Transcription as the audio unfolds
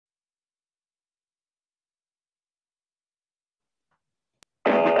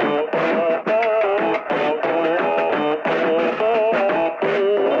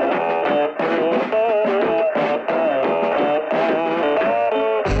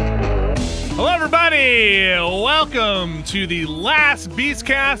everybody! Welcome to the last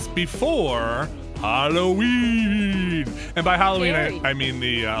Beastcast before Halloween. And by Halloween, I mean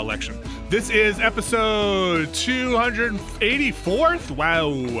the election. This is episode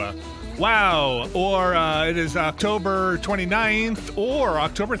 284th. Wow. Or it is October 29th or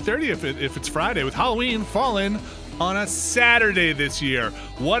October 30th if it's Friday, with Halloween falling on a Saturday this year.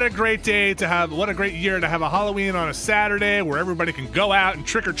 What a great day to have, what a great year to have a Halloween on a Saturday where everybody can go out and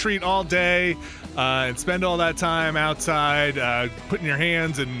trick or treat all day and spend all that time outside putting your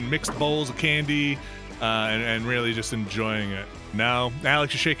hands in mixed bowls of candy and really just enjoying it. No,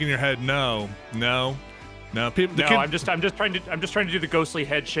 Alex, you're shaking your head. No. People. No, I'm just trying to do the ghostly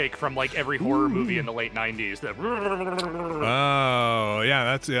head shake from like every horror movie in the late '90s. Oh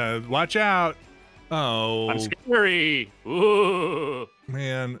yeah, watch out. Oh, I'm scary. Ooh.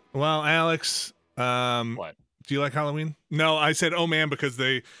 Man. Well, Alex, What? do you like Halloween? No, I said, oh man, because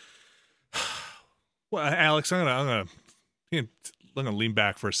they. Well, Alex, I'm gonna lean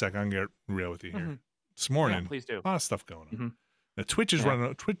back for a second. I'm gonna get real with you here. This morning, Yeah, please do. A lot of stuff going on. Now, Twitch is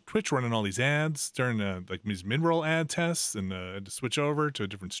running all these ads during like these mid-roll ad tests, and to switch over to a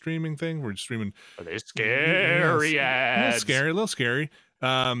different streaming thing. We're streaming. Are they scary ads? A little scary.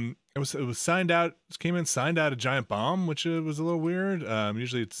 It was signed out. Came in signed out a giant bomb, which was a little weird.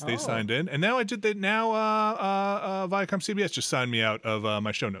 Usually it stays signed in, and now I did that. Now Viacom CBS just signed me out of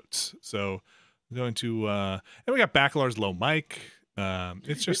my show notes. So I'm going to and we got Bacalar's low mic.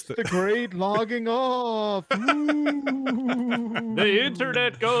 It's just the great logging off. The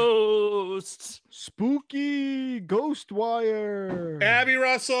internet ghosts. Spooky Ghostwire. Abby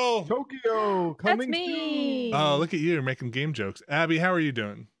Russell. Tokyo coming That's me. soon. Oh, look at you. You're making game jokes. Abby, how are you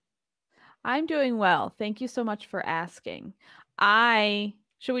doing? I'm doing well. Thank you so much for asking.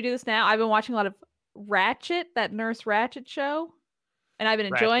 Should we do this now? I've been watching a lot of Ratchet, that Nurse Ratchet show, and I've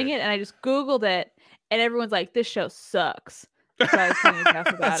been enjoying it, and I just Googled it, and everyone's like, this show sucks. So I was telling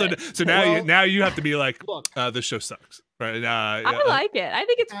Jeff about it. So now you have to be like, this show sucks, right? I like it. I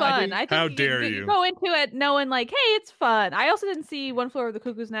think it's fun. I think how dare you go into it knowing like, hey, it's fun. I also didn't see One Flew Over the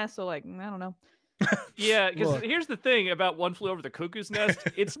Cuckoo's Nest, so like, I don't know. Yeah, because here's the thing about One Flew Over the Cuckoo's Nest.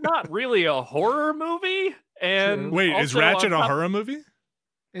 It's not really a horror movie. And wait, is Ratchet a horror movie?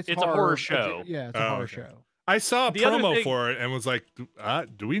 It's a horror show. Yeah, it's a horror show. I saw a The other promo thing- for it and was like,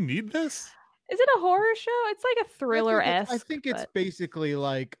 do we need this? Is it a horror show? It's like a thriller-esque. I think it's basically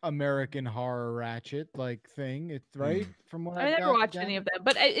like American Horror Ratchet like thing. It's right from what I never watched any of them,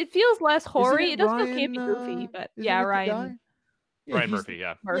 but it feels less hoary. It does feel campy, goofy, but yeah, Ryan. Ryan Murphy,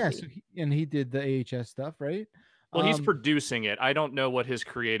 yeah. Yeah, so he did the AHS stuff, right? Well, he's producing it. I don't know what his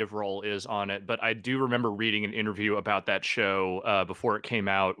creative role is on it, but I do remember reading an interview about that show before it came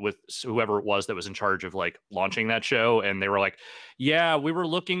out with whoever it was that was in charge of like launching that show. And they were like, yeah, we were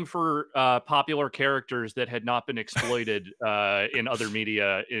looking for popular characters that had not been exploited in other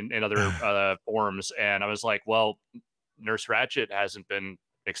media, in other forms. And I was like, well, Nurse Ratchet hasn't been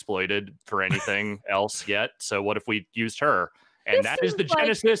exploited for anything else yet. So what if we used her? And that is the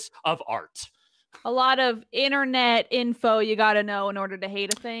genesis of art. A lot of internet info you got to know in order to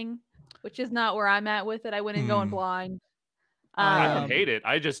hate a thing, which is not where I'm at with it. I went in going blind. I don't hate it.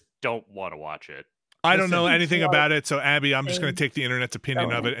 I just don't want to watch it. I don't know anything about it. So, Abby, I'm just going to take the internet's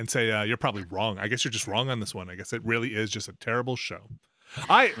opinion of it and say you're probably wrong. I guess you're just wrong on this one. I guess it really is just a terrible show.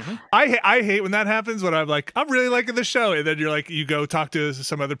 I hate when that happens, when I'm like, I'm really liking the show, and then you're like, you go talk to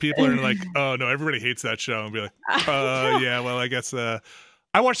some other people and you're like, oh no, everybody hates that show, and be like, yeah, well, I guess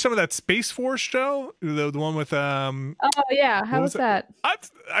I watched some of that Space Force show, the one with Oh yeah, how was that?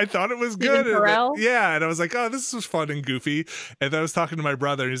 I thought it was Stephen good. Carell? Yeah, and I was like, oh, this was fun and goofy. And then I was talking to my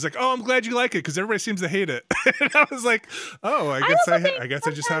brother, and he's like, oh, I'm glad you like it because everybody seems to hate it. And I was like, oh, I guess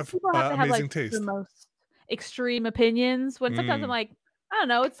I just have amazing taste. The most extreme opinions. When sometimes I'm like, I don't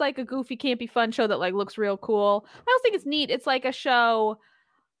know, it's like a goofy, campy, fun show that like looks real cool. I also think it's neat. It's like a show,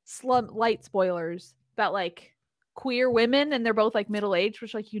 light spoilers, about like queer women, and they're both like middle-aged,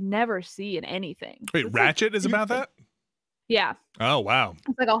 which like you never see in anything. Wait, it's Ratchet is about that? Yeah. Oh wow.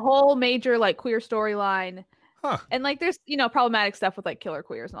 It's like a whole major like queer storyline. Huh. And like there's problematic stuff with like killer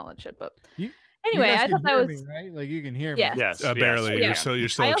queers and all that shit. But you anyway, guys I can thought that hear was me, right? Like you can hear yes. me. Yes, barely. Yes. You're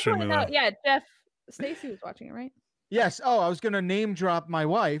still I also extremely know, low. yeah, Jeff Stacy was watching it, right? Yes. Oh, I was gonna name drop my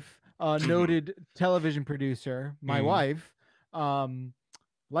wife, noted television producer. My wife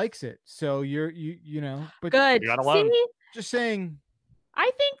likes it. So you know, but Good. You're not alone. See? just saying. I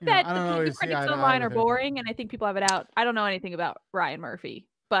think that I don't the always see critics eye to eye online are with her. boring, and I think people have it out. I don't know anything about Ryan Murphy,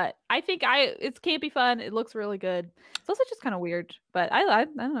 but I think it's campy fun. It looks really good. It's also just kind of weird, but I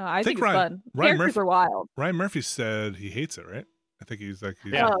don't know. I think it's fun. Ryan Characters Murphy are wild. Ryan Murphy said he hates it, right? I think he's like,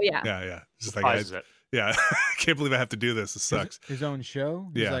 Yeah. Oh yeah. yeah. Just like, Despises it. yeah, I can't believe I have to do this. It sucks. His own show.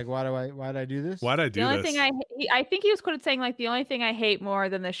 He's Yeah. like, why did I do this? Why'd I The do only this? thing I think he was quoted saying like the only thing I hate more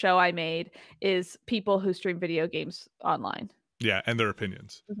than the show I made is people who stream video games online. Yeah, and their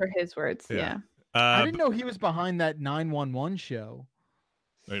opinions. Those are his words. Yeah. I didn't know he was behind that 911 show.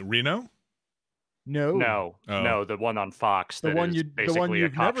 Wait, Reno? No. No, the one on Fox. The That one is you- the basically one a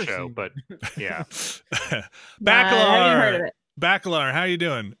you've cop never show, seen. but yeah. Nah, I haven't even heard of Bacalar. it. Bacalar, how you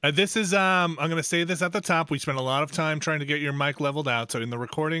doing? This is I'm gonna say this at the top. We spent a lot of time trying to get your mic leveled out. So in the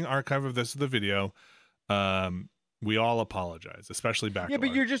recording archive of this, the video, we all apologize, especially Bacalar. Yeah,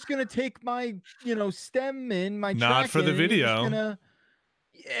 but you're just gonna take my, stem in my Not track for the in, and you're just video. gonna-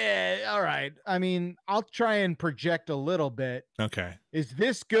 Yeah, all right. I mean, I'll try and project a little bit. Okay. Is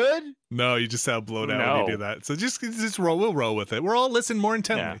this good? No, you just sound blown out when you do No. that. So just roll. We'll roll with it. We're all listening more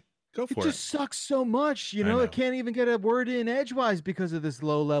intently. Yeah. Go It for just sucks so much, I know. I can't even get a word in edgewise because of this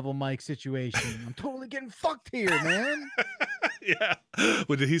low-level mic situation. I'm totally getting fucked here, man. Yeah.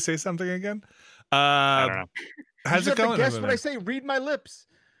 Well, did he say something again? I don't know. How's You it just have to going? guess over what there? I say. Read my lips.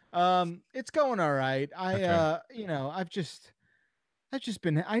 It's going all right. Okay. I've just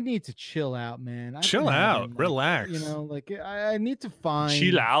been. I need to chill out, man. I've Chill been out. having, Relax. I need to find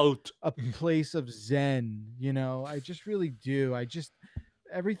Chill out. a place of zen. I just really do.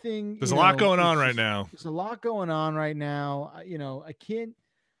 Everything. There's a lot going it's on right just- now. There's a lot going on right now.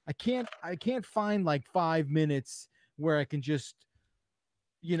 I can't find like 5 minutes where I can just,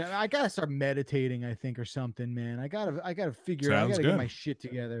 I gotta start meditating, I think, or something, man. I gotta figure out. I Sounds gotta good. get my shit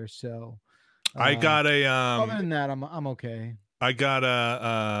together. So I got a other than that, I'm okay. I got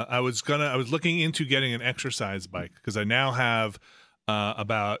a I was looking into getting an exercise bike because I now have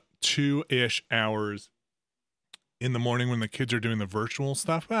about 2-ish hours in the morning when the kids are doing the virtual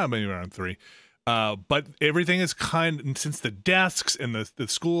stuff. Maybe around 3. But everything is since the desks and the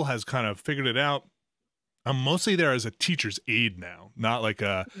school has kind of figured it out. I'm mostly there as a teacher's aide now, not like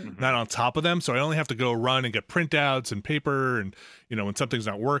not on top of them. So I only have to go run and get printouts and paper, and when something's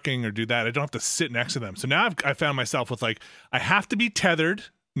not working or do that, I don't have to sit next to them. So now I found myself with I have to be tethered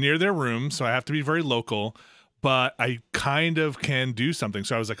near their room, so I have to be very local, but I kind of can do something.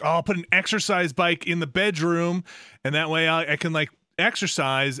 So I was like, I'll put an exercise bike in the bedroom, and that way I can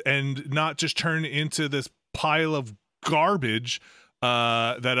exercise and not just turn into this pile of garbage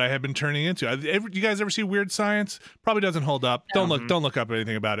that I have been turning into. You guys ever see Weird Science? Probably doesn't hold up. No. Don't look up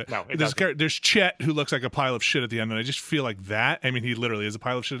anything about it. No, it There's Chet who looks like a pile of shit at the end, and I just feel like that. I mean, he literally is a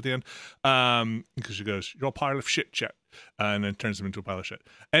pile of shit at the end. Because she goes, "You're a pile of shit, Chet," and then turns him into a pile of shit.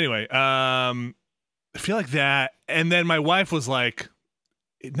 Anyway, I feel like that. And then my wife was like,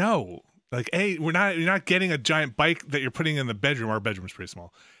 "No, hey, you're not getting a giant bike that you're putting in the bedroom. Our bedroom is pretty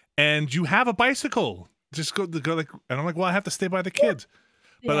small, and you have a bicycle. Just go and I'm like, well, I have to stay by the kids."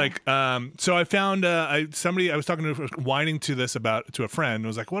 But so I found I was talking to whining to a friend and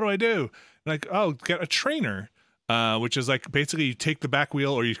was like, what do I do? And oh, get a trainer, which is basically you take the back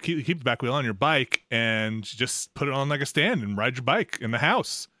wheel, or you keep the back wheel on your bike and just put it on a stand and ride your bike in the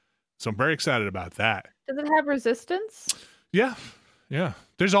house. So I'm very excited about that. Does it have resistance? Yeah.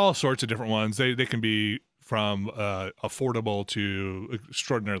 There's all sorts of different ones. They can be from affordable to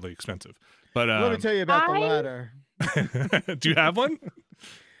extraordinarily expensive. But Let me tell you about the ladder. do you have one?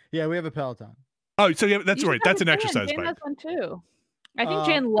 Yeah, we have a Peloton. Oh, so yeah, that's You right. should That's have an a Jan. exercise Jan bike. has one too. I think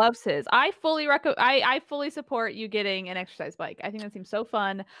Jan loves his. I fully support you getting an exercise bike. I think that seems so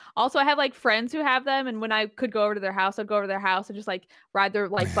fun. Also, I have friends who have them, and when I could go over to their house, I'd go over to their house and just ride their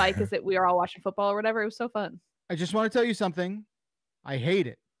bike as we are all watching football or whatever. It was so fun. I just want to tell you something. I hate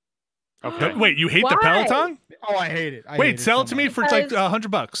it. Okay. Wait, you hate the Why? Peloton? Oh, I hate it. Wait, sell it to me for Because-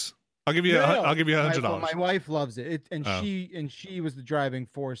 $100. I'll give you I'll give you $100. My wife loves it. And Oh. she was the driving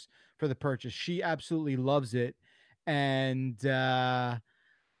force for the purchase. She absolutely loves it. And it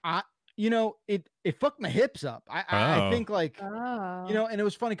fucked my hips up. I think Oh. and it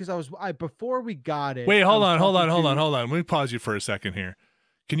was funny because before we got it. Wait, I hold was on. talking to- Let me pause you for a second here.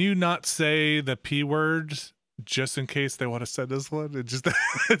 Can you not say the P words just in case they want to send us one? And just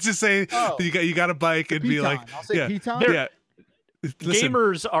say you got a bike and be Piton. like, I'll say yeah, Piton. yeah. Listen,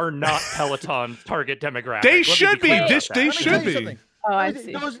 Gamers are not Peloton target demographic. They Let me should be. clear about They that. Let me should tell you be. something. Oh, I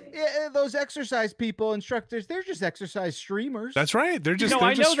see. Those exercise people, instructors, they're just exercise streamers. That's right. They're just No, they're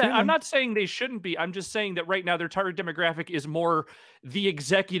I just know that. streaming. I'm not saying they shouldn't be. I'm just saying that right now their target demographic is more the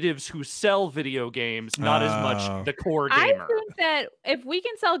executives who sell video games, not as Oh. much the core I gamer. think that if we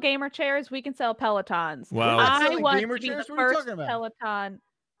can sell gamer chairs, we can sell Pelotons. Well- We're not I selling want gamer to be chairs? the What are you first talking about? Peloton.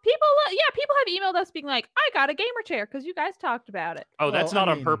 People have emailed us being like, "I got a gamer chair" because you guys talked about it. Oh, that's Well, not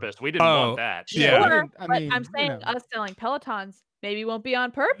I on mean- purpose. We didn't Oh, want that. Yeah. Sure, I but mean, I'm saying us selling Pelotons, maybe won't be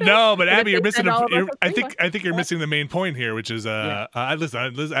on purpose. No, but if Abby, you're they missing. send all of us a I free think you're missing the main point here, which is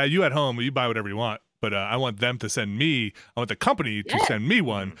listen, you at home, you buy whatever you want, but I want them to send me. I want the company to send me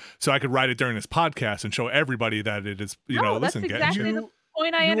one, so I could write it during this podcast and show everybody that it is. Listen, that's exactly the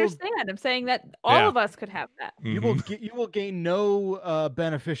point. I understand. I'm saying that all of us could have that. You will gain no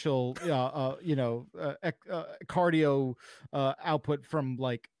beneficial cardio output from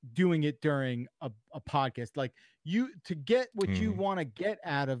like doing it during a podcast. Like to get what you want to get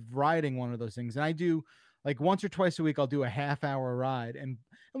out of riding one of those things. And I do like once or twice a week, I'll do a half-hour ride. And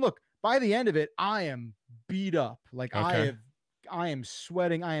look, by the end of it, I am beat up. Like I am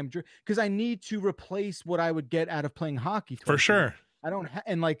sweating. I am because I need to replace what I would get out of playing hockey. For sure. I don't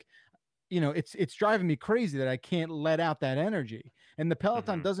and like, it's driving me crazy that I can't let out that energy. And the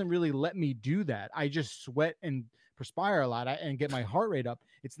Peloton doesn't really let me do that. I just sweat and perspire a lot and get my heart rate up.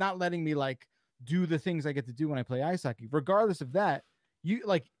 It's not letting me like do the things I get to do when I play ice hockey. Regardless of that,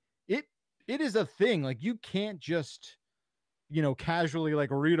 it is a thing. Like you can't just, casually like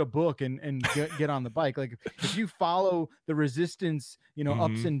read a book and get on the bike. Like if you follow the resistance,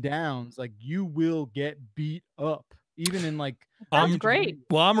 ups and downs, like you will get beat up. Even in like, that's great.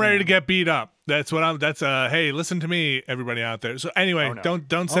 Well, I'm ready to get beat up. That's what I'm. That's hey, listen to me, everybody out there. So anyway,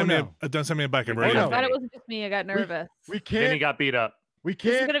 don't send me a bike. I'm ready. I thought it wasn't just me. I got nervous. We can't. Then he got beat up. We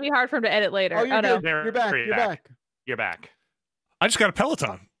can't. This is gonna be hard for him to edit later. Oh, you're good. You're back. You're back. You're back. I just got a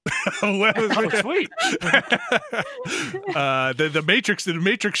Peloton. Sweet. The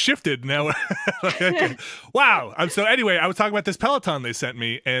matrix shifted now. Okay. Wow. So anyway, I was talking about this Peloton they sent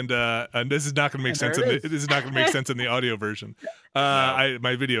me, and this is not going to make sense. This is not going to make sense in the audio version.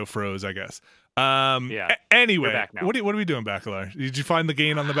 My video froze, I guess. Anyway, what are we doing, Bacalar? Did you find the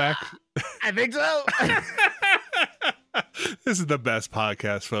gain on the back? I think so. This is the best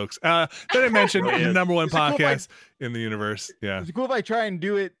podcast, folks. Did I mention the number one podcast in the universe? Yeah. Is it cool if I try and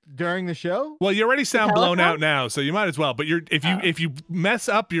do it during the show? Well, you already sound blown out now, so you might as well. But if you mess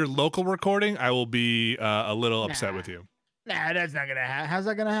up your local recording, I will be a little upset with you. Nah, that's not gonna happen. How's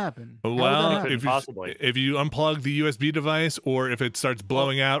that gonna happen? Well, if you unplug the USB device, or if it starts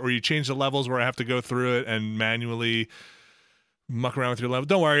blowing out, or you change the levels where I have to go through it and manually muck around with your level.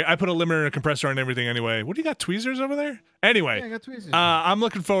 Don't worry, I put a limiter and a compressor on everything anyway. What do you got, tweezers over there? Anyway, yeah, I got tweezers. I'm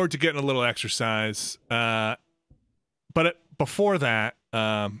looking forward to getting a little exercise. But before that,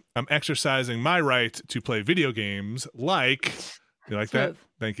 I'm exercising my right to play video games like, you like that?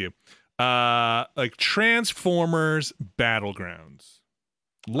 Thank you. Like Transformers Battlegrounds.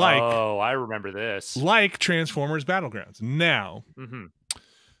 I remember this. Like Transformers Battlegrounds. Now,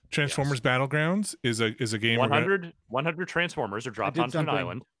 Transformers Battlegrounds is a game. 100 Transformers are dropped onto an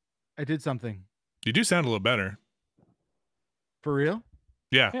island. I did something. You do sound a little better. For real?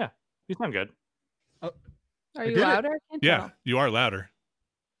 Yeah. Yeah. You sound good. Are you louder? I can't tell. You are louder.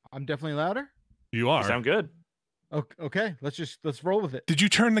 I'm definitely louder? You are. You sound good. Okay. Let's roll with it. Did you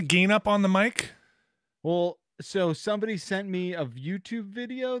turn the gain up on the mic? Well, so somebody sent me a YouTube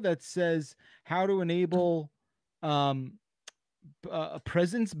video that says how to enable a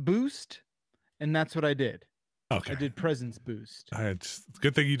presence boost, and that's what I did. Okay. I did presence boost. It's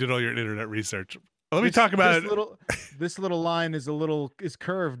good thing you did all your internet research. Let me talk about it. This little line is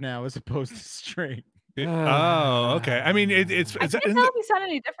curved now as opposed to straight. Oh, okay. I mean, it's I can't tell if you sound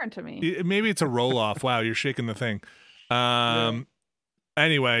any different to me. Maybe it's a roll off. Wow, you're shaking the thing.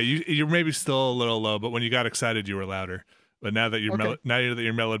 Anyway, you're maybe still a little low, but when you got excited, you were louder. But now that you're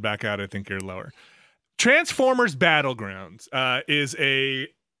you're mellowed back out, I think you're lower. Transformers Battlegrounds is a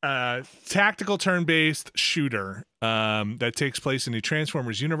tactical turn-based shooter that takes place in the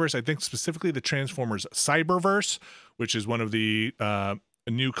Transformers universe. I think specifically the Transformers Cyberverse, which is one of the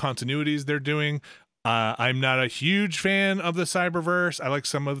new continuities they're doing. I'm not a huge fan of the Cyberverse. I like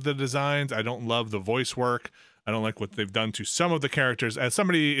some of the designs. I don't love the voice work. I don't like what they've done to some of the characters. As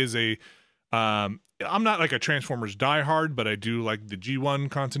somebody is I'm not like a Transformers diehard, but I do like the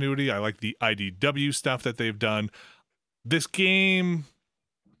G1 continuity. I like the IDW stuff that they've done. This game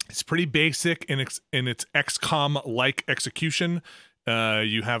is pretty basic in its XCOM-like execution.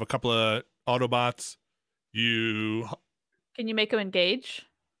 You have a couple of Autobots. Can you make them engage?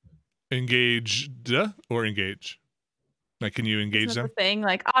 Engaged or engage? Like, can you engage them? The thing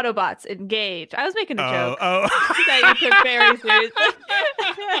like Autobots engage. I was making a joke. Oh. That you took very seriously.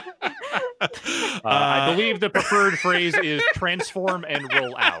 I believe the preferred phrase is transform and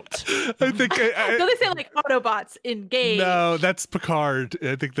roll out. I think. So they say like Autobots engage. No, that's Picard.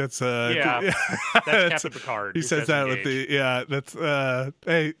 I think that's that's Captain Picard. He says that engage. with the that's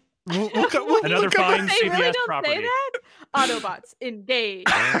hey. Another fine They really CBS don't property. say that. Autobots engage.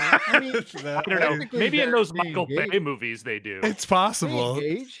 I mean, I don't know. technically Maybe in they're- those they Michael Bay engage. movies they do. It's They possible.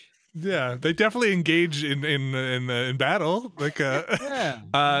 engage. Yeah, they definitely engage in battle. Like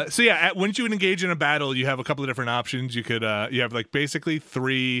Yeah. so yeah, once you engage in a battle, you have a couple of different options. You could you have like basically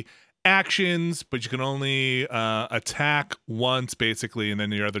 3 actions, but you can only attack once basically, and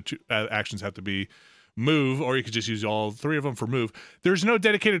then your other 2 actions have to be move, or you could just use all 3 of them for move. There's no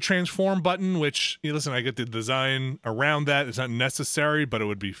dedicated transform button, which listen, I get the design around that. It's not necessary, but it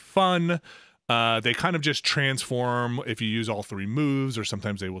would be fun. They kind of just transform if you use all 3 moves, or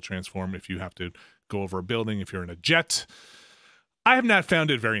sometimes they will transform if you have to go over a building if you're in a jet. I have not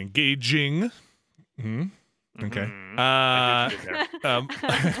found it very engaging. Okay. My It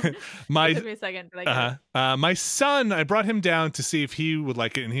took me a second, but I get it. my son, I brought him down to see if he would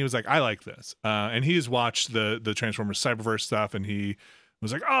like it, and he was like, I like this. And he has watched the Transformers Cyberverse stuff, and he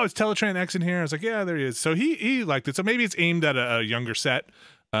was like, oh, it's Teletran X in here. I was like, yeah, there he is. So he liked it. So maybe it's aimed at a younger set,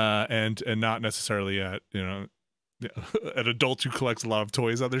 and not necessarily at an adult who collects a lot of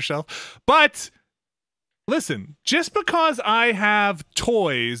toys on their shelf. But listen, just because I have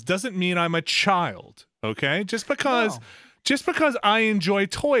toys doesn't mean I'm a child. Okay, just because I enjoy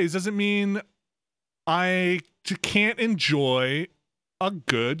toys doesn't mean I can't enjoy a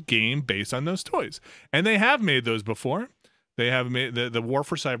good game based on those toys. And they have made those before. They have made the War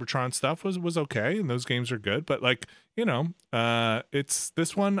for Cybertron stuff was okay, and those games are good. But like it's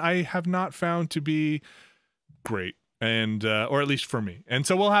this one I have not found to be great, and or at least for me. And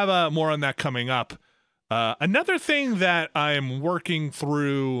so we'll have more on that coming up. Another thing that I'm working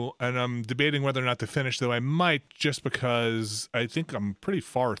through, and I'm debating whether or not to finish, though I might, just because I think I'm pretty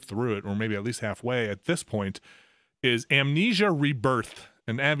far through it, or maybe at least halfway at this point, is Amnesia Rebirth.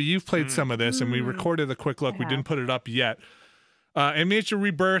 And Abby, you've played some of this, and we recorded a quick look. We didn't put it up yet. Amnesia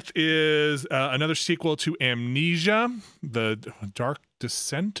Rebirth is another sequel to Amnesia. The Dark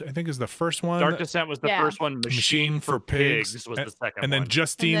Descent, I think, is the first one. Dark Descent was the first one. Machine for Pigs was the second one. And then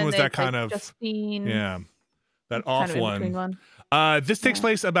Justine was that kind of Justine, that off kind of one. This takes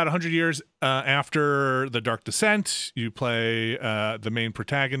place about 100 years after the Dark Descent. You play the main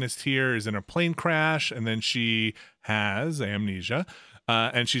protagonist here is in a plane crash, and then she has amnesia.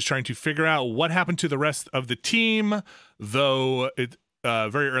 And she's trying to figure out what happened to the rest of the team, though it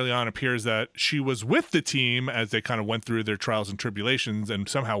very early on appears that she was with the team as they kind of went through their trials and tribulations and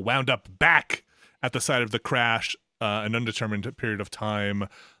somehow wound up back at the site of the crash an undetermined period of time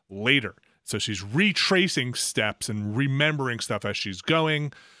later. So she's retracing steps and remembering stuff as she's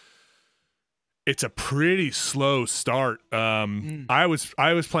going. It's a pretty slow start. I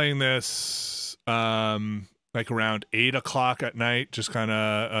was playing this like around 8 o'clock at night, just kind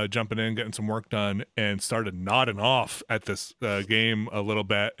of jumping in, getting some work done, and started nodding off at this game a little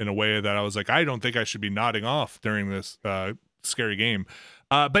bit in a way that I was like, I don't think I should be nodding off during this scary game.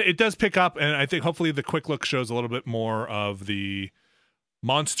 But it does pick up, and I think hopefully the quick look shows a little bit more of the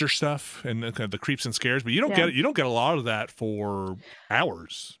monster stuff and the creeps and scares, but you don't get a lot of that for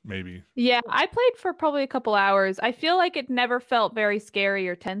hours, maybe. Yeah, I played for probably a couple hours. I feel like it never felt very scary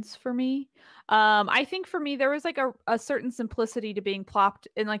or tense for me. I think for me there was like a certain simplicity to being plopped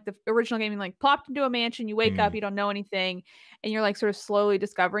in, like the original game, like plopped into a mansion, you wake up, you don't know anything, and you're like sort of slowly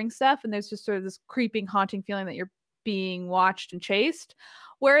discovering stuff, and there's just sort of this creeping, haunting feeling that you're being watched and chased.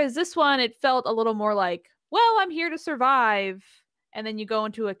 Whereas this one, it felt a little more like, well, I'm here to survive. And then you go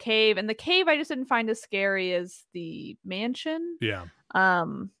into a cave, and the cave I just didn't find as scary as the mansion. Yeah. I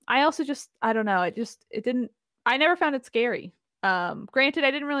also I don't know. I never found it scary. Granted,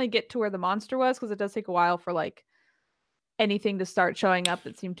 I didn't really get to where the monster was, because it does take a while for like anything to start showing up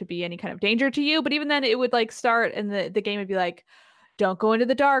that seemed to be any kind of danger to you. But even then it would like start, and the game would be like, don't go into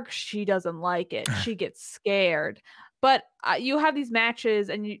the dark. She doesn't like it. She gets scared. But you have these matches,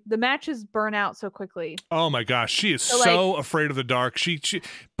 and the matches burn out so quickly. Oh my gosh, she is so afraid of the dark. She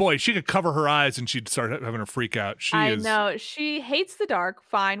could cover her eyes and she'd start having a freak out. I know she hates the dark.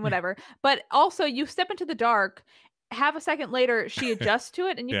 Fine, whatever. But also, you step into the dark, half a second later, she adjusts to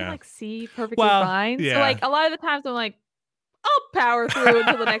it, and you can like see perfectly fine. Yeah. So like a lot of the times, I'm like, I'll power through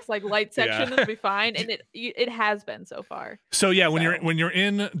until the next like light section and it'll be fine. And it has been so far. So yeah, when you're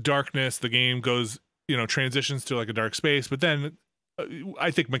in darkness, the game goes, transitions to like a dark space, but then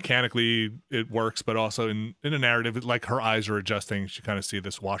I think mechanically it works, but also in a narrative, like her eyes are adjusting. She kind of see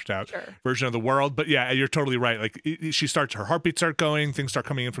this washed out version of the world. But yeah, you're totally right. Like her heartbeat start going, things start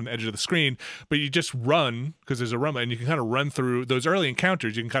coming in from the edge of the screen, but you just run because there's a run, and you can kind of run through those early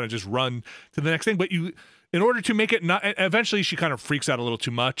encounters. You can kind of just run to the next thing, but in order to make it not, eventually she kind of freaks out a little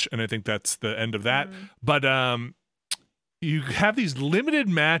too much. And I think that's the end of that. But, you have these limited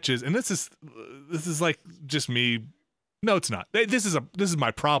matches, and this is like just me. No, it's not. This is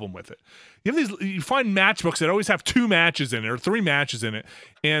my problem with it. You find matchbooks that always have 2 matches in it or 3 matches in it,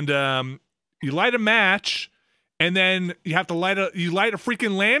 and you light a match, and then you have to light a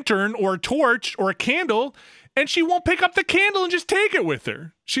freaking lantern or a torch or a candle, and she won't pick up the candle and just take it with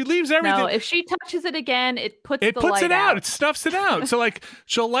her. She leaves everything. No, if she touches it again, it puts it light out. It snuffs it out. So like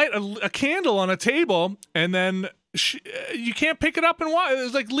she'll light a candle on a table, and then you can't pick it up and watch.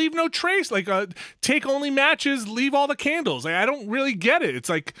 It's like leave no trace. Like take only matches, leave all the candles. Like, I don't really get it. It's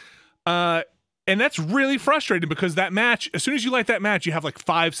like, and that's really frustrating because that match, as soon as you light that match, you have like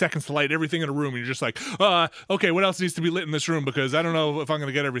 5 seconds to light everything in a room, and you're just like, okay, what else needs to be lit in this room because I don't know if I'm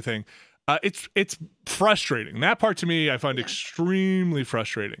gonna get everything. It's frustrating. That part to me, I find extremely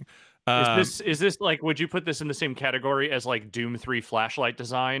frustrating. Is this like? Would you put this in the same category as like Doom 3 flashlight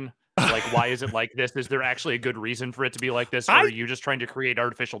design? Like, why is it like this? Is there actually a good reason for it to be like this, or are you just trying to create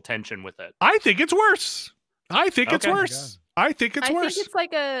artificial tension with it? I think it's worse. I think it's worse. I think it's worse. I think it's like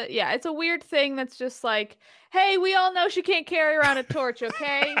it's a weird thing that's just like, hey, we all know she can't carry around a torch,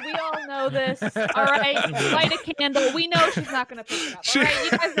 okay? We all know this, all right? Light a candle. We know she's not going to pick it up, all right?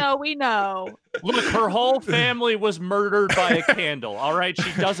 You guys know, we know. Look, her whole family was murdered by a candle, all right?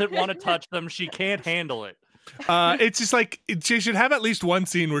 She doesn't want to touch them. She can't handle it. It's just like she should have at least one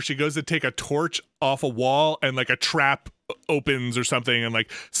scene where she goes to take a torch off a wall and like a trap opens or something and like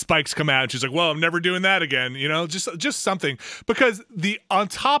spikes come out and she's like, well, I'm never doing that again, you know, just something, because on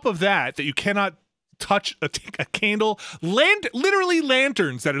top of that you cannot touch a candle, literally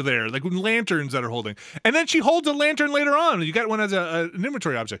lanterns that are there, like lanterns that are holding, and then she holds a lantern later on. You got one as an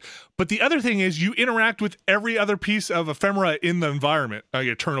inventory object. But the other thing is you interact with every other piece of ephemera in the environment. I'm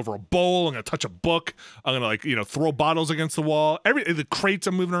gonna turn over a bowl, I'm gonna touch a book, I'm gonna like, you know, throw bottles against the wall, the crates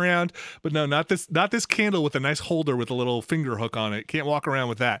are moving around. But no, not this candle with a nice holder with a little finger hook on it. Can't walk around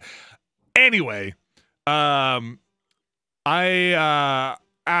with that. Anyway, I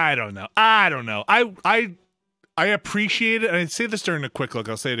don't know. I appreciate it. And I say this during a quick look.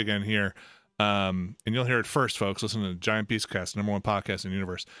 I'll say it again here. And you'll hear it first, folks. Listen to Giant Beastcast, #1 podcast in the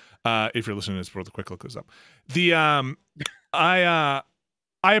universe. If you're listening to this before the quick look goes up. I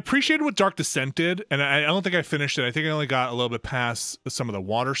appreciated what Dark Descent did, and I don't think I finished it. I think I only got a little bit past some of the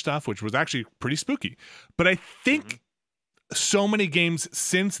water stuff, which was actually pretty spooky. But I think so many games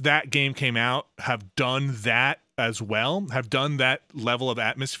since that game came out have done that as well, have done that level of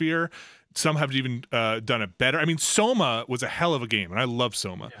atmosphere. Some have even done it better. I mean, Soma was a hell of a game, and I love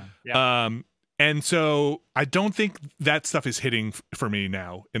Soma. Yeah. And so I don't think that stuff is hitting for me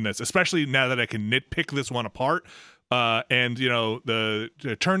now in this, especially now that I can nitpick this one apart. And, you know, the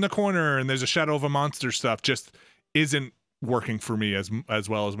turn the corner and there's a shadow of a monster stuff just isn't working for me as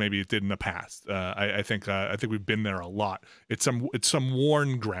well as maybe it did in the past. I think we've been there a lot. It's some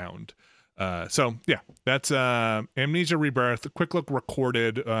worn ground. So yeah, that's Amnesia Rebirth. A quick look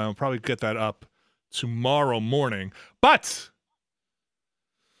recorded. I'll probably get that up tomorrow morning. But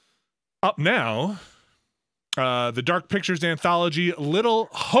up now, the Dark Pictures anthology, Little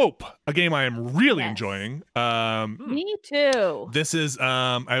Hope, a game I am really enjoying. Me too. This is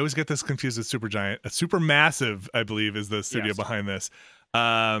I always get this confused with Supergiant. Supermassive, I believe, is the studio behind this.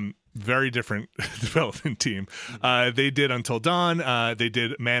 Very different development team. They did Until Dawn. They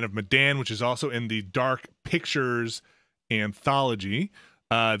did Man of Medan, which is also in the Dark Pictures anthology.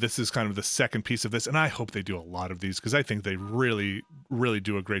 This is kind of the second piece of this, and I hope they do a lot of these because I think they really, really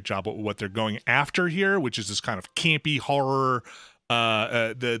do a great job with what they're going after here, which is this kind of campy horror,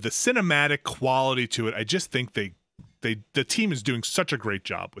 the cinematic quality to it. I just think the team is doing such a great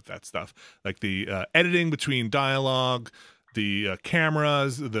job with that stuff, like the editing between dialogue, the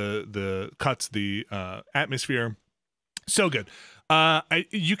cameras, the cuts, the atmosphere. So good.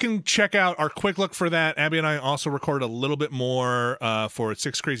 You can check out our quick look for that. Abby and I also recorded a little bit more for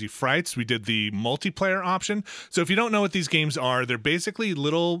Six Crazy Frights. We did the multiplayer option. So if you don't know what these games are, they're basically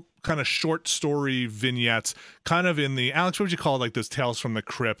little kind of short story vignettes, kind of in the, Alex, what would you call it? Like those Tales from the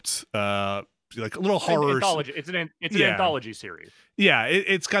Crypt, like little horror. Anthology. It's an anthology series. Yeah,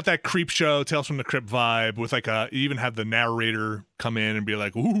 it's got that creep show, Tales from the Crypt vibe with like you even have the narrator come in and be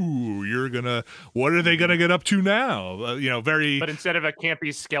like, ooh, what are they gonna get up to now? You know, very. But instead of a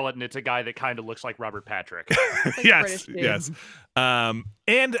campy skeleton, it's a guy that kind of looks like Robert Patrick. Like yes.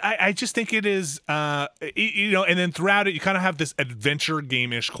 And I just think it is, you know, and then throughout it, you kind of have this adventure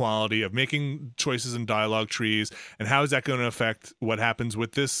game-ish quality of making choices in dialogue trees, and how is that going to affect what happens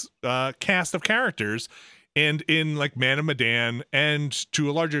with this cast of characters. And in like Man of Medan, and to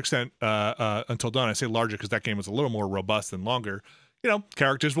a larger extent, Until Dawn, I say larger because that game was a little more robust and longer.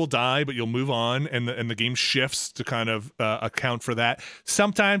 characters will die, but you'll move on, and the game shifts to kind of account for that.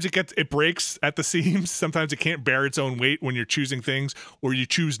 Sometimes it breaks at the seams. Sometimes it can't bear its own weight when you're choosing things, or you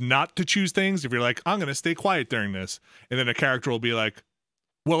choose not to choose things. If you're like, I'm going to stay quiet during this, and then a character will be like,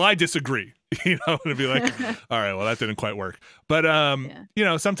 well, I disagree, and it'd be like, all right, well, that didn't quite work. But,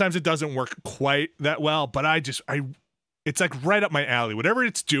 sometimes it doesn't work quite that well, but it's like right up my alley. Whatever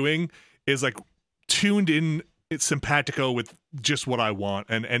it's doing is like tuned in. It's simpatico with just what I want,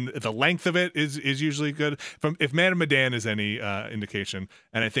 and the length of it is usually good. If Man of Medan is any indication,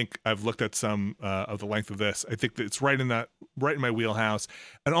 and I think I've looked at some of the length of this, I think that it's right in my wheelhouse.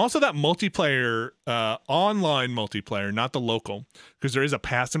 And also that multiplayer, online multiplayer, not the local, because there is a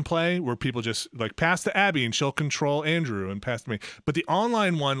pass and play where people just like pass to Abby and she'll control Andrew and pass to me. But the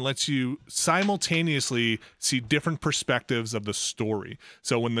online one lets you simultaneously see different perspectives of the story.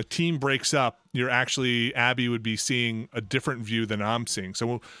 So when the team breaks up, Abby would be seeing a different view than I'm seeing.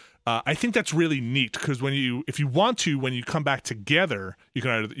 So I think that's really neat, because when you come back together, you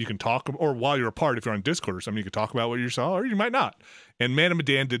can talk, or while you're apart, if you're on Discord or something, you can talk about what you saw, or you might not. And Man of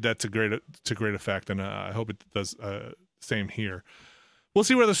Medan did that to great effect, and I hope it does same here. We'll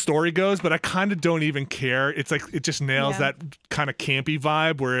see where the story goes, but I kind of don't even care. It's like it just nails that kind of campy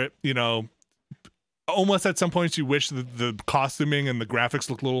vibe where it, almost at some points you wish the costuming and the graphics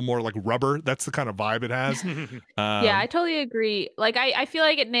look a little more like rubber. That's the kind of vibe it has. Yeah, I totally agree. Like I feel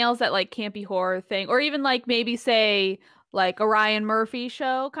like it nails that like campy horror thing, or even like maybe say like a Ryan Murphy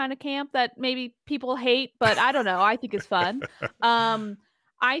show kind of camp that maybe people hate, but I don't know. I think it's fun.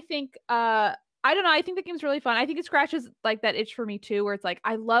 I think I don't know. I think the game's really fun. I think it scratches like that itch for me too, where it's like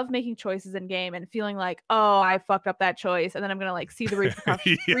I love making choices in game and feeling like, oh, I fucked up that choice, and then I'm gonna like see the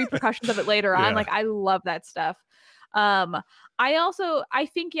repercussions of it later on. Like I love that stuff. I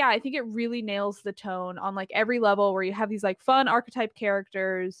think it really nails the tone on like every level, where you have these like fun archetype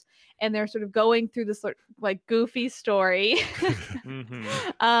characters and they're sort of going through this like goofy story.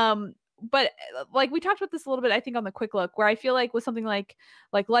 But like we talked about this a little bit, I think, on the quick look, where I feel like with something like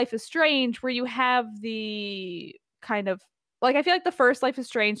Life is Strange, where you have the kind of like, I feel like the first Life is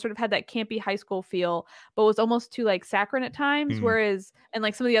Strange sort of had that campy high school feel, but was almost too like saccharine at times. Whereas, and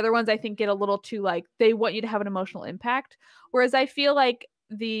like some of the other ones I think get a little too like, they want you to have an emotional impact. Whereas I feel like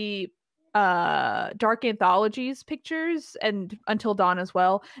the Dark Anthologies pictures and Until Dawn as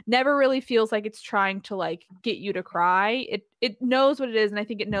well never really feels like it's trying to like get you to cry. It knows what it is, and I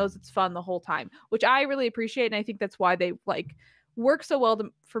think it knows it's fun the whole time, which I really appreciate, and I think that's why they like work so well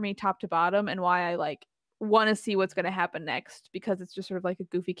for me top to bottom, and why I like want to see what's going to happen next, because it's just sort of like a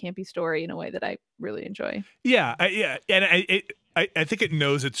goofy campy story in a way that I really enjoy. And I think it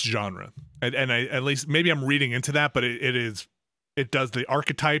knows its genre, and I at least maybe I'm reading into that, but it does the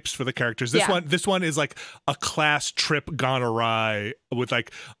archetypes for the characters. This one is like a class trip gone awry, with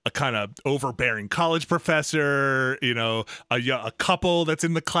like a kind of overbearing college professor, a couple that's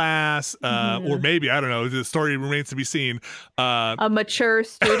in the class, or maybe, I don't know, the story remains to be seen. A mature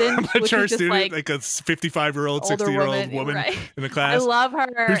student, like a 55-year-old, 60-year-old woman in the class. I love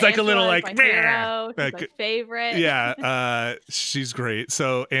her. Who's like Angela a little like, my hero. She's my favorite. Yeah, she's great.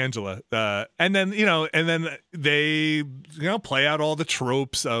 So Angela, and then they play out all the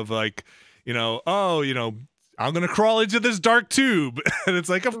tropes of like, I'm gonna crawl into this dark tube, and it's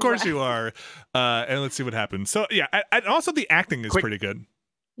like, of course you are, and let's see what happens. So yeah, and also the acting is pretty good.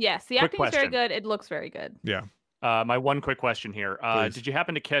 Yes, the acting is very good. It looks very good. Yeah. My one quick question here. Did you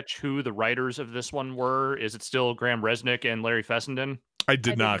happen to catch who the writers of this one were? Is it still Graham Resnick and Larry Fessenden? I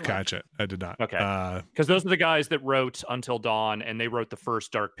did not catch it. I did not. Okay. Because those are the guys that wrote Until Dawn, and they wrote the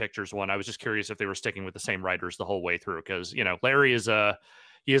first Dark Pictures one. I was just curious if they were sticking with the same writers the whole way through, because, Larry is a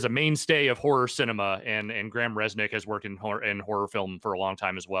mainstay of horror cinema, and Graham Resnick has worked in horror film for a long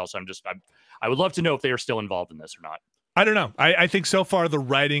time as well. So I would love to know if they are still involved in this or not. I don't know. I think so far the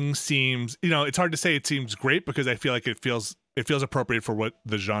writing seems, it's hard to say it seems great, because I feel like it feels appropriate for what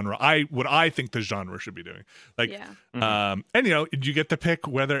the genre I think the genre should be doing. Like, and you get to pick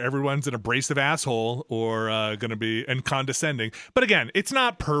whether everyone's an abrasive asshole or going to be condescending. But again, it's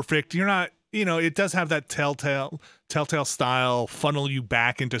not perfect. You're not, it does have that telltale style funnel you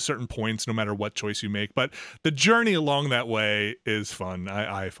back into certain points no matter what choice you make. But the journey along that way is fun.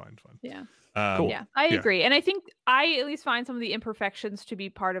 I find fun. Yeah. Cool. Yeah, I agree. And I think I at least find some of the imperfections to be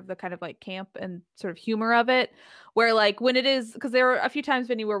part of the kind of like camp and sort of humor of it, where like when it is, because there were a few times,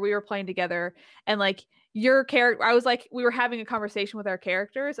 Vinny, where we were playing together and like your character, I was like, we were having a conversation with our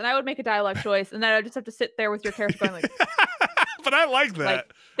characters, and I would make a dialogue choice, and then I would just have to sit there with your character going like, but I like that.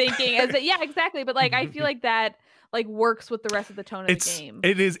 Like thinking as yeah, exactly. But like, I feel like that, like works with the rest of the tone of the game.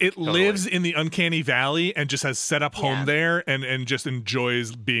 It lives in the uncanny valley and just has set up home there and just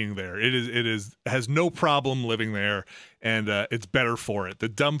enjoys being there. It has no problem living there, and it's better for it. The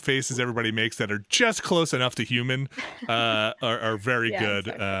dumb faces everybody makes that are just close enough to human are very good.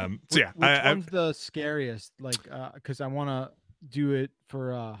 Exactly. Which one's the scariest? Like, because I want to do it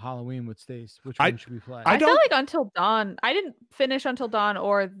for Halloween with Stace. Which one should we play? I feel like Until Dawn. I didn't finish Until Dawn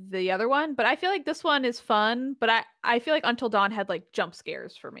or the other one, but I feel like this one is fun. But I feel like Until Dawn had like jump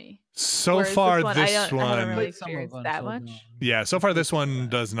scares for me. So far, I haven't really experienced that much. Yeah, so far this one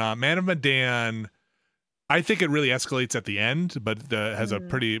does not. Man of Medan, I think it really escalates at the end, but has a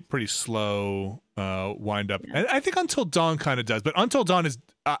pretty slow wind up. And I think Until Dawn kind of does, but Until Dawn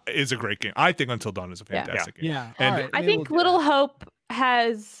is a great game. I think Until Dawn is a fantastic game. Yeah, and right. I think Little Hope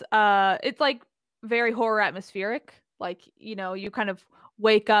has it's like very horror atmospheric. Like, you know, you kind of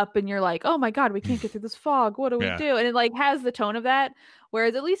wake up and you're like, oh my god, we can't get through this fog. What do we do? And it like has the tone of that.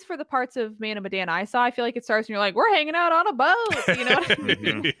 Whereas at least for the parts of Man of Medan I saw, I feel like it starts and you're like, we're hanging out on a boat. You know what I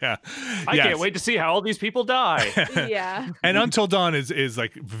mean? I can't wait to see how all these people die. And Until Dawn is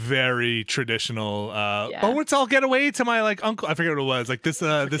like very traditional. Oh, let's all get away to my like uncle. I forget what it was. Like this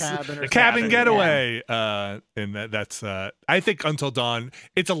cabin getaway. And that's I think Until Dawn,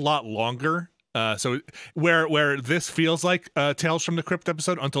 it's a lot longer. So where this feels like Tales from the Crypt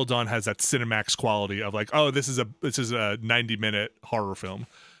episode, Until Dawn has that Cinemax quality of like, oh, this is a 90-minute horror film.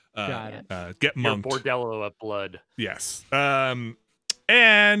 Get monked. Your bordello of blood. Yes. So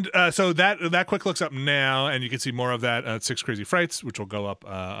that quick looks up now, and you can see more of that at 6 Crazy Frights, which will go up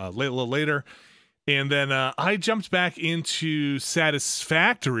a little later. And then I jumped back into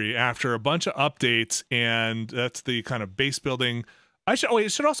Satisfactory after a bunch of updates, and that's the kind of base building. I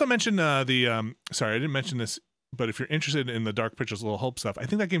should also mention sorry, I didn't mention this, but if you're interested in the Dark Pictures Little Hope stuff, I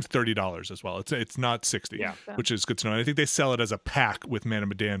think that game's $30 as well. It's not $60, which is good to know. And I think they sell it as a pack with Man of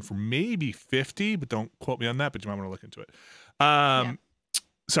Medan for maybe $50, but don't quote me on that, but you might want to look into it.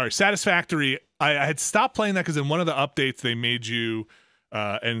 Sorry, Satisfactory. I had stopped playing that because in one of the updates they made you,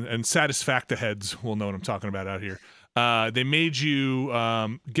 and Satisfacta heads will know what I'm talking about out here. They made you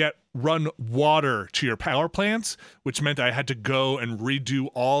run water to your power plants, which meant I had to go and redo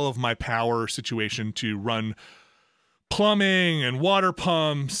all of my power situation to run plumbing and water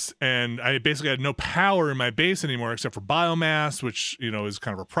pumps, and I basically had no power in my base anymore except for biomass, which, you know, is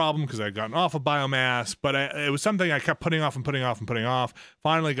kind of a problem because I had gotten off of biomass, but it was something I kept putting off.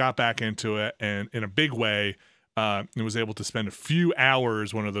 Finally got back into it, and in a big way. And was able to spend a few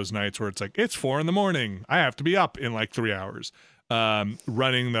hours one of those nights where it's like, it's 4 a.m. I have to be up in like 3 hours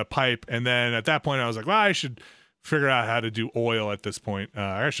running the pipe. And then at that point I was like, well, I should figure out how to do oil at this point.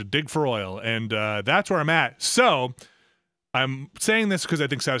 I should dig for oil. And that's where I'm at. So I'm saying this because I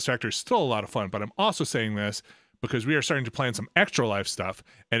think Satisfactory is still a lot of fun, but I'm also saying this because we are starting to plan some Extra Life stuff.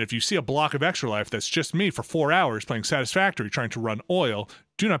 And if you see a block of Extra Life that's just me for 4 hours playing Satisfactory trying to run oil,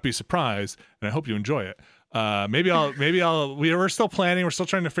 do not be surprised. And I hope you enjoy it. We're still planning. We're still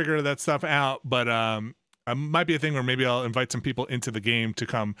trying to figure that stuff out, but it might be a thing where maybe I'll invite some people into the game to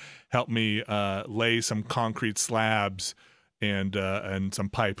come help me lay some concrete slabs and some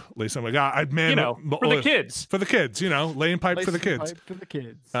pipe. Lay some for the kids. Laying pipe for the kids.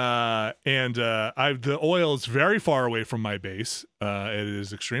 The oil is very far away from my base. It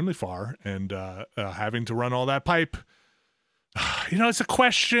is extremely far, and having to run all that pipe. It's a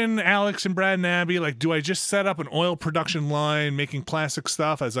question, Alex and Brad and Abby. Like, do I just set up an oil production line making plastic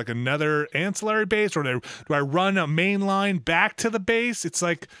stuff as like another ancillary base, or do I run a main line back to the base? It's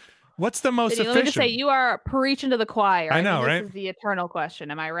like, what's the most efficient? Let me just say, you are preaching to the choir. I know, right? This is the eternal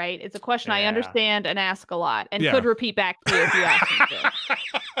question. Am I right? It's a question I understand and ask a lot, and could repeat back to you if you ask me to.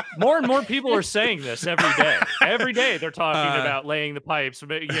 More and more people are saying this every day. Every day they're talking about laying the pipes,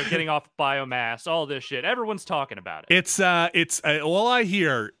 getting off biomass, all this shit. Everyone's talking about it. It's all I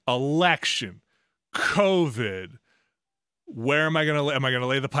hear: election, COVID. Where am I gonna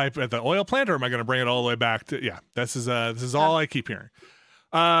lay the pipe at the oil plant, or am I gonna bring it all the way back to? Yeah, this is all I keep hearing.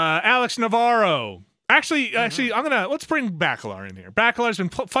 Alex Navarro. Actually, let's bring Bacalar in here. Bacalar's been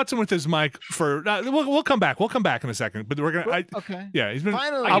futzing with his mic for. We'll come back. We'll come back in a second. But we're gonna. Okay. Yeah, he's been.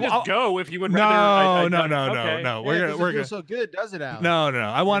 Finally, I can just go if you would. No. Yeah, we're gonna. So good, does it, Alex? No.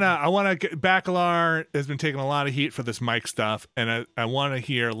 I wanna get Bacalar has been taking a lot of heat for this mic stuff, and I want to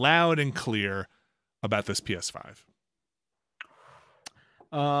hear loud and clear about this PS5.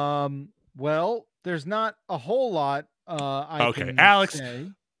 Well, there's not a whole lot. Okay, Alex. Say.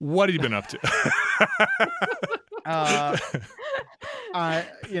 What have you been up to?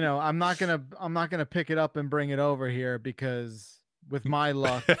 I'm not gonna pick it up and bring it over here because with my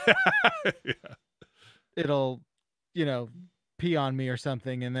luck, it'll you know, pee on me or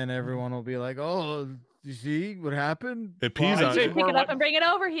something, and then everyone will be like, "Oh, you see what happened? It pees I'd on say you. Pick more it up what- and bring it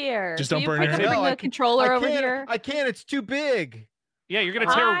over here. Just So don't you burn pick your up hand. and No, bring I the can't- controller I over can't- here. I can't. It's too big." Yeah, you're gonna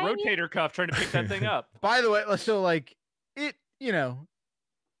tear a I- rotator cuff trying to pick that thing up. By the way, so like it, you know,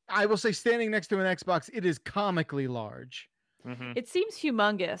 I will say, standing next to an Xbox, it is comically large. Mhm. It seems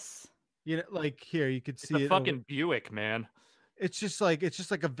humongous. You know, like here you could It's see a it. fucking Buick, man. It's just like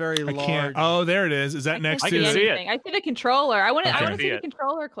a very I large. can't. Oh, there it is. Is I that can't next I to can the? see it. anything. I see the controller. I want to. Okay. I want to see See the it.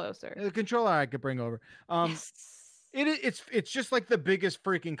 controller closer. The controller I could bring over. Yes. It's just like the biggest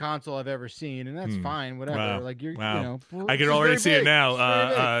freaking console I've ever seen, and that's fine. Whatever. Wow. Like you're, Wow. you know, well, I it's can just already very see it big. now. It's very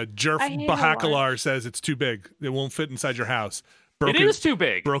big. I Jerf hate how Bahakalar large. says it's too big. It won't fit inside your house. It is too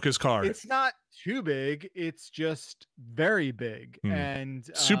big. Broke his car. It's not too big. It's just very big and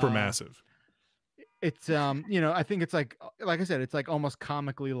Super massive. It's you know, I think it's like I said, it's like almost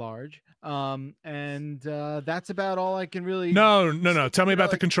comically large. And that's about all I can really. No. Tell me You know, about the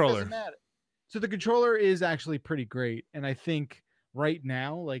like, it controller. doesn't matter. So the controller is actually pretty great, and I think right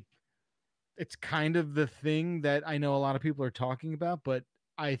now, like, it's kind of the thing that I know a lot of people are talking about, but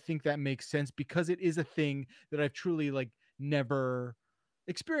I think that makes sense because it is a thing that I've truly like never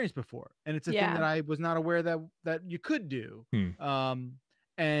experienced before, and it's a thing Yeah. that I was not aware that you could do.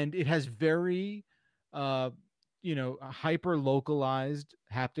 And it has very you know, hyper localized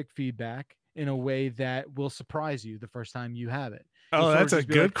haptic feedback in a way that will surprise you the first time you have it. You'll Oh, sort of that's a just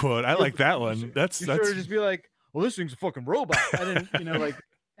be good like, quote. I you'll- like that you one. sort- That's you sort of just be like, well, this thing's a fucking robot. I didn't, you know, like,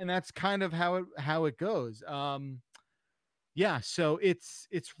 and that's kind of how it goes. Yeah, so it's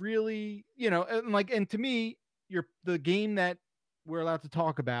really, you know, and like, and to me, the game that we're allowed to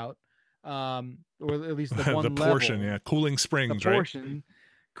talk about, or at least the one the portion. level, Yeah, Cooling the Springs, right? portion,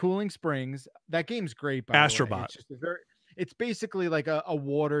 Cooling Springs. That game's great. By the way. Astrobot. It's just it's basically like a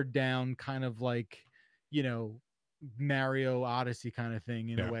watered down kind of like, you know, Mario Odyssey kind of thing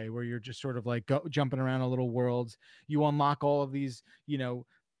in Yeah. a way, where you're just sort of like jumping around a little worlds. You unlock all of these, you know,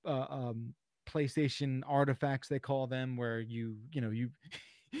 PlayStation artifacts, they call them, where you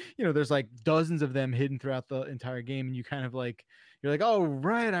know, there's like dozens of them hidden throughout the entire game, and you kind of like, you're like, oh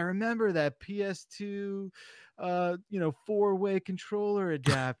right, I remember that PS2 you know, 4-way controller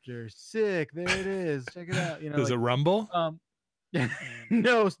adapter. Sick, there it is, check it out. You know, Does it rumble?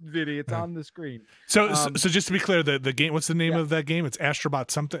 no, Vinny, it's on the screen. So just to be clear, the game. What's the name Yeah. of that game? It's Astrobot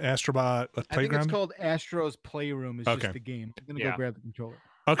something. Astrobot I think Playground. it's called Astro's Playroom. Is Okay. just the game. I'm gonna Yeah. go grab the controller.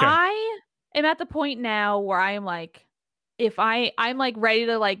 Okay. I am at the point now where I am like, if I'm like ready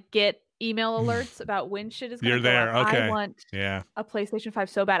to like get email alerts about when shit is gonna You're go there, up. okay. I want Yeah. a PlayStation 5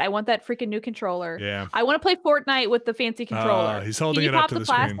 so bad. I want that freaking new controller. Yeah. I want to play Fortnite with the fancy controller. He's Can holding you it up pop to the the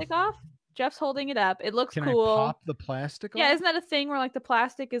screen. plastic off? Jeff's holding it up. It looks Can cool. I pop the plastic Yeah, off? isn't that a thing where like the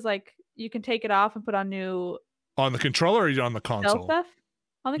plastic is like you can take it off and put on new On the controller or on the cell console? stuff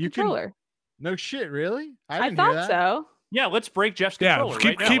on the You can- controller? No shit, really? I didn't hear thought that. so. Yeah, let's break Jeff's Yeah. controller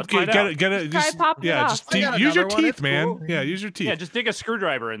Keep right now. Let's find out. get it. Try Just, popping it yeah. off. Just I got use your another one, teeth, it's man. cool. Yeah. Use your teeth. Yeah, just dig a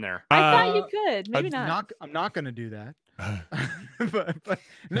screwdriver in there. I thought you could. Maybe not. I'm not gonna do that. but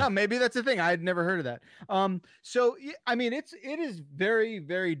no, maybe that's the thing. I had never heard of that. So I mean, it is very,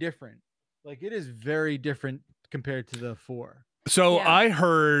 very different. Like, it is very different compared to the 4. So Yeah. I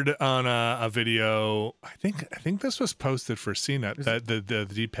heard on a video, I think this was posted for CNET, Is that the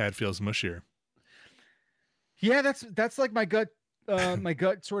D-pad feels mushier. Yeah, that's like my gut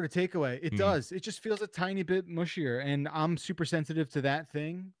sort of takeaway. It does. It just feels a tiny bit mushier, and I'm super sensitive to that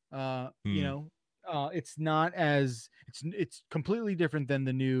thing. You know, it's not as it's completely different than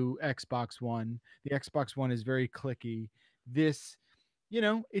the new Xbox One. The Xbox One is very clicky. This, you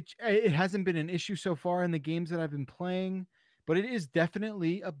know, it hasn't been an issue so far in the games that I've been playing, but it is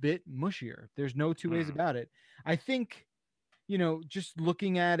definitely a bit mushier. There's no two ways about it. I think, you know, just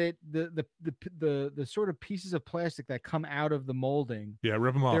looking at it, the sort of pieces of plastic that come out of the molding, Yeah,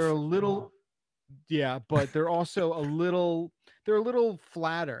 rip them off. they're a little, yeah, but they're also a little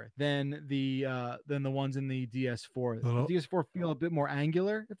flatter than the ones in the DS4. Little- The DS4 feel a bit more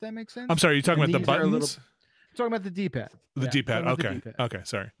angular, if that makes sense. I'm sorry, you talking And about the these are a little- buttons? I'm talking about the D-pad. The Yeah, D-pad. talking about the Okay. D-pad. Okay.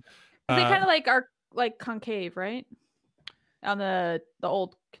 Sorry. They kind of like are like concave, right? On the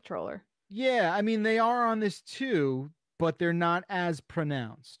old controller. Yeah, I mean, they are on this too, but they're not as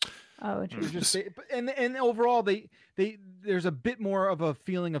pronounced. Oh, They're interesting. just and overall they there's a bit more of a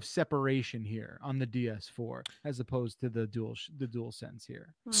feeling of separation here on the DS4 as opposed to the dual sense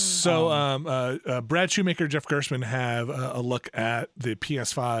here. So, Brad Shoemaker, Jeff Gerstmann have a look at the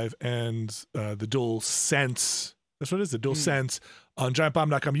PS5 and the Dual Sense. That's what it is, the Dual Sense on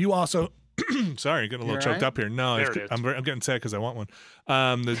giantbomb.com. You also, sorry, getting a little You choked all up here. No, There it is. I'm getting sad because I want one.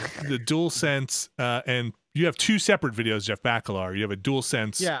 The Dual Sense and you have two separate videos, Jeff Bakalar. You have a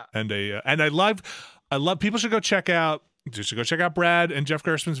DualSense and a and I love people should go check out Brad and Jeff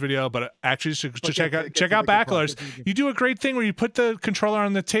Gerstmann's video, but actually check out Bakalar's. You do a great thing where you put the controller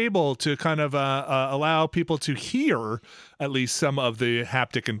on the table to kind of allow people to hear at least some of the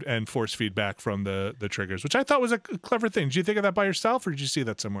haptic and force feedback from the triggers, which I thought was a clever thing. Did you think of that by yourself, or did you see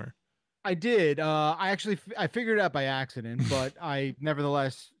that somewhere? I did. I figured it out by accident, but I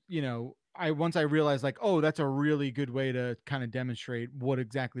nevertheless, once I realized like, oh, that's a really good way to kind of demonstrate what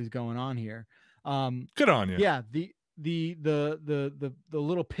exactly is going on here. Good on you. Yeah. The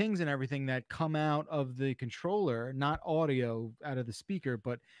little pings and everything that come out of the controller, not audio out of the speaker,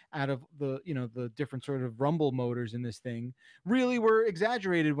 but out of the different sort of rumble motors in this thing, really were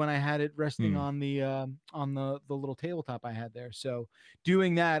exaggerated when I had it resting on the little tabletop I had there. So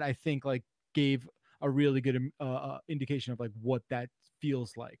doing that, I think like gave a really good indication of like what that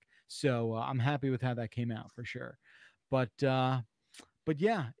feels like. So I'm happy with how that came out for sure. But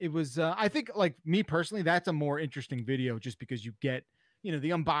yeah, it was, I think like me personally, that's a more interesting video just because you get, the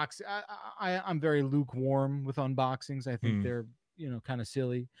unbox. I'm very lukewarm with unboxings. I think they're, kind of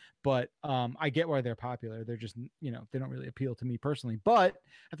silly, but I get why they're popular. They're just, they don't really appeal to me personally, but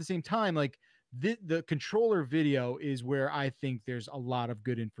at the same time, like the controller video is where I think there's a lot of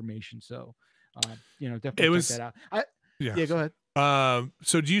good information. So, definitely check that out. Yeah, go ahead.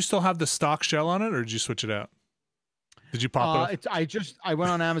 So do you still have the stock shell on it, or did you switch it out? Did you pop it? I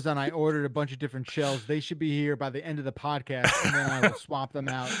went on Amazon. I ordered a bunch of different shells. They should be here by the end of the podcast, and then I will swap them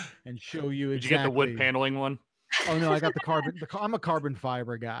out and show you exactly. Did you get the wood paneling one? Oh no, I got the carbon. I'm a carbon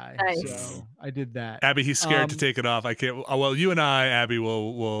fiber guy, so I did that. Abby, he's scared to take it off. I can't. Well, you and I, Abby,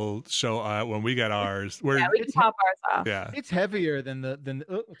 will show when we get ours. We can pop ours off. Yeah, it's heavier than the.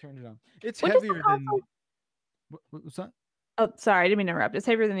 Turn it on. It's heavier than. What's that? Oh, sorry, I didn't mean to interrupt. It's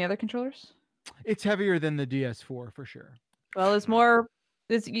heavier than the other controllers. It's heavier than the DS4 for sure. Well, it's more.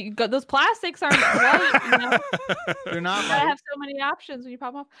 Those plastics aren't light. They're not. You gotta have so many options when you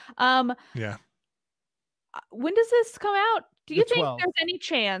pop them off. Yeah. When does this come out? Do you think 12th. there's any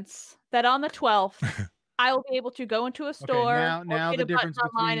chance that on the 12th I will be able to go into a store now or the get a difference button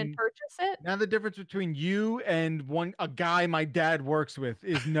online and purchase it? Now the difference between you and a guy my dad works with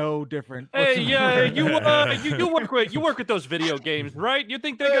is no different. Hey, yeah, you work with those video games, right? You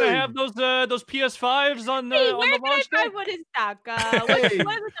think they're gonna have those PS5s on the where on the can I launch day? find what is stock?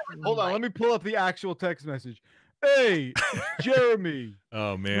 Hold on, let me pull up the actual text message. Hey, Jeremy.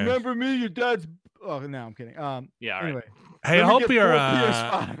 Oh man. Remember me? Your dad's. Oh no, I'm kidding. Yeah. All anyway. right. Hey, I hope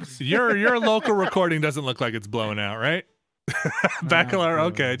your local recording doesn't look like it's blowing out, right? Bakalar,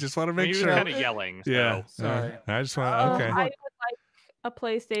 okay. Just want to make sure. Kind of yelling. So. Yeah. Sorry. I just want. Okay. I would like a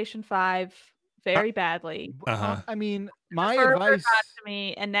PlayStation 5 very badly. I mean, my advice advice to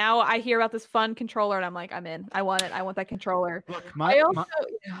me, and now I hear about this fun controller, and I'm like, I'm in. I want it. I want that controller. Look, I want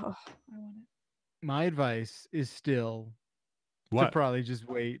it. My advice is still to probably just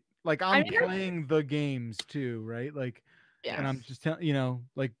wait. Like I'm playing the games too, right? Like, and I'm just telling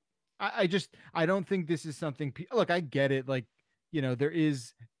like I don't think this is something. Look, I get it. Like, there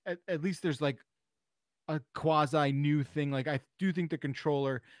is at least there's like a quasi new thing. Like I do think the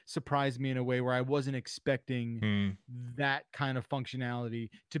controller surprised me in a way where I wasn't expecting that kind of functionality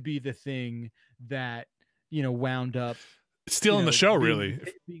to be the thing that wound up stealing the show, really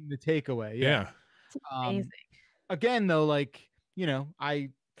being the takeaway. Yeah. Amazing. Again, though, like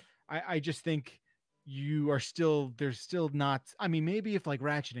I just think there's still not. I mean, maybe if like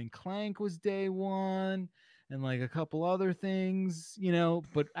Ratchet and Clank was day one and like a couple other things,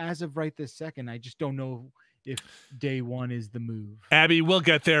 but as of right this second, I just don't know if day one is the move. Abby, we'll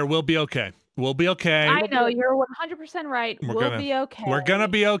get there. We'll be okay. We'll be okay. I know you're 100% right. We'll be okay. We're gonna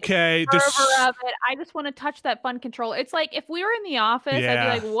be okay. Of it. I just want to touch that fun controller. It's like if we were in the office,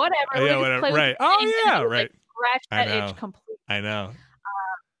 I'd be like, whatever. Yeah, whatever. Right. Oh yeah, right. Like, scratch that itch completely. I know.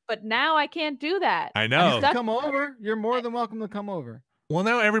 But now I can't do that. I know. Come over. You're more than welcome to come over. Well,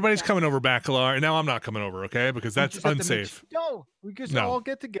 now everybody's coming over, Bakalar, and now I'm not coming over, okay? Because that's unsafe. We just all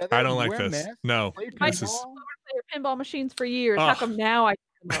get together. I don't like this. Masks, no. This is pinball machines for years. How come now I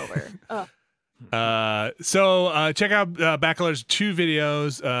can come over? So check out Bakalar's 2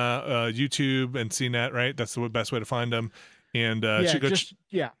 videos, YouTube and CNET, right? That's the best way to find them. And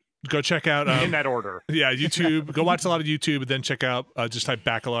go check out in that order. Yeah, YouTube. Go watch a lot of YouTube, and then check out just type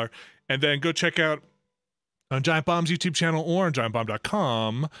Bakalar, and then go check out on Giant Bomb's YouTube channel or on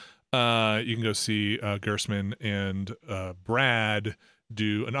giantbomb.com. You can go see Gerstmann and Brad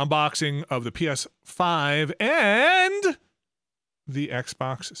do an unboxing of the PS5 and the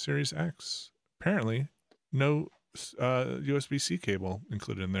Xbox Series X. Apparently, no USB-C cable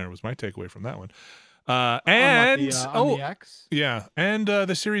included in there was my takeaway from that one. And on the X. yeah, and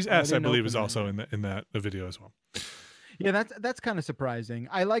the Series S, I believe, is open that also yet. in that video as well. Yeah, that's kind of surprising.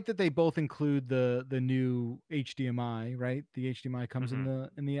 I like that they both include the new HDMI, right? The HDMI comes in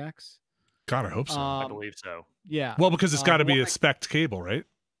the X. God, I hope so. I believe so. Yeah. Well, because it's got to the be one a spec'd cable, right?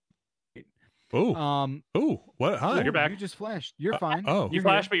 Oh, what? Hi. You're back. You just flashed. You're fine. oh. You You're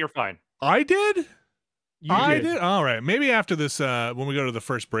flashed, here. but you're fine. I did? You did? All right. Maybe after this, when we go to the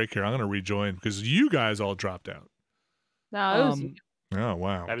first break here, I'm going to rejoin because you guys all dropped out. No, it was Oh,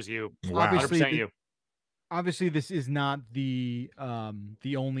 wow. That was you. Wow. Obviously, 100% you. Obviously, this is not the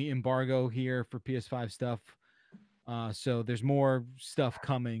only embargo here for PS5 stuff. So there's more stuff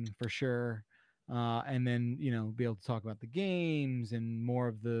coming for sure. And then be able to talk about the games and more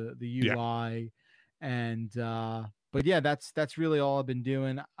of the UI. And but yeah, that's really all I've been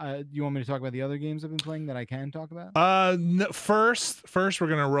doing. You want me to talk about the other games I've been playing that I can talk about? No, first we're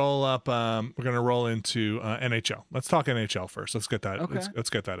gonna roll up. We're gonna roll into NHL. Let's talk NHL first. Let's get that. Okay. Let's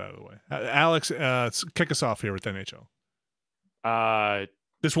get that out of the way. Alex, kick us off here with NHL.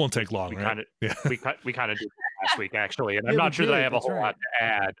 This won't take long, right? We kind of did last week actually, and I'm Yeah, not we sure that I did, have a that's whole right. lot to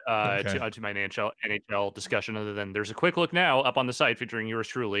add to my NHL discussion, other than there's a quick look now up on the site featuring yours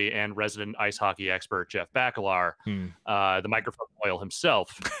truly and resident ice hockey expert Jeff Bakalar, the microphone oil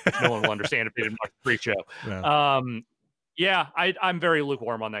himself. Which no one will understand if they didn't watch the pre-show. Yeah. I'm very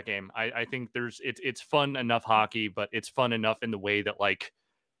lukewarm on that game. I think it's fun enough hockey, but it's fun enough in the way that like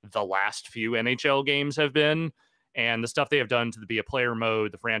the last few NHL games have been. And the stuff they have done to the be a player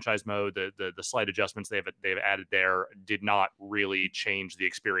mode, the franchise mode, the slight adjustments they've added there did not really change the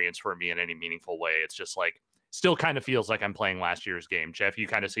experience for me in any meaningful way. It's just like still kind of feels like I'm playing last year's game. Jeff, you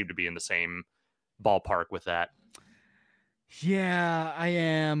kind of seem to be in the same ballpark with that. Yeah, I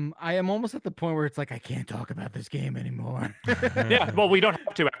am. I am almost at the point where it's like I can't talk about this game anymore. Yeah, well, we don't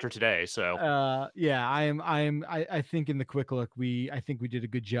have to after today, so yeah, I think in the quick look I think we did a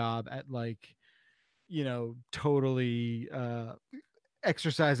good job at like totally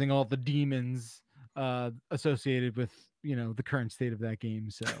exercising all the demons associated with the current state of that game.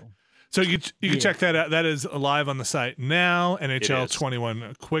 So you can check that out. That is live on the site now. NHL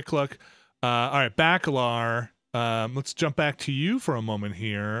 21 quick look. All right, Bakalar. Let's jump back to you for a moment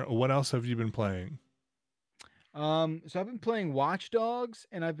here. What else have you been playing? So I've been playing Watch Dogs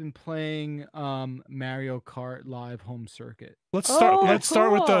and I've been playing Mario Kart Live Home Circuit. Let's start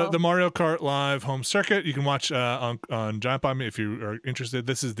with the Mario Kart Live Home Circuit. You can watch on Giant Bomb if you are interested.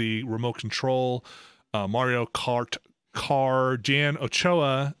 This is the remote control Mario Kart car. Jan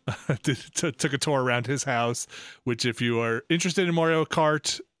Ochoa took a tour around his house, which if you are interested in Mario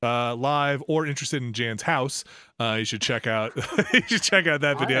Kart Live or interested in Jan's house, you should check out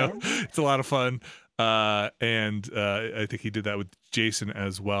that video. It's a lot of fun. And I think he did that with Jason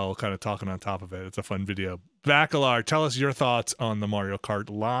as well, kind of talking on top of it. It's a fun video. Bakalar, tell us your thoughts on the Mario Kart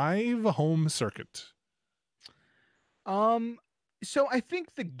Live Home Circuit. So I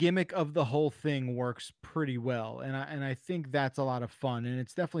think the gimmick of the whole thing works pretty well, and I think that's a lot of fun, and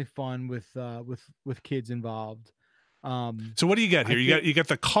it's definitely fun with kids involved. So what do you get here? You get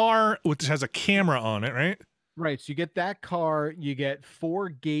the car which has a camera on it, right? Right. So you get that car. You get 4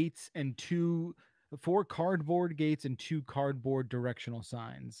 cardboard gates and 2 cardboard directional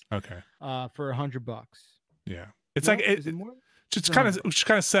signs. Okay. For $100. Yeah. It's just kind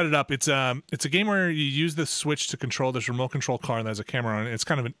of set it up. It's a game where you use the Switch to control this remote control car and there's a camera on it. It's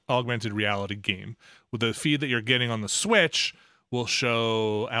kind of an augmented reality game. With the feed that you're getting on the Switch will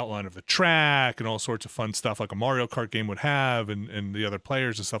show outline of the track and all sorts of fun stuff like a Mario Kart game would have and the other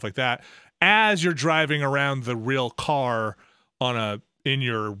players and stuff like that as you're driving around the real car in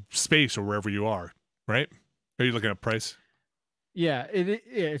your space or wherever you are. Right? Are you looking at price? Yeah,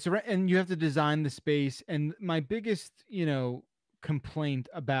 it's and you have to design the space. And my biggest, complaint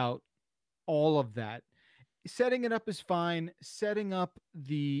about all of that, setting it up is fine. Setting up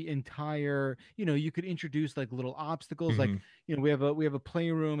the entire, you could introduce like little obstacles, like we have a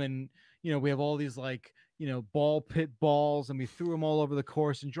playroom, and we have all these like ball pit balls, and we threw them all over the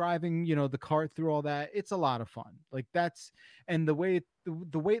course, and driving the cart through all that. It's a lot of fun. Like and the way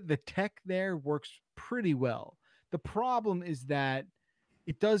the tech there works pretty well. The problem is that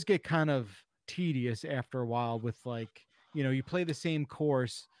it does get kind of tedious after a while with like, you play the same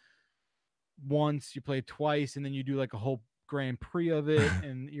course once, you play it twice, and then you do like a whole Grand Prix of it,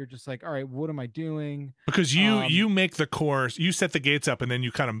 and you're just like, all right, what am I doing? Because you make the course, you set the gates up, and then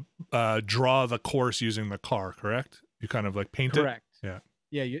you kind of draw the course using the car, correct? You kind of like paint Correct. it?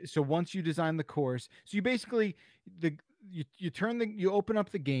 Yeah. So once you design the course, so you basically, you open up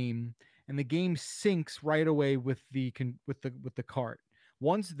the game, and the game syncs right away with the cart.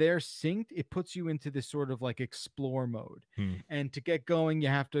 once they're synced, it puts you into this sort of like explore mode. And to get going, you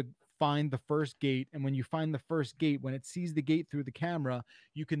have to find the first gate. And when you find the first gate, when it sees the gate through the camera,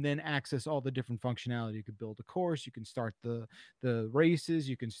 you can then access all the different functionality. You could build a course, you can start the races,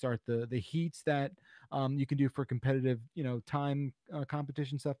 you can start the heats that you can do for competitive, time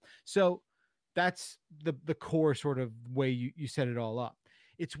competition stuff. So that's the core sort of way you set it all up.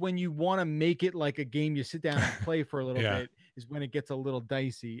 It's when you want to make it like a game you sit down and play for a little bit is when it gets a little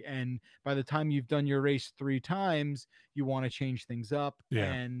dicey. And by the time you've done your race 3 times, you want to change things up.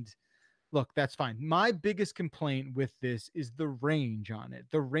 And look, that's fine. My biggest complaint with this is the range on it.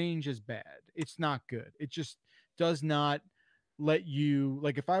 The range is bad. It's not good. It just does not let you,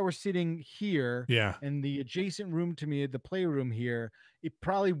 like, if I were sitting here and the adjacent room to me, the playroom here, it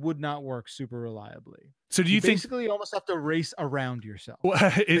probably would not work super reliably. So do you think basically almost have to race around yourself?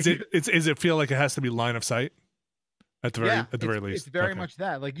 Is it feel like it has to be line of sight at the very least? It's very much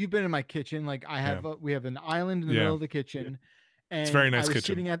that. Like, you've been in my kitchen. Like, I have we have an island in the middle of the kitchen, and it's a very nice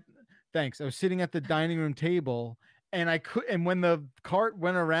kitchen. I was sitting at the dining room table, and when the cart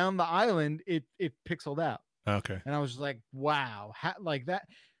went around the island, it pixeled out. Okay. And I was like, wow, like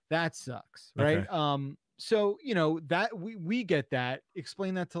that sucks, right? Okay. So, that we get that.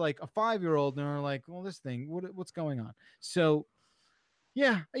 Explain that to like a 5-year-old, and they're like, well, this thing, what's going on? So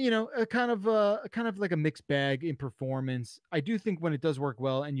yeah, a kind of like a mixed bag in performance. I do think when it does work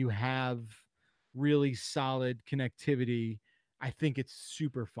well and you have really solid connectivity, I think it's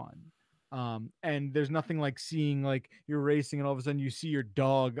super fun. And there's nothing like seeing, like, you're racing and all of a sudden you see your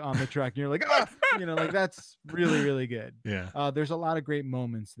dog on the track and you're like, like, that's really, really good. Yeah. There's a lot of great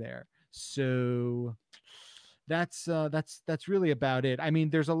moments there. So that's really about it. I mean,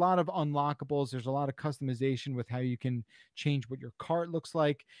 there's a lot of unlockables. There's a lot of customization with how you can change what your cart looks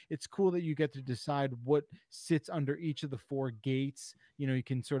like. It's cool that you get to decide what sits under each of the 4 gates. You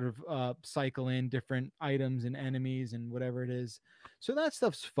can sort of cycle in different items and enemies and whatever it is. So that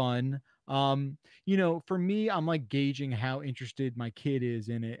stuff's fun. For me, I'm like gauging how interested my kid is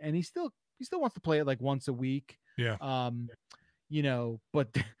in it, and he still wants to play it like once a week. Yeah.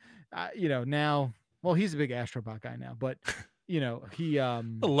 But now, well, he's a big Astrobot guy now, but he a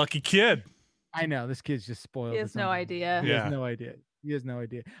lucky kid. I know, this kid's just spoiled. He has no idea. He has no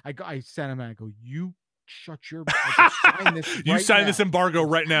idea. I sat him and I go, you shut your sign this embargo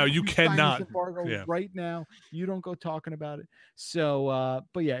right now. You cannot sign this embargo right now. You don't go talking about it. So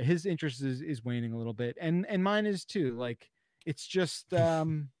but yeah, his interest is waning a little bit, and mine is too. Like, it's just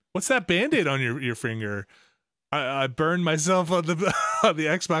what's that band-aid on your finger? I burned myself on the on the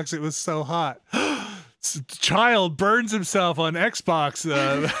Xbox. It was so hot. Child burns himself on Xbox.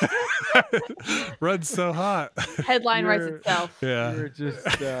 Runs so hot. Headline writes itself. Yeah, you're just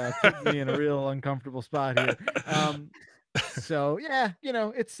putting me in a real uncomfortable spot here. So yeah,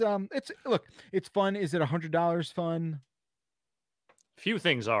 it's look, it's fun. Is it $100 fun? Few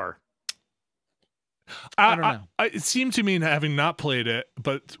things are. I don't know. It seemed to me, having not played it,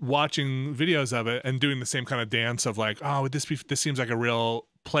 but watching videos of it and doing the same kind of dance of like, oh, would this seems like a real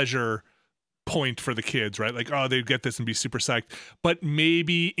pleasure point for the kids, right? Like, oh, they'd get this and be super psyched. But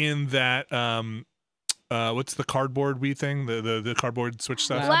maybe in that what's the cardboard Wii thing? The cardboard Switch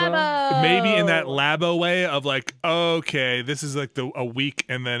stuff. Labo. Maybe in that Labo way of like, okay, this is like a week,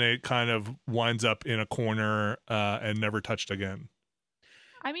 and then it kind of winds up in a corner and never touched again.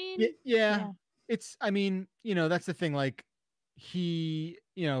 I mean, yeah. It's, I mean, that's the thing. Like, he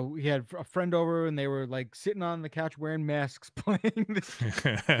had a friend over and they were like sitting on the couch wearing masks playing this.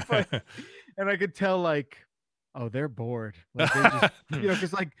 And I could tell, like, oh, they're bored. Like, they just,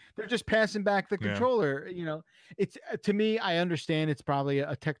 because like they're just passing back the controller. It's, to me, I understand it's probably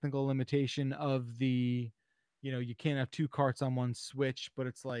a technical limitation of the, you can't have 2 carts on one Switch, but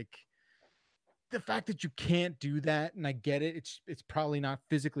it's like the fact that you can't do that, and I get it. It's probably not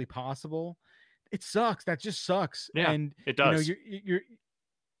physically possible. It sucks. That just sucks. Yeah, and it does.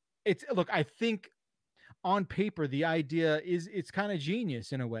 Look, I think on paper, the idea it's kind of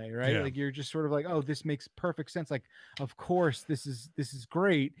genius in a way, right? Yeah. Like, you're just sort of like, oh, this makes perfect sense. Like, of course, this is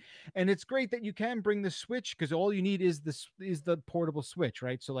great. And it's great that you can bring the Switch, because all you need is the portable Switch,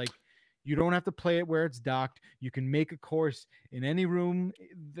 right? So like, you don't have to play it where it's docked. You can make a course in any room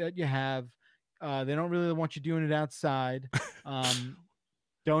that you have. They don't really want you doing it outside.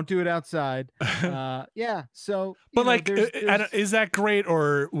 Don't do it outside. Yeah. So, but like, is that great,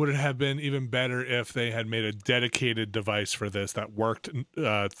 or would it have been even better if they had made a dedicated device for this that worked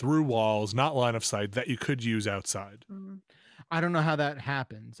through walls, not line of sight, that you could use outside? I don't know how that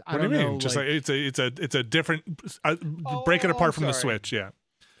happens. What do you mean? Just like it's a different break it apart from the Switch. Yeah.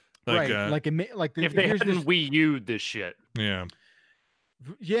 Like, right. If they hadn't Wii U'd this shit. Yeah.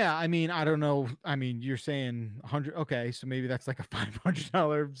 Yeah, I mean, I don't know. I mean, you're saying 100. Okay, so maybe that's like a $500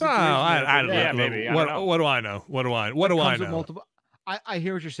 Oh, situation. I don't know. Yeah, maybe. I don't know. What do I know? What do I Comes with know? multiple. I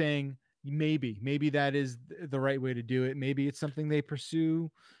hear what you're saying. Maybe that is the right way to do it. Maybe it's something they pursue,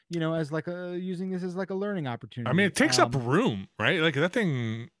 as like using this as like a learning opportunity. I mean, it takes up room, right? Like that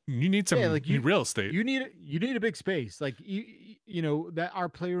thing, you need some real estate. You need a big space. Like that our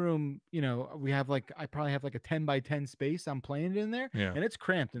playroom. We have I probably have like a 10 by 10 space. I'm playing it in there, and it's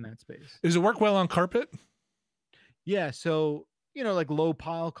cramped in that space. Does it work well on carpet? Yeah, so like low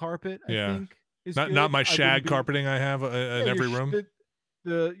pile carpet. I think is not my shag carpeting I have in every room.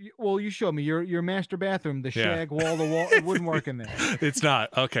 Well, you showed me your master bathroom, the shag wall to wall. It wouldn't work in there. It's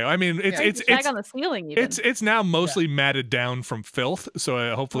not okay. I mean, it's shag on the ceiling. Even. It's now mostly matted down from filth,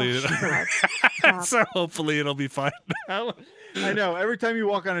 so hopefully, hopefully it'll be fine now. I know. Every time you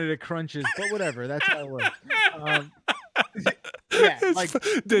walk on it, it crunches, but whatever. That's how it works.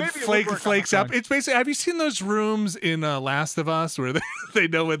 Flakes up. It's basically. Have you seen those rooms in Last of Us where they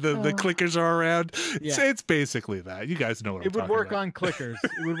know when the clickers are around? Yeah. It's basically that. You guys know what it I'm would work about. on clickers.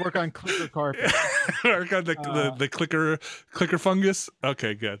 It would work on clicker carpet. Work on the clicker fungus.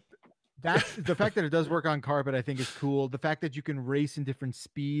 Okay, good. The fact that it does work on carpet, I think, is cool. The fact that you can race in different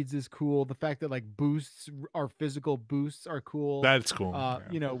speeds is cool. The fact that boosts are physical boosts are cool. That's cool.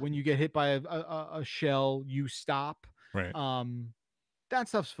 When you get hit by a shell, you stop. Right. That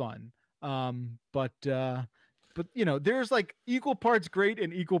stuff's fun. But there's equal parts great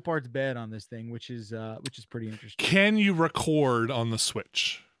and equal parts bad on this thing, which is pretty interesting. Can you record on the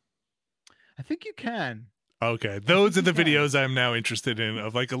Switch? I think you can. Okay, those are the videos I'm now interested in,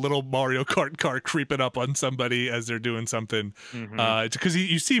 of a little Mario Kart car creeping up on somebody as they're doing something. Because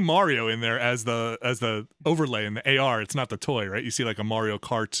you see Mario in there as the overlay in the AR. It's not the toy, right? You see a Mario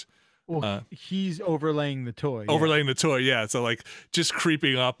Kart. Well, he's overlaying the toy. Overlaying the toy, yeah. So just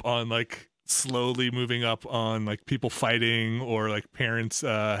creeping up on slowly moving up on people fighting or parents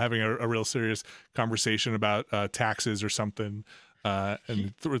having a real serious conversation about taxes or something,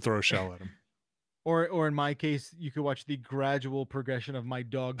 and throw a shell at them. Or in my case, you could watch the gradual progression of my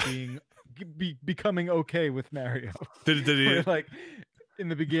dog becoming okay with Mario. Did he in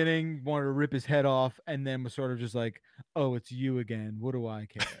the beginning wanted to rip his head off, and then was sort of just oh, it's you again. What do I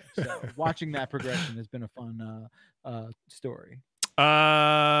care? So watching that progression has been a fun story.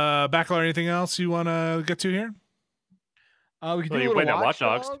 Backlog, anything else you want to get to here? We can do you played that Watch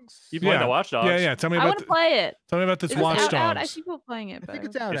Dogs. You played the Watch Dogs. Yeah. Tell me about. I want to play it. Tell me about this Watch Dogs. I see people playing it. I think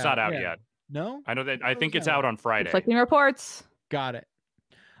it's out. It's not out yet. No, I know that. I think it's out on Friday. Conflicting reports. Got it.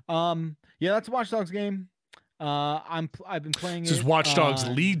 That's a Watch Dogs game. I've been playing. This is Watch Dogs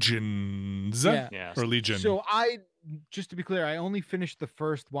Legions. Yeah. Or Legion. So just to be clear, I only finished the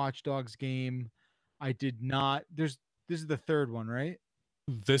first Watch Dogs game. I did not. This is the third one, right?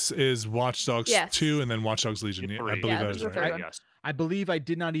 This is Watch Dogs 2 and then Watch Dogs Legion. I believe that is right. Yes. I believe I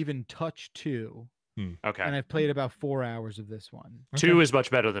did not even touch 2. Okay. And I've played about 4 hours of this one. 2 is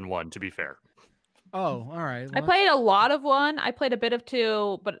much better than 1, to be fair. Oh, all right. Well, I played a lot of 1. I played a bit of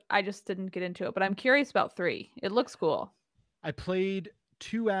 2, but I just didn't get into it. But I'm curious about 3. It looks cool. I played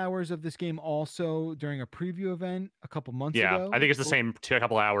 2 hours of this game also during a preview event a couple months ago. Yeah, I think it's the same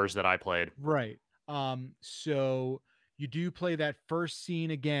couple hours that I played. Right. So you do play that first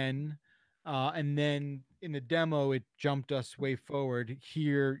scene again, and then in the demo it jumped us way forward.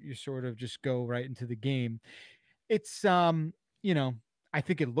 Here you sort of just go right into the game. It's I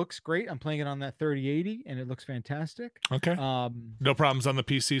think it looks great. I'm playing it on that 3080 and it looks fantastic. Okay. No problems on the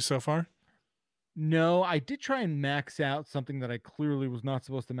PC so far? No, I did try and max out something that I clearly was not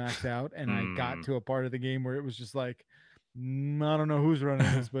supposed to max out, and I got to a part of the game where it was just I don't know who's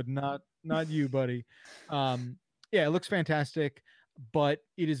running this, but not you, buddy. It looks fantastic, but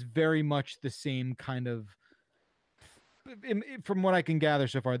it is very much the same kind of, from what I can gather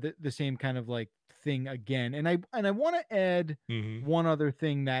so far, the same kind of thing again. And I want to add one other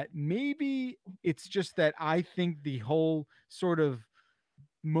thing, that maybe it's just that I think the whole sort of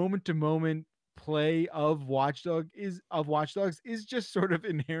moment to moment play of Watch Dogs is just sort of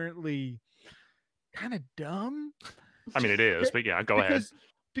inherently kind of dumb. I mean, it is, but yeah, go ahead.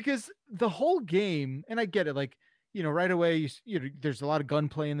 Because the whole game, and I get it, right away, there's a lot of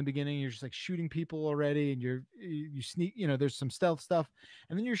gunplay in the beginning. You're just shooting people already, and you sneak. There's some stealth stuff,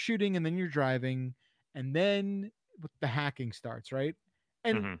 and then you're shooting, and then you're driving, and then the hacking starts, right?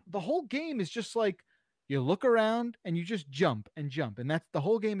 And the whole game is just you look around and you just jump, and that's the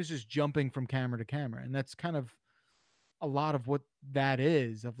whole game is just jumping from camera to camera, and that's kind of a lot of what that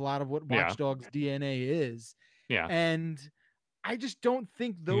is, a lot of what Watch Dogs DNA is. Yeah, and I just don't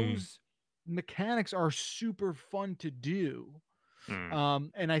think those mechanics are super fun to do.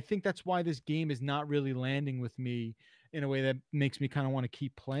 And I think that's why this game is not really landing with me in a way that makes me kind of want to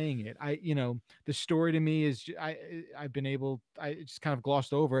keep playing it. The story to me is I've been able, I just kind of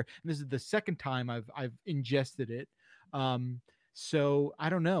glossed over. And this is the second time I've ingested it. So I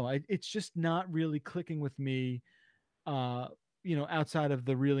don't know. It's just not really clicking with me, outside of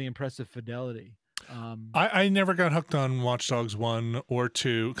the really impressive fidelity. I never got hooked on Watch Dogs 1 or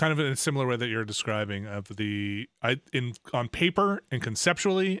 2, kind of in a similar way that you're describing, on paper and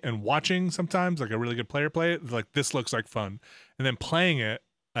conceptually and watching sometimes, like a really good player play it, like this looks like fun. And then playing it,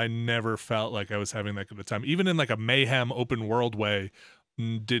 I never felt like I was having that good of a time. Even in like a mayhem open world way,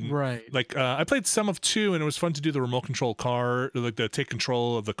 didn't like I played some of 2 and it was fun to do the remote control car, like the take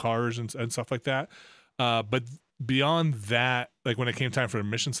control of the cars and stuff like that. But beyond that, like when it came time for the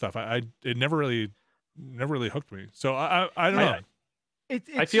mission stuff, it never really hooked me. So I don't know.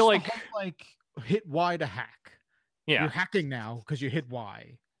 I feel like hit Y to hack. Yeah, you're hacking now because you hit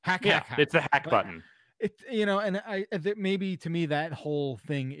Y. Hack. It's the hack button. It's and maybe to me that whole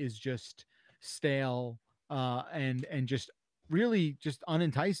thing is just stale, and just really just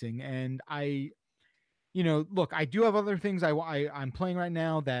unenticing. And look, I do have other things I'm playing right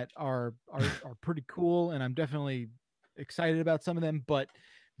now that are pretty cool, and I'm definitely excited about some of them. But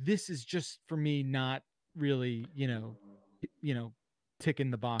this is just for me not really,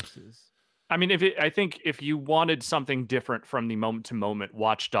 ticking the boxes. I mean, I think if you wanted something different from the moment to moment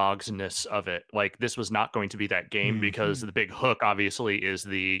watchdogsness of it, like this was not going to be that game because the big hook obviously is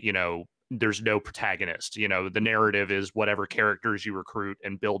there's no protagonist. The narrative is whatever characters you recruit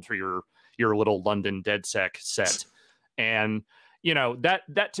and build for your little London DedSec set. And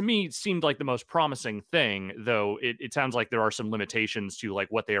that to me seemed like the most promising thing, though it sounds like there are some limitations to like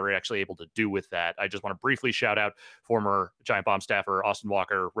what they are actually able to do with that. I just want to briefly shout out former Giant Bomb staffer Austin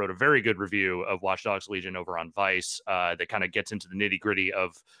Walker wrote a very good review of Watch Dogs Legion over on Vice that kind of gets into the nitty gritty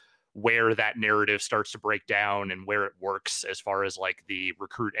of where that narrative starts to break down and where it works as far as like the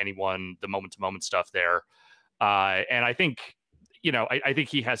recruit anyone, the moment to moment stuff there. And I think I think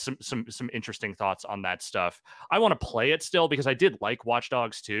he has some interesting thoughts on that stuff. I want to play it still because I did like Watch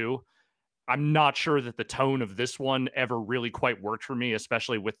Dogs 2. I'm not sure that the tone of this one ever really quite worked for me,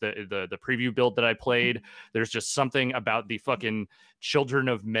 especially with the preview build that I played. There's just something about the fucking Children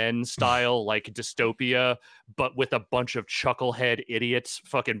of Men style, like dystopia, but with a bunch of chucklehead idiots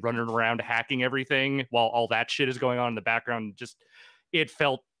fucking running around hacking everything while all that shit is going on in the background. Just, it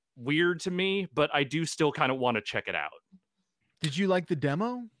felt weird to me, but I do still kind of want to check it out. Did you like the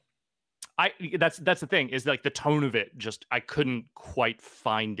demo? That's the thing, is like the tone of it, just I couldn't quite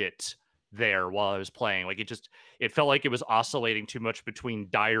find it there while I was playing. Like it felt like it was oscillating too much between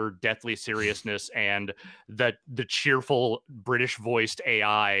dire, deathly seriousness and the cheerful British voiced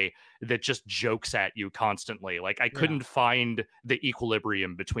AI that just jokes at you constantly. Like I couldn't find the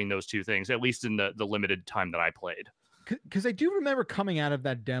equilibrium between those two things, at least in the limited time that I played. Because I do remember coming out of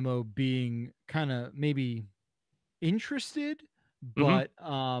that demo being kind of maybe interested, but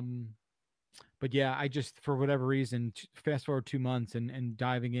yeah, I just, for whatever reason, fast forward 2 months and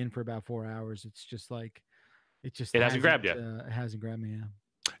diving in for about 4 hours, it's just like it hasn't grabbed you. It hasn't grabbed me. Yeah.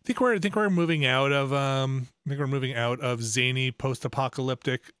 I think we're moving out of zany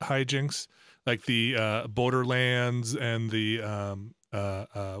post-apocalyptic hijinks, like the Borderlands and the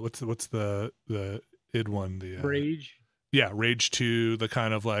what's the id one, the Rage. Yeah, Rage 2, the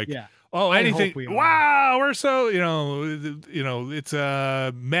kind of like Oh, anything. Wow, we're so it's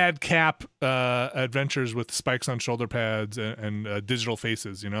madcap adventures with spikes on shoulder pads and digital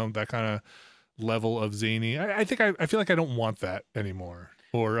faces. That kind of level of zany. I feel like I don't want that anymore,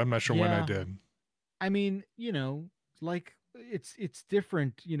 or I'm not sure when I did. I mean, like it's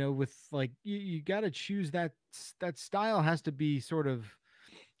different. With like you got to choose that style has to be sort of,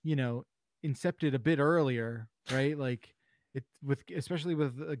 incepted a bit earlier, right? Like. Especially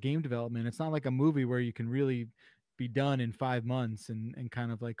with game development, it's not like a movie where you can really be done in 5 months and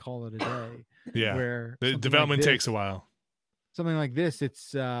kind of like call it a day. Yeah, where the development takes a while. Something like this,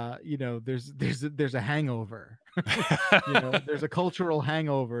 it's there's a hangover. There's a cultural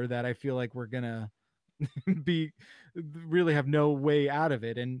hangover that I feel like we're gonna really have no way out of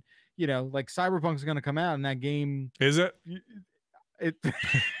it. And like Cyberpunk's gonna come out, and that game is it.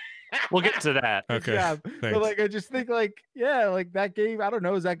 We'll get to that. Okay. Yeah. But like I just think like that game, I don't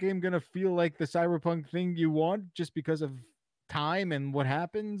know, is that game gonna feel like the Cyberpunk thing you want just because of time and what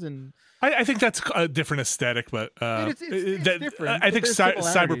happens? And I think that's a different aesthetic, but it's different. I think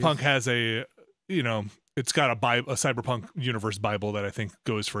Cyberpunk has a it's got a cyberpunk universe Bible that I think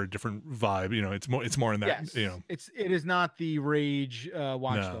goes for a different vibe. You know, it's more in that. Yes. You know, it is not the Rage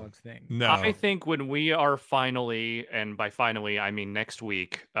Watch Dogs thing. No, I think when we are finally, and by finally I mean next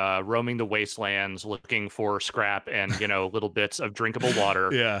week, roaming the wastelands looking for scrap and little bits of drinkable water,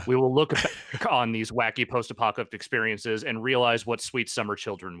 yeah, we will look back on these wacky post-apocalyptic experiences and realize what sweet summer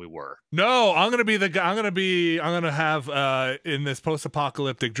children we were. No, I'm gonna be the guy. I'm gonna have in this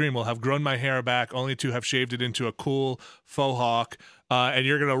post-apocalyptic dream, we'll have grown my hair back, only to have shaved it into a cool faux hawk. And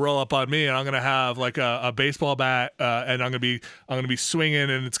you're gonna roll up on me, and I'm gonna have like a baseball bat, and I'm gonna be swinging,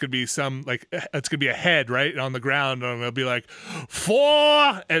 and it's gonna be it's gonna be a head right on the ground, and I'm gonna be like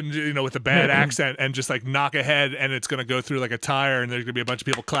 4, and with a bad accent, and just like knock a head, and it's gonna go through like a tire, and there's gonna be a bunch of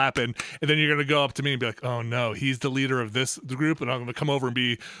people clapping, and then you're gonna go up to me and be like, oh no, he's the leader of the group, and I'm gonna come over and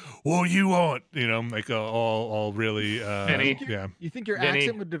be, well, you won't, like all really. Vinny, yeah. You think your Vinny.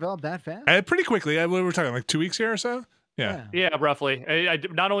 accent would develop that fast? Pretty quickly. We were talking like 2 weeks here or so. Yeah, roughly.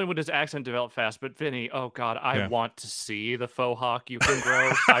 Not only would his accent develop fast, but Vinny, oh God, I want to see the faux hawk you can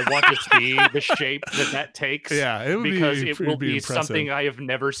grow. I want to see the shape that takes. Yeah, it will be impressive. Something I have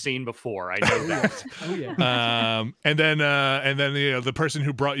never seen before. I know that. Oh yeah. And then the person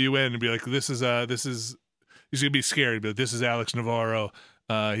who brought you in and be like, he's gonna be scared, but this is Alex Navarro.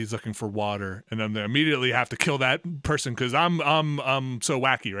 He's looking for water, and then they immediately have to kill that person because I'm so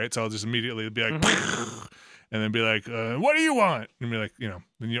wacky, right? So I'll just immediately be like. And then be like, what do you want? And be like,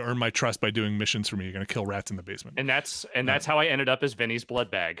 then you earn my trust by doing missions for me. You're going to kill rats in the basement. And that's how I ended up as Vinny's blood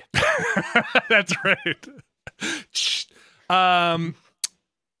bag. That's right.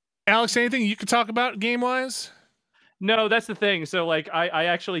 Alex, anything you could talk about game-wise? No, that's the thing. So, like, I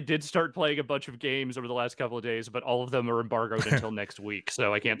actually did start playing a bunch of games over the last couple of days, but all of them are embargoed until next week,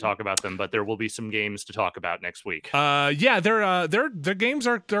 so I can't talk about them. But there will be some games to talk about next week. Yeah, their games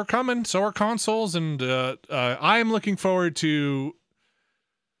they're coming. So are consoles, and I am looking forward to.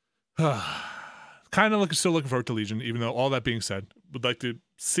 Still looking forward to Legion, even though all that being said, would like to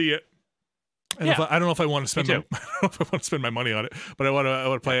see it. And I don't know if I want to spend. I don't know if I want to spend my money on it, but I want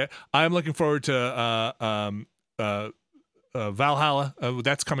to play it. I am looking forward to. Valhalla,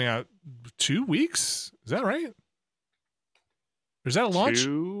 that's coming out 2 weeks. Is that right? Or is that a launch?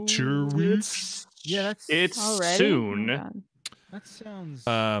 2 weeks. Yeah, it's already? soon. That sounds.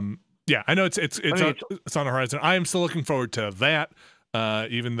 Yeah, I know it's on the horizon. I am still looking forward to that.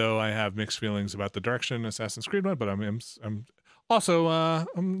 Even though I have mixed feelings about the direction Assassin's Creed went, but I'm also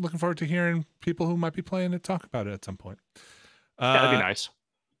I'm looking forward to hearing people who might be playing it talk about it at some point. That'd be nice.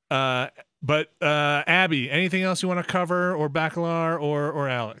 But Abby, anything else you want to cover, or Bacalar, or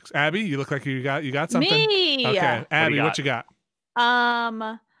Alex? Abby, you look like you got something. Me. Okay, Abby, what you got?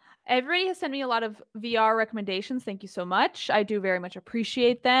 Everybody has sent me a lot of VR recommendations. Thank you so much. I do very much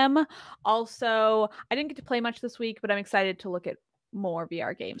appreciate them. Also, I didn't get to play much this week, but I'm excited to look at more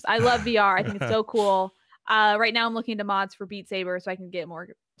VR games. I love VR. I think it's so cool. Right now I'm looking into mods for Beat Saber so I can get more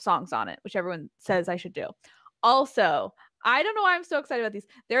songs on it, which everyone says I should do. Also, I don't know why I'm so excited about these.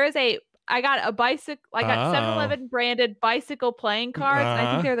 I got a bicycle. I got 7-Eleven branded bicycle playing cards. And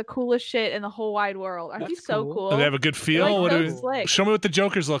I think they're the coolest shit in the whole wide world. Aren't these so cool? Do they have a good feel? Show me what the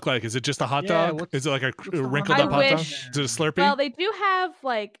Jokers look like. Is it just a hot dog? Is it like a wrinkled up hot dog? Is it a Slurpee? Well, they do have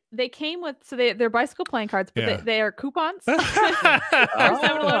they came with they're bicycle playing cards, but they are coupons. They're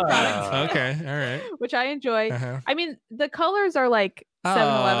 7-Eleven products. Okay, all right. Which I enjoy. I mean, the colors are like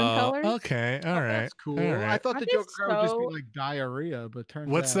 7-Eleven colors. Okay, all right. That's cool. All right. I thought the Joker card would just be like diarrhea, but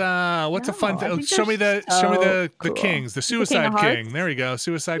turns out. What's a fun thing? Show me the kings, the Suicide King. There we go,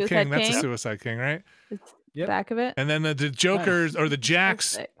 Suicide King. That's a Suicide King, right? It's back of it. And then the Jokers or the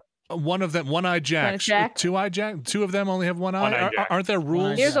Jacks. One of them, one-eyed Jack, two-eyed Jack. Two of them only have one eye. Aren't there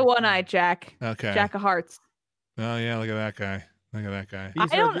rules? Here's a one-eyed Jack. Okay. Jack of Hearts. Oh yeah, look at that guy. Look at that guy.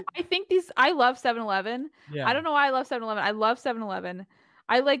 I love 7-Eleven. Yeah. I don't know why I love 7-Eleven. I love 7-Eleven.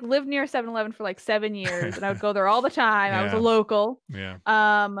 I lived near 7-Eleven for 7 years, and I would go there all the time. I was a local. Yeah.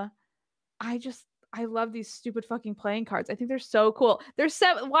 I love these stupid fucking playing cards. I think they're so cool. There's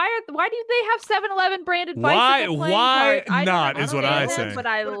why do they have 7-Eleven branded bicycle playing cards? Why not is what I say. But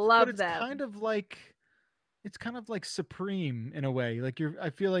I love them. It's kind of like Supreme in a way. I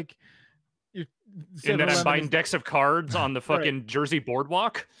feel like you're. And then I'm buying decks of cards on the fucking Jersey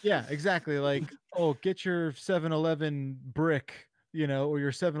Boardwalk. Yeah, exactly. Get your 7-Eleven brick, or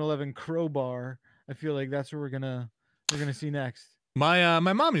your 7-Eleven crowbar. I feel like that's what we're gonna see next. My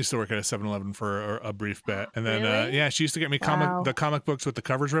mom used to work at a 7-Eleven for a brief bit, and then really? she used to get me the comic books with the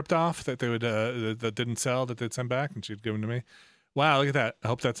covers ripped off that they would that didn't sell, that they'd send back, and she'd give them to me. Wow, look at that! I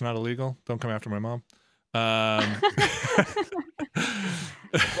hope that's not illegal. Don't come after my mom.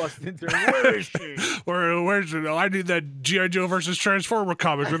 Bust into her. Where is she? Where's it? I need that G.I. Joe versus Transformer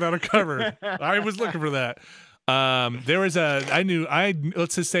comic without a cover. I was looking for that. There was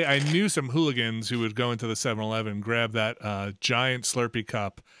let's just say I knew some hooligans who would go into the 7-Eleven, grab that giant Slurpee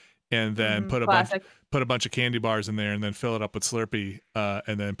cup, and then put a bunch of candy bars in there, and then fill it up with Slurpee,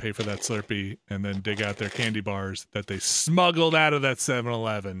 and then pay for that Slurpee, and then dig out their candy bars that they smuggled out of that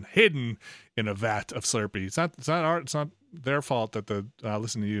 7-Eleven, hidden in a vat of Slurpee. It's not their fault that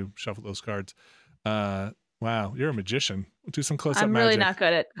listen to you shuffle those cards. Wow, you're a magician. Do some close-up I'm magic. really not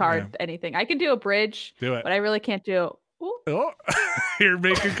good at card anything. I can do a bridge, do it, but I really can't do. Ooh. Oh, you're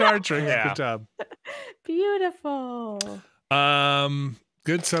making card tricks. Yeah. Good job. Beautiful.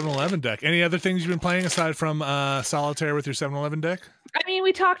 Good 7-Eleven deck. Any other things you've been playing aside from Solitaire with your 7-Eleven deck? I mean,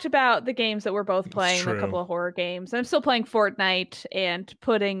 we talked about the games that we're both playing, True. a couple of horror games. I'm still playing Fortnite and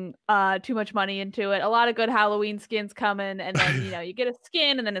putting too much money into it. A lot of good Halloween skins coming, and then you get a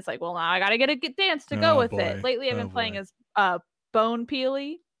skin, and then it's like, well, now I gotta get a good dance to go with it. Lately, I've been playing as Bone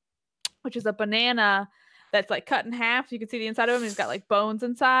Peely, which is a banana that's like cut in half. You can see the inside of him. He's got like bones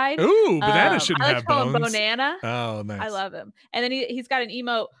inside. Ooh, banana shouldn't I have call him bones. Bonana. Oh, nice. I love him. And then he's got an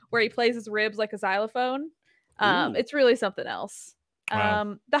emote where he plays his ribs like a xylophone. It's really something else.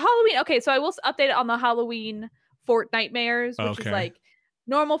 Wow. The Halloween. Okay, so I will update it on the Halloween Fortnitemares, which is like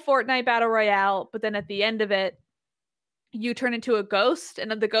normal Fortnite battle royale, but then at the end of it, you turn into a ghost, and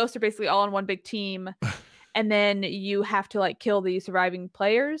then the ghosts are basically all on one big team. And then you have to like kill the surviving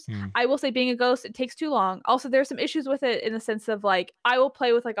players. I will say being a ghost, it takes too long. Also, there's some issues with it in the sense of like, I will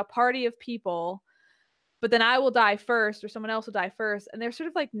play with like a party of people, but then I will die first or someone else will die first. And they're sort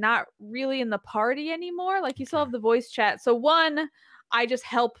of like not really in the party anymore. Like you still have the voice chat. So one, I just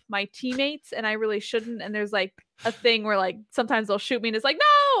help my teammates and I really shouldn't. And there's like a thing where like, sometimes they'll shoot me and it's like,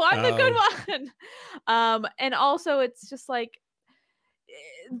 no, I'm the good one. And also it's just like,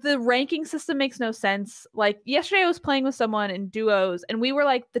 the ranking system makes no sense. Like yesterday I was playing with someone in duos and we were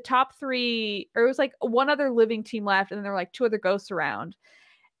like the top 3, or it was like one other living team left and then there were like 2 other ghosts around,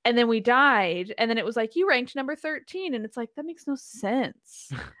 and then we died, and then it was like, you ranked number 13, and it's like, that makes no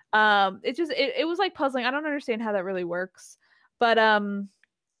sense. It was like puzzling. I don't understand how that really works, but all in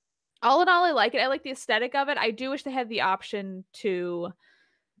all, I like it. I like the aesthetic of it. I do wish they had the option to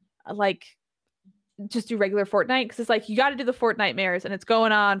like just do regular Fortnite, because it's like, you got to do the Fortnitemares and it's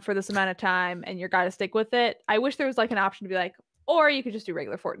going on for this amount of time and you're got to stick with it. I wish there was like an option to be like, or you could just do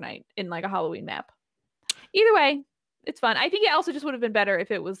regular Fortnite in like a Halloween map. Either way, it's fun. I think it also just would have been better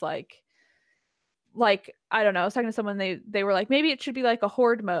if it was like I don't know, I was talking to someone, they were like, maybe it should be like a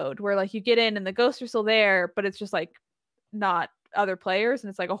horde mode where like you get in and the ghosts are still there, but it's just like not other players, and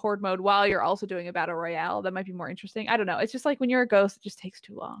it's like a horde mode while you're also doing a battle royale. That might be more interesting. I don't know. It's just like when you're a ghost, it just takes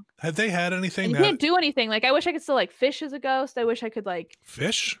too long. Have they had anything? And you can't do anything. Like I wish I could still like fish as a ghost. I wish I could like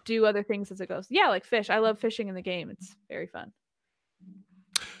fish, do other things as a ghost. Yeah, like fish. I love fishing in the game. It's very fun.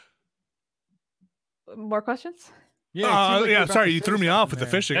 More questions? Yeah. Sorry, you threw me off with the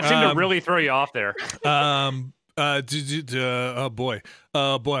fishing. That seemed to really throw you off there.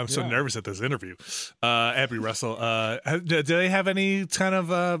 Oh boy, I'm so nervous at this interview. Abby Russell, do they have any kind of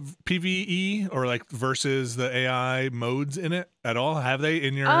PvE or like versus the AI modes in it at all? Have they,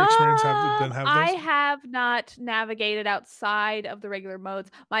 in your experience, have those? I have not navigated outside of the regular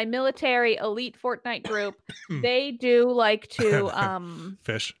modes. My military elite Fortnite group, they do like to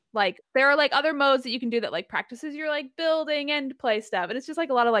fish. Like there are like other modes that you can do that like practices your like building and play stuff, and it's just like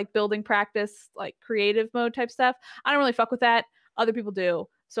a lot of like building practice, like creative mode type stuff. I don't really fuck with that. Other people do,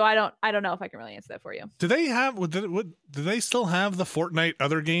 so I don't know if I can really answer that for you. Do they have? Do they still have the Fortnite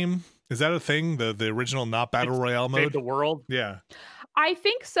other game? Is that a thing? The original not battle royale mode? Save the world. Yeah, I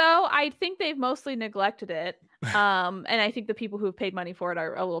think so. I think they've mostly neglected it. And I think the people who have paid money for it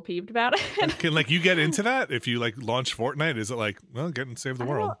are a little peeved about it. Can like you get into that if you like launch Fortnite? Is it like, well, get and save the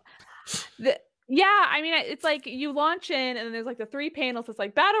world? Yeah, I mean, it's like you launch in, and then there's like the 3 panels that's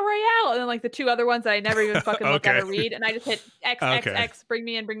like battle royale, and then like the 2 other ones that I never even fucking look at or read, and I just hit X, X, bring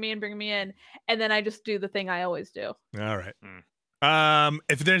me in, and then I just do the thing I always do. All right.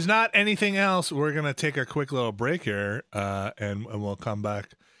 If there's not anything else, we're gonna take a quick little break here, and we'll come back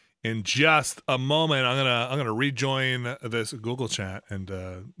in just a moment. I'm gonna rejoin this Google chat, and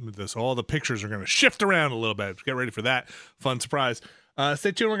all the pictures are gonna shift around a little bit. Get ready for that fun surprise.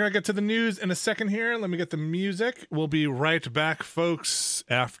 Stay tuned. We're gonna get to the news in a second here. Let me get the music. We'll be right back, folks,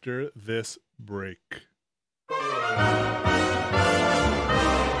 after this break.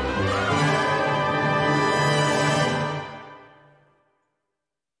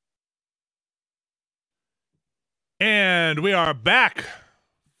 And we are back,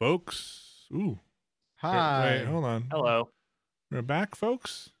 folks. Ooh. Hi. Wait, hold on. Hello. We're back,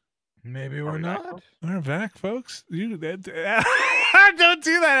 folks. Maybe we're not. We're back, folks. You don't do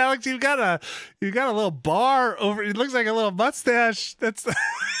that, Alex. You got a little bar over. It looks like a little mustache. That's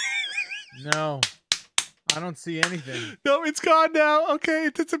No, I don't see anything. no. It's gone now. Okay,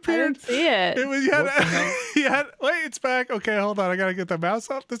 it I disappeared. didn't see it. It was What the hell? wait, it's back. Okay, hold on. I gotta get the mouse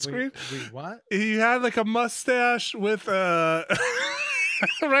off the screen. Wait, what? He had like a mustache with right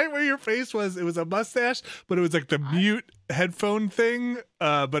where your face was. It was a mustache, but it was like the mute headphone thing.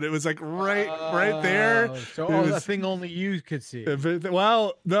 But it was like right there. So It was- a thing only you could see.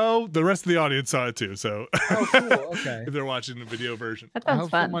 Well, no, the rest of the audience saw it too. So Oh, cool. Okay. if they're watching the video version, That I sounds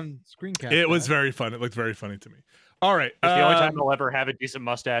hope fun. someone screen capped it was that. very fun. It looked very funny to me. All right, It's the only time I'll ever have a decent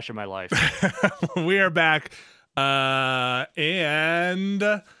mustache in my life. we are back, and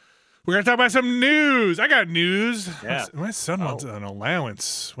we're gonna talk about some news. I got news. Yeah. My son wants an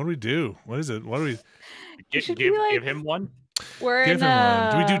allowance. What do we do? What is it? What do we should be like- give him one. We're give in him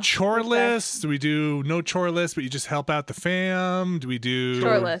one? Do we do what's chore that? lists? Do we do no chore list, but you just help out the fam? Do we do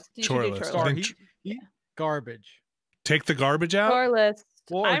Chore list. You should Chore do list. chore I Or think garbage. take the garbage out. Chore list.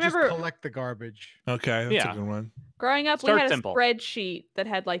 Or I just remember collect the garbage. Okay, that's Yeah. a good one. growing up, Start we had simple. a spreadsheet that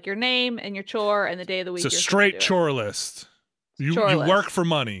had like your name and your chore and the day of the week. It's a you're supposed to straight do it. chore list. You Chore work list. for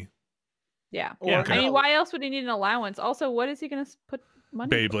money. Yeah. Or Yeah, okay. I mean, no, why else would he need an allowance? Also, what is he going to put money?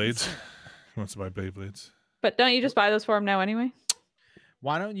 Beyblades. He wants to buy Beyblades. But don't you just buy those for him now anyway?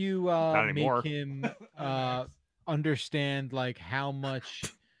 Why don't you anymore. make him understand like how much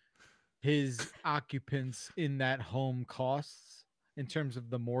his occupants in that home costs in terms of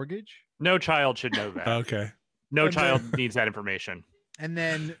the mortgage, No child should know that. Okay. No and then- child needs that information. and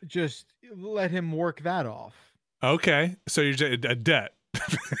then just let him work that off. Okay. So you're just a debt.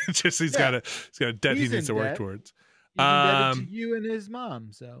 Just he's got a debt he He's needs in to work debt. towards. He's indebted to Um, you and his mom.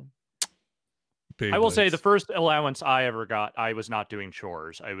 So I will say the Beyblades. first allowance I ever got, I was not doing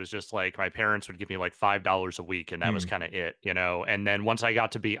chores. I was just like, my parents would give me like $5 a week, and that was kind of it, you know? And then once I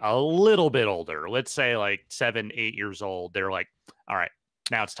got to be a little bit older, let's say like 7, 8 years old, they're like, all right,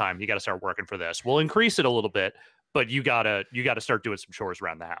 now it's time. You got to start working for this. We'll increase it a little bit, but you gotta start doing some chores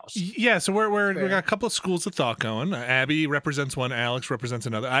around the house. Yeah, so we Fair. got a couple of schools of thought going. Abby represents one, Alex represents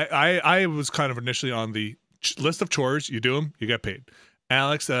another. I was kind of initially on the list of chores. You do them, you get paid.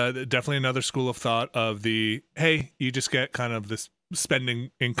 Alex, definitely another school of thought of the, hey, you just get kind of this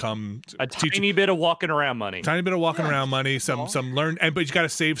spending income, A tiny bit of walking around money. tiny bit of walking Yeah, around money, some small. learn, but you got to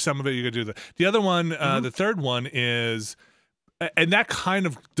save some of it. You got to do the other one. The third one is, and that kind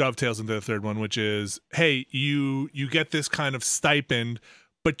of dovetails into the third one, which is, hey, you get this kind of stipend,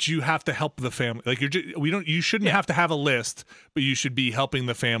 but you have to help the family. Like you shouldn't have to have a list, but you should be helping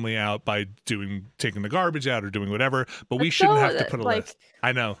the family out by taking the garbage out or doing whatever. But we It's shouldn't so, have to put a like, list.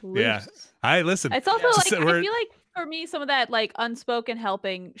 I know. Yeah. loose. I listen. It's also Yeah. like So I we're- feel like for me, some of that like unspoken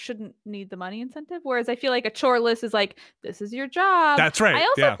helping shouldn't need the money incentive. Whereas I feel like a chore list is like, this is your job. That's right. I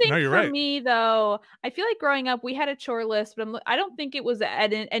also Yeah. think No, you're for right. me though, I feel like growing up we had a chore list, but I don't think it was in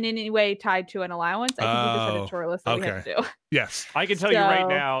any way tied to an allowance. I think we just had Oh, a chore list that we had to do. Yes. I can tell you right So-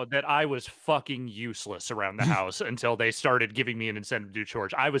 now that I was fucking useless around the house until they started giving me an incentive to do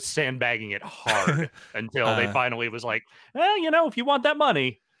chores. I was sandbagging it hard until they finally was like, well, you know, if you want that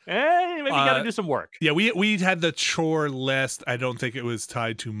money, maybe you got to do some work. Yeah, we had the chore list. I don't think it was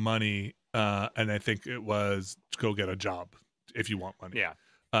tied to money, and I think it was go get a job if you want money. Yeah.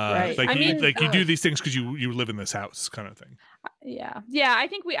 Right. Like I you, mean- like you do these things because you live in this house, kind of thing. Yeah. I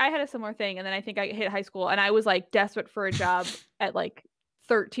think I had a similar thing, and then I think I hit high school, and I was like desperate for a job at like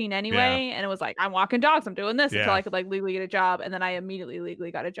 13 anyway, and it was like I'm walking dogs, I'm doing this until Yeah. I could like legally get a job, and then I immediately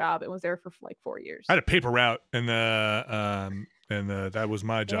legally got a job and was there for like 4 years. I had a paper route, and that was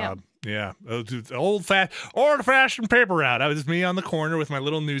my job. Yeah, old-fashioned paper route. I was me on the corner with my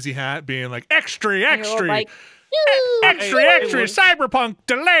little newsy hat, being like extra, And you're extra, like, extra, Hey, extra, cyberpunk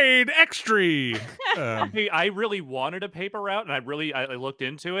delayed, extra. Hey, I really wanted a paper route, and I looked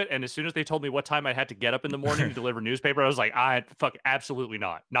into it. And as soon as they told me what time I had to get up in the morning to deliver newspaper, I was like, absolutely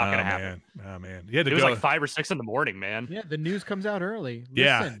not gonna happen. Oh man, you had to It was go. like 5 or 6 in the morning, man. yeah, the news comes out early.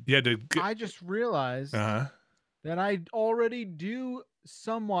 yeah, Listen, you had to. I just realized Uh-huh. that I already do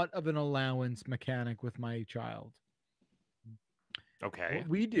somewhat of an allowance mechanic with my child. Okay. What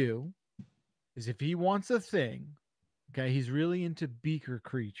we do is if he wants a thing, okay, he's really into beaker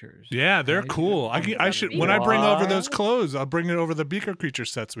creatures. Yeah, they're Okay, cool. I should when I bring over those clothes, I'll bring it over the beaker creature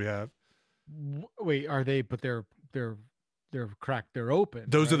sets we have. Wait, are they? But they're cracked, they're open.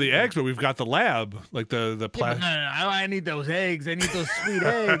 Those are right? the eggs, but we've got the lab, like the Yeah, but plastic. no, I need those eggs. I need those sweet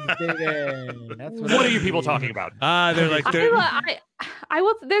eggs, baby. That's what What I are you people need. talking about? They're like I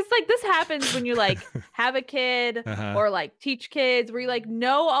will. There's like this happens when you like have a kid Uh-huh. or like teach kids where you like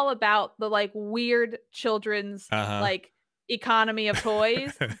know all about the like weird children's like economy of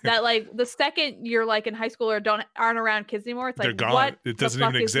toys that like the second you're like in high school or aren't around kids anymore, it's They're like gone. what It the doesn't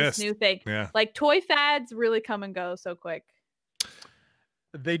fuck even is this exist. new thing? Yeah. Like toy fads really come and go so quick.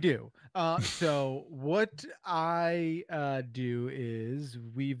 They do. So what I do is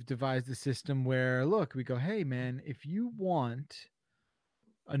we've devised a system where, look, we go, hey, man, if you want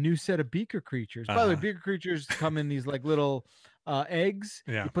a new set of beaker creatures. By the way, beaker creatures come in these like little eggs.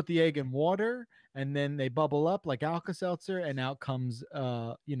 Yeah. You put the egg in water and then they bubble up like Alka-Seltzer and out comes,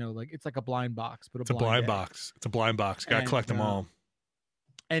 like it's like a blind box. But it's a blind egg. box. It's a blind box. You got to collect them all.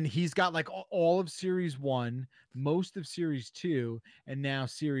 And he's got like all of series 1, most of series 2, and now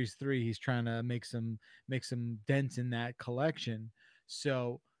series 3. He's trying to make some dents in that collection.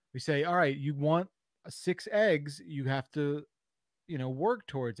 So we say, all right, you want 6 eggs, you have to, work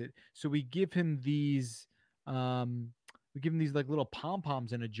towards it. So we give him these, like little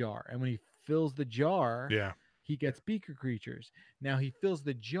pom-poms in a jar, and when he fills the jar, he gets beaker creatures. Now he fills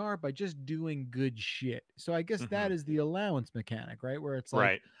the jar by just doing good shit. So I guess that is the allowance mechanic, right? Where it's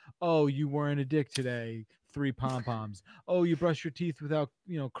like, oh, you weren't a dick today, 3 pom-poms. Oh, you brushed your teeth without,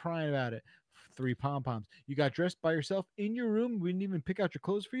 crying about it. 3 pom-poms. You got dressed by yourself in your room. We didn't even pick out your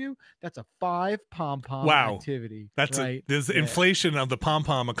clothes for you. That's a 5 pom-pom activity. That's right? This inflation of the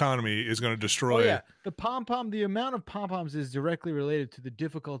pom-pom economy is going to destroy it. The pom-pom, the amount of pom-poms is directly related to the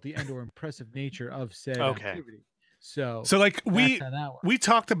difficulty and or impressive nature of said activity. So like we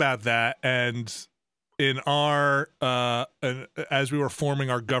talked about that, and in our as we were forming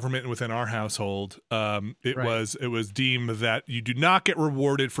our government within our household, it was deemed that you do not get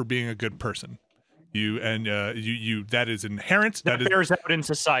rewarded for being a good person. You that is inherent. That bears out in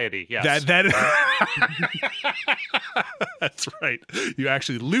society. Yes, that is, that's right. You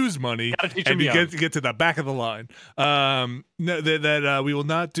actually lose money, and you get to the back of the line. We will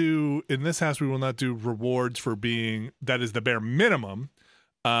not do in this house. We will not do rewards for being. That is the bare minimum.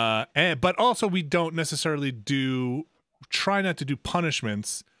 But also we don't necessarily try not to do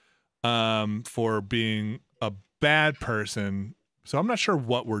punishments for being a bad person. So I'm not sure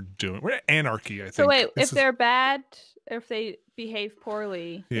what we're doing. We're anarchy, I think. So wait, if they're bad, if they behave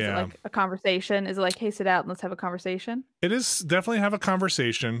poorly, is it like a conversation? Is it like, hey, sit out and let's have a conversation? It is definitely have a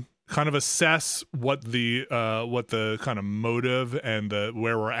conversation, kind of assess what the kind of motive and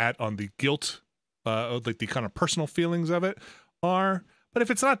where we're at on the guilt, like the kind of personal feelings of it are. But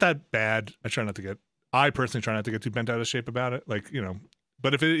if it's not that bad, I personally try not to get too bent out of shape about it. Like,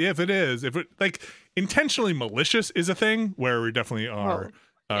 but if it like intentionally malicious is a thing where we definitely are,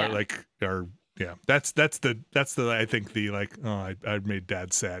 that's the I think the like, oh, I made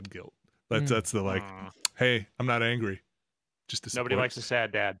dad sad guilt. That's the like, hey, I'm not angry, just disappointed. Nobody likes a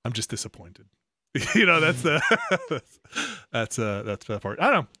sad dad. I'm just disappointed. That's that part. I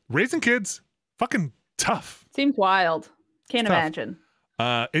don't know. Raising kids, fucking tough. Seems wild. Can't imagine.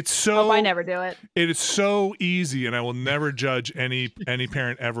 It's so. Hope I never do it. It is so easy, and I will never judge any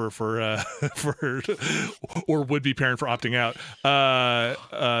parent ever for or would be parent for opting out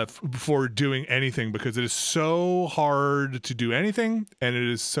for doing anything, because it is so hard to do anything, and it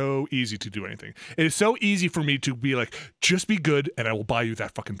is so easy to do anything. It is so easy for me to be like, just be good, and I will buy you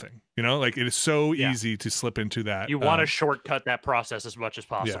that fucking thing. Like it is so easy to slip into that. You want to shortcut that process as much as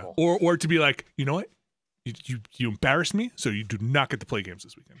possible, or to be like, you know what? You embarrassed me, so you do not get to play games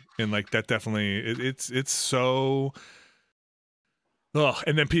this weekend. And like that definitely it's so. Oh,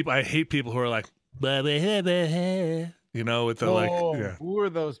 and then I hate people who are like, with the who are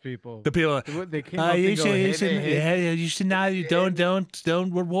those people? The people they came up and you should not. You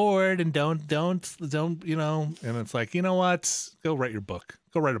don't reward and don't and it's like, you know what? Go write your book.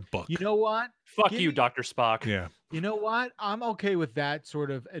 Go write a book. You know what? Fuck you, Dr. Spock. Yeah. You know what? I'm okay with that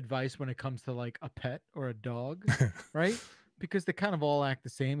sort of advice when it comes to like a pet or a dog, right? Because they kind of all act the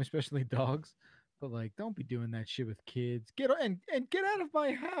same, especially dogs. But like, don't be doing that shit with kids. Get out of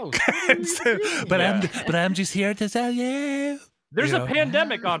my house. But I'm just here to tell you. There's a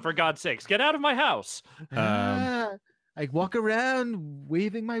pandemic on, for God's sakes. Get out of my house. I walk around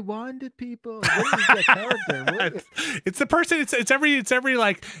waving my wand at people. What is that character? It's the person. It's every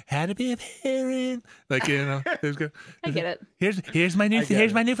like, how to be a parent. Like, I get it. Here's my new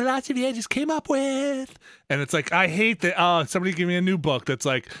philosophy I just came up with. And it's like, I hate that. Oh, somebody give me a new book that's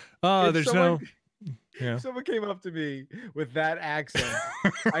like, oh, Yeah. If someone came up to me with that accent,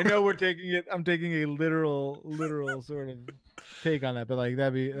 I know we're taking it. I'm taking a literal sort of take on that, but like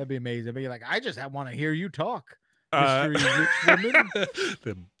that'd be amazing. But you're like, I just want to hear you talk, mystery rich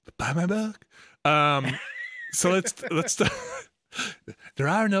woman. Buy my book. So let's. There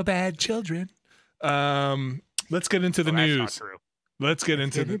are no bad children. Let's get into the news. That's not true. Let's get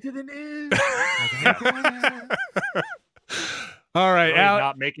into the news. All right, really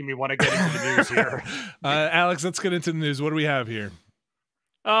not making me want to get into the news here. Alex, let's get into the news. What do we have here?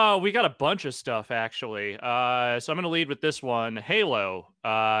 Oh, we got a bunch of stuff actually. So I'm going to lead with this one. Halo.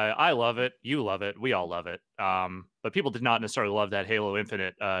 I love it. You love it. We all love it. But people did not necessarily love that Halo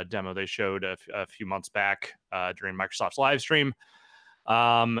Infinite demo they showed a few months back during Microsoft's live stream.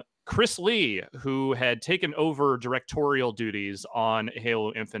 Chris Lee, who had taken over directorial duties on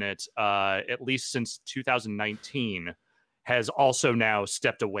Halo Infinite at least since 2019, has also now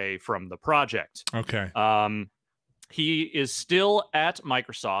stepped away from the project. Okay. He is still at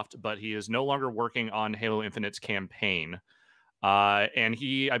Microsoft, but he is no longer working on Halo Infinite's campaign. And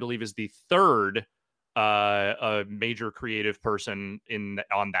he, I believe, is the third major creative person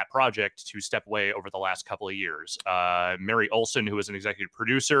on that project to step away over the last couple of years. Mary Olson, who was an executive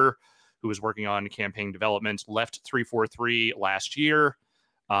producer who was working on campaign development, left 343 last year.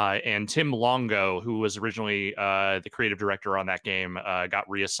 And Tim Longo, who was originally the creative director on that game, got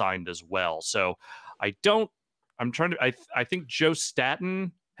reassigned as well. So I think Joe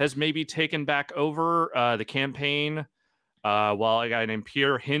Staten has maybe taken back over the campaign, while a guy named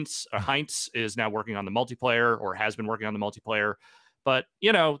Pierre Heinz is now working on the multiplayer, or has been working on the multiplayer. But,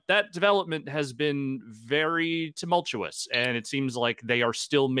 that development has been very tumultuous, and it seems like they are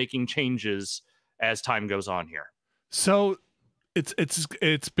still making changes as time goes on here. So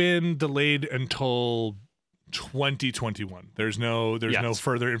it's been delayed until 2021. There's no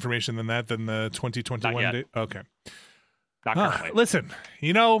further information than the 2021 date. Okay. Not currently. Listen,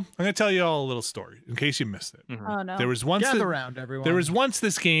 I'm going to tell you all a little story in case you missed it. Mm-hmm. Oh no. There was once Gather around, everyone. There was once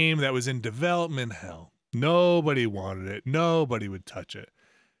this game that was in development hell. Nobody wanted it. Nobody would touch it.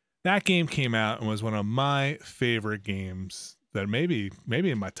 That game came out and was one of my favorite games that maybe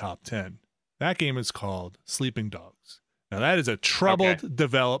in my top 10. That game is called Sleeping Dogs. Now that is a troubled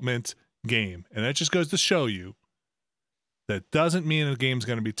development game, and that just goes to show you that doesn't mean a game's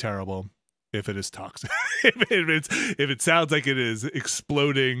going to be terrible if it is toxic. if it sounds like it is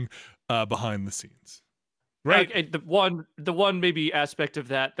exploding behind the scenes. Right. The one maybe aspect of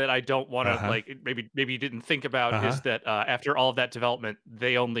that I don't want to maybe you didn't think about is that after all of that development,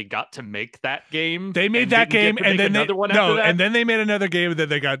 they only got to make that game. They made that game, and then and then they made another game that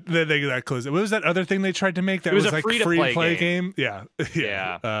they got closed. What was that other thing they tried to make that was like free to play game? Yeah.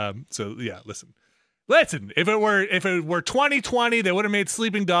 So yeah, listen. If it were 2020, they would have made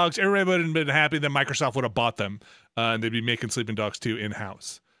Sleeping Dogs. Everybody would have been happy that Microsoft would have bought them, and they'd be making Sleeping Dogs 2 in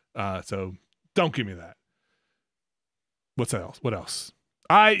house. So don't give me that. What's else? What else?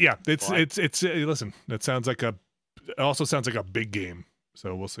 It's listen, it also sounds like a big game.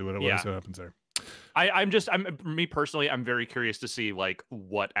 So we'll see what happens there. Me personally, I'm very curious to see like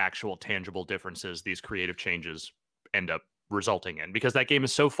what actual tangible differences these creative changes end up resulting in, because that game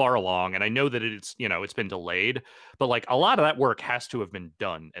is so far along, and I know that it's been delayed, but like a lot of that work has to have been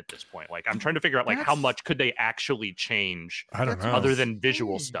done at this point. Like I'm trying to figure out like how much could they actually change other than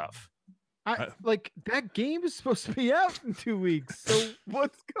visual stuff. Like that game is supposed to be out in 2 weeks. So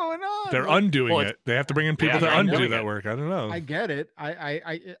what's going on? They're undoing it. They have to bring in people to undo that work. I don't know. I get it.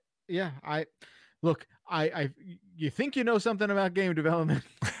 You think you know something about game development,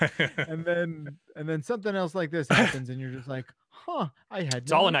 and then something else like this happens, and you're just like,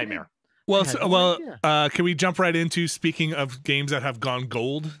 It's all a nightmare. Can we jump right into speaking of games that have gone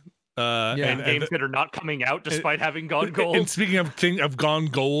gold? And games that are not coming out despite having gone gold. And speaking of gone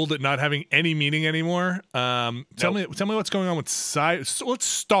gold and not having any meaning anymore, tell me what's going on with so let's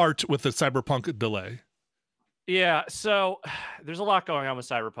start with the Cyberpunk delay. Yeah, so there's a lot going on with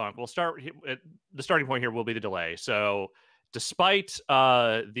Cyberpunk. We'll start at the starting point here will be the delay. So despite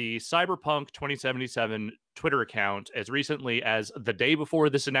the Cyberpunk 2077 Twitter account as recently as the day before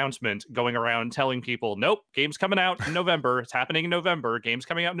this announcement going around telling people, nope, game's coming out in November. It's happening in November. Game's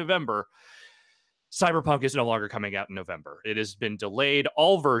coming out in November. Cyberpunk is no longer coming out in November. It has been delayed.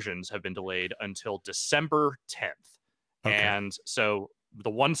 All versions have been delayed until December 10th. Okay. And so the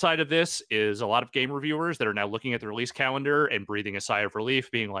one side of this is a lot of game reviewers that are now looking at the release calendar and breathing a sigh of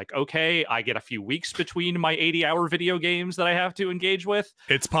relief, being like, okay, I get a few weeks between my 80-hour video games that I have to engage with.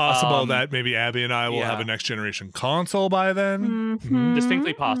 It's possible that maybe Abby and I will have a next generation console by then. Mm-hmm.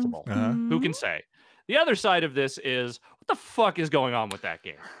 Distinctly possible. Who can say? The other side of this is, what the fuck is going on with that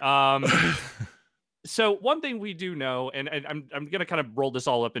game? So one thing we do know, and I'm going to kind of roll this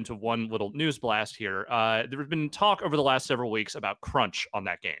all up into one little news blast here. There has been talk over the last several weeks about crunch on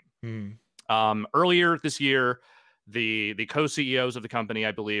that game. Earlier this year, the co-CEOs of the company,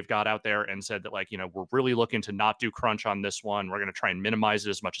 I believe, got out there and said that, like, we're really looking to not do crunch on this one. We're going to try and minimize it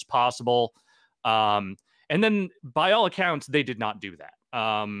as much as possible. And then, by all accounts, they did not do that.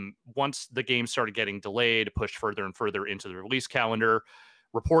 Once the game started getting delayed, pushed further and further into the release calendar,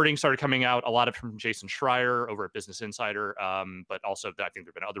 reporting started coming out, a lot of from Jason Schreier over at Business Insider, but also I think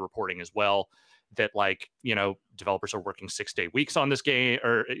there've been other reporting as well that, like, developers are working 6-day weeks on this game,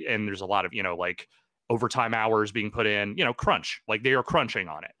 and there's a lot of, like, overtime hours being put in, crunch, like they are crunching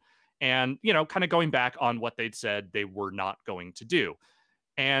on it. And, kind of going back on what they'd said they were not going to do.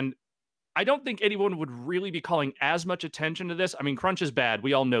 And I don't think anyone would really be calling as much attention to this. I mean, crunch is bad.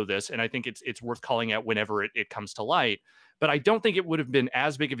 We all know this. And I think it's worth calling out whenever it comes to light. But I don't think it would have been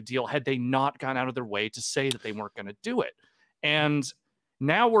as big of a deal had they not gone out of their way to say that they weren't going to do it. And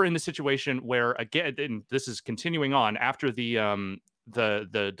now we're in the situation where, again, and this is continuing on after the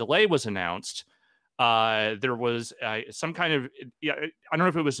delay was announced. There was some kind of, I don't know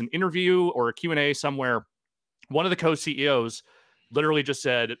if it was an interview or a Q&A somewhere. One of the co-CEOs literally just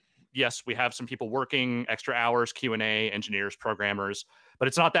said, yes, we have some people working extra hours, Q&A, engineers, programmers, but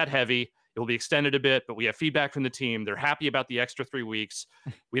it's not that heavy. It will be extended a bit, but we have feedback from the team. They're happy about the extra 3 weeks.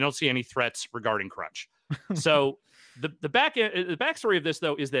 We don't see any threats regarding crunch. So the backstory of this,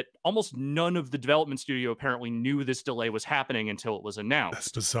 though, is that almost none of the development studio apparently knew this delay was happening until it was announced.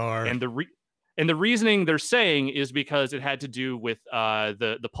 That's bizarre. And the reasoning they're saying is because it had to do with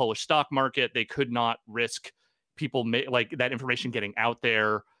the Polish stock market. They could not risk people like that information getting out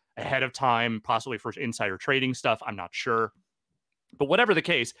there ahead of time, possibly for insider trading stuff. I'm not sure. But whatever the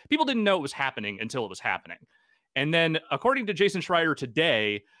case, people didn't know it was happening until it was happening. And then, according to Jason Schreier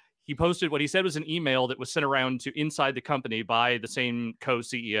today, he posted what he said was an email that was sent around to inside the company by the same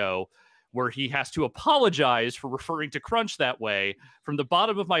co-CEO, where he has to apologize for referring to crunch that way. From the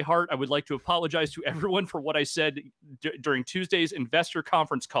bottom of my heart, I would like to apologize to everyone for what I said during Tuesday's investor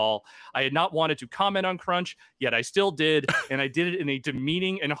conference call. I had not wanted to comment on crunch, yet I still did, and I did it in a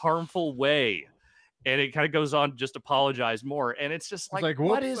demeaning and harmful way. And it kind of goes on to just apologize more. And it's just like,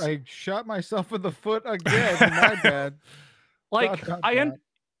 what is... I shot myself in the foot again. My bad. Like,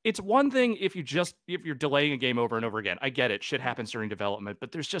 it's one thing if you're delaying a game over and over again. I get it. Shit happens during development,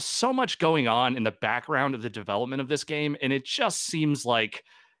 but there's just so much going on in the background of the development of this game. And it just seems like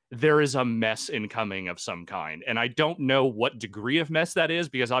there is a mess incoming of some kind. And I don't know what degree of mess that is,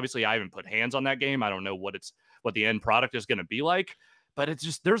 because obviously I haven't put hands on that game. I don't know what the end product is going to be like, but it's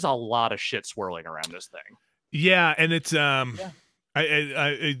just, there's a lot of shit swirling around this thing. Yeah. And it's,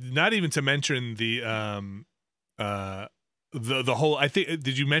 I not even to mention the whole, I think,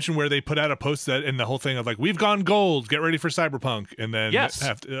 did you mention where they put out a post that, and the whole thing of like, we've gone gold, get ready for Cyberpunk, and then yes,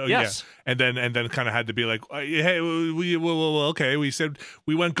 yes, and then kind of had to be like, hey, okay, we said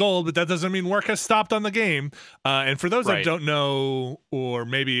we went gold, but that doesn't mean work has stopped on the game. And for those that don't know, or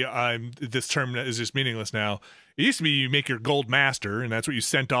maybe this term is just meaningless now. It used to be you make your gold master, and that's what you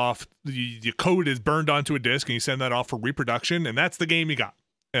sent off. Your code is burned onto a disk, and you send that off for reproduction, and that's the game you got.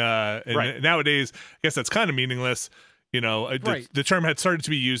 And nowadays, I guess that's kind of meaningless. The term had started to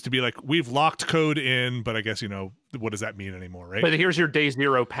be used to be like, we've locked code in, but I guess, what does that mean anymore, right? But here's your day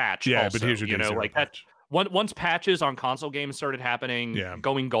zero patch. Yeah, also, but here's your day zero patch. Once patches on console games started happening,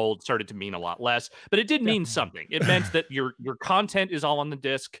 going gold started to mean a lot less, but it did mean something. It meant that your content is all on the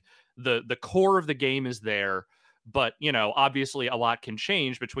disc. The core of the game is there, but, obviously a lot can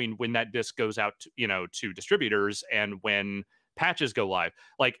change between when that disc goes out to distributors and when patches go live.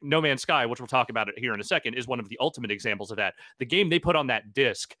 Like No Man's Sky, which we'll talk about it here in a second, is one of the ultimate examples of that. The game they put on that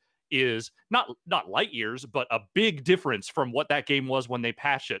disc is not light years, but a big difference from what that game was when they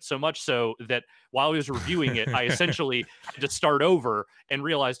patched it. So much so that while I was reviewing it, I essentially had to start over and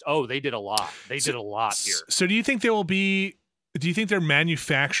realized, oh, they did a lot. They did a lot here. So do you think they're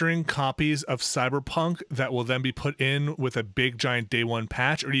manufacturing copies of Cyberpunk that will then be put in with a big giant day one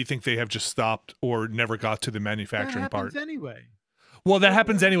patch, or do you think they have just stopped or never got to the manufacturing part? Anyway. Well, that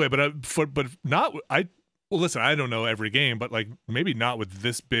happens anyway, but not. Listen, I don't know every game, but like maybe not with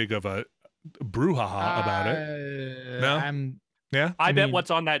this big of a brouhaha about it. No, I bet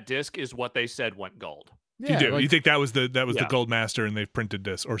what's on that disc is what they said went gold. Yeah, you do? You think that was the gold master, and they've printed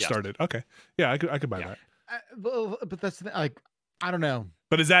this or started? Okay, yeah, I could buy that. But that's like, I don't know.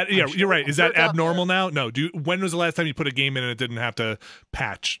 But is that you're right? Is that abnormal now? No. When was the last time you put a game in and it didn't have to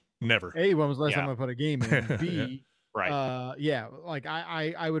patch? Never. A, when was the last time I put a game in? B, right. Like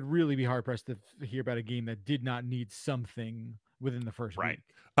I would really be hard pressed to hear about a game that did not need something within the first week.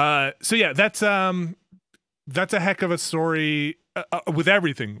 So yeah, that's a heck of a story with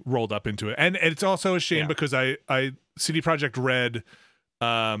everything rolled up into it, and it's also a shame because I CD Projekt Red,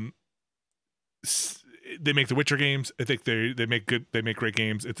 they make the Witcher games. I think they make great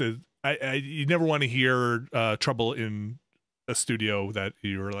games. You never want to hear trouble in a studio that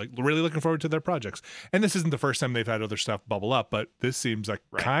you're like really looking forward to their projects, and this isn't the first time they've had other stuff bubble up, but this seems like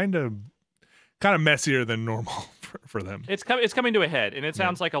kind of messier than normal for them. It's coming to a head, and it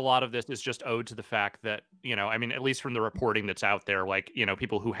sounds like a lot of this is just owed to the fact that, I mean, at least from the reporting that's out there, like,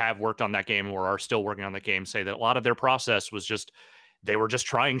 people who have worked on that game or are still working on the game say that a lot of their process was just, they were just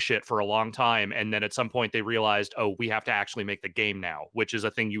trying shit for a long time, and then at some point they realized, oh, we have to actually make the game now, which is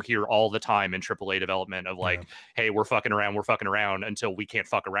a thing you hear all the time in AAA development of like, hey, we're fucking around until we can't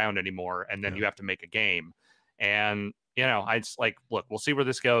fuck around anymore, and then you have to make a game. And I just like, look, we'll see where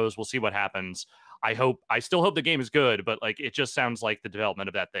this goes. We'll see what happens. I still hope the game is good, but like, it just sounds like the development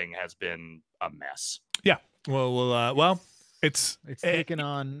of that thing has been a mess. Yeah. Well, it's taken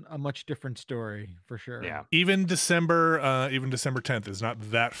on a much different story for sure. Yeah. Even December 10th is not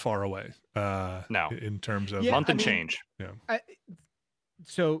that far away. No. In terms of month and change. Yeah.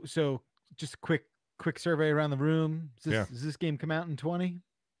 So just a quick survey around the room. Does this game come out in 2020?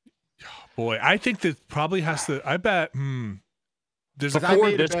 Boy, I think that probably has to. I bet. There's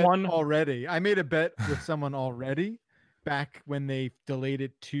before this one already. I made a bet with someone already back when they delayed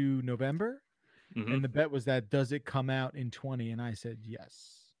it to November, and the bet was that does it come out in 20? And I said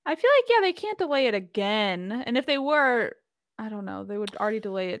yes. I feel like they can't delay it again, and if they were, I don't know, they would already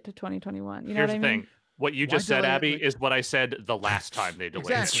delay it to 2021. You know what I mean? Here's the thing. What you just said, Abby, is what I said the last time they delayed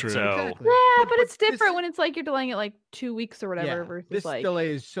it. Exactly. So Exactly. Yeah, but it's different when it's like you're delaying it like 2 weeks or whatever. Versus this like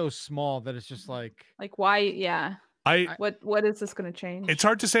delay is so small that it's just like why? Yeah. What is this going to change? It's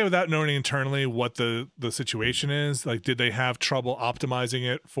hard to say without knowing internally what the situation is. Like, did they have trouble optimizing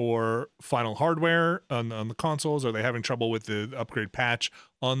it for final hardware on the consoles? Are they having trouble with the upgrade patch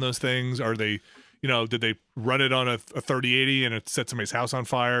on those things? Are they, did they run it on a 3080 and it set somebody's house on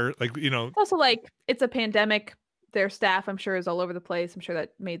fire? Like, It's also like it's a pandemic. Their staff, I'm sure, is all over the place. I'm sure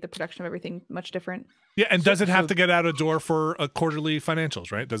that made the production of everything much different. Yeah, and does it have to get out a door for a quarterly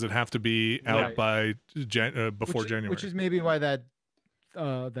financials, right? Does it have to be out by before January? Which is maybe why that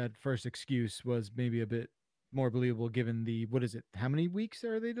first excuse was maybe a bit more believable given the, what is it? How many weeks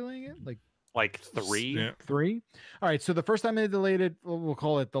are they delaying it? Like 3? Yeah. 3? All right, so the first time they delayed it, we'll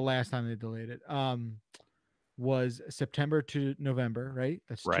call it the last time they delayed it, was September to November, right?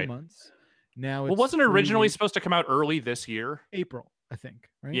 That's 2 months. Now it's wasn't it originally supposed to come out early this year? April, I think,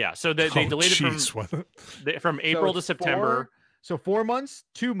 right? Yeah, so they delayed it from April to September. 4 months,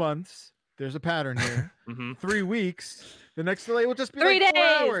 2 months. There's a pattern here. 3 weeks. The next delay will just be 3 days. 4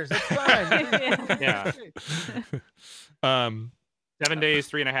 hours. It's fine. Yeah. 7 days,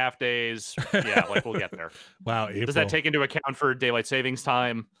 3.5 days. Yeah, like we'll get there. Wow. April. Does that take into account for daylight savings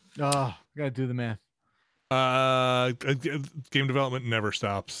time? Oh, gotta do the math. Game development never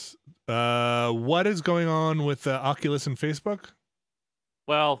stops. What is going on with Oculus and Facebook?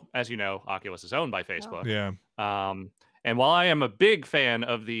 Well, as you know, Oculus is owned by Facebook. Yeah. And while I am a big fan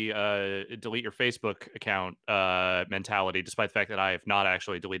of the delete your Facebook account mentality, despite the fact that I have not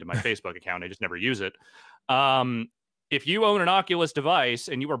actually deleted my Facebook account, I just never use it. If you own an Oculus device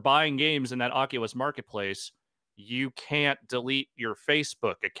and you are buying games in that Oculus marketplace, you can't delete your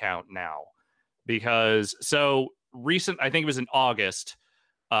Facebook account now. Because I think it was in August,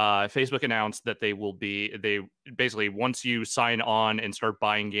 Facebook announced that they basically, once you sign on and start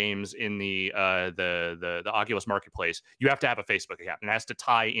buying games in the Oculus marketplace, you have to have a Facebook account, and it has to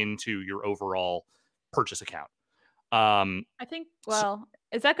tie into your overall purchase account. I think. Well,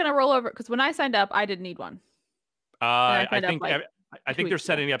 is that going to roll over? Because when I signed up, I didn't need one. I think they're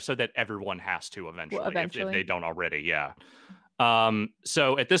setting it up so that everyone has to eventually. If they don't already. Yeah.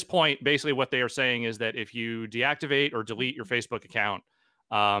 So at this point, basically what they are saying is that if you deactivate or delete your Facebook account,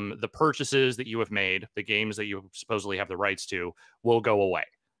 the purchases that you have made, the games that you supposedly have the rights to, will go away.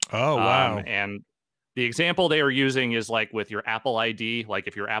 Oh, wow. And the example they are using is like with your Apple ID. Like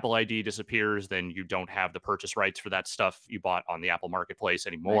if your Apple ID disappears, then you don't have the purchase rights for that stuff you bought on the Apple Marketplace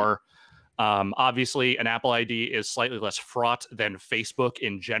anymore. Right. Obviously, an Apple ID is slightly less fraught than Facebook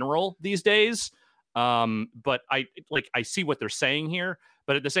in general these days. But I see what they're saying here,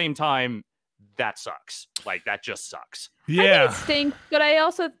 but at the same time, that sucks. Like that just sucks. Yeah. I think it stinks, but I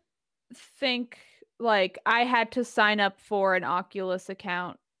also think like I had to sign up for an Oculus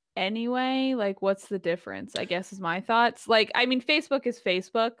account anyway. Like, what's the difference? I guess is my thoughts. Like, I mean, Facebook is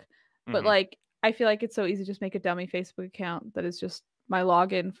Facebook, but like I feel like it's so easy to just make a dummy Facebook account that is just my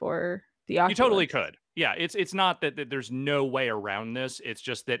login for the Oculus. You totally could. Yeah, it's not that there's no way around this. It's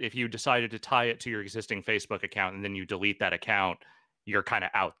just that if you decided to tie it to your existing Facebook account and then you delete that account, you're kind of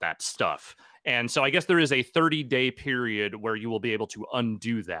out that stuff. And so I guess there is a 30-day period where you will be able to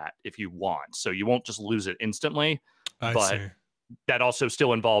undo that if you want. So you won't just lose it instantly, but that also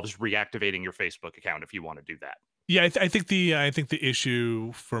still involves reactivating your Facebook account if you want to do that. Yeah, I think the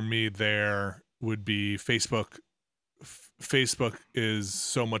issue for me there would be Facebook. Facebook is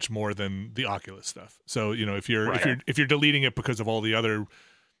so much more than the Oculus stuff. So, you know, if you're deleting it because of all the other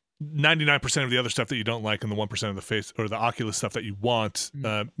 99% of the other stuff that you don't like and the 1% of the face or the Oculus stuff that you want,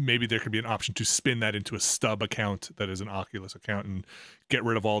 maybe there could be an option to spin that into a stub account that is an Oculus account and get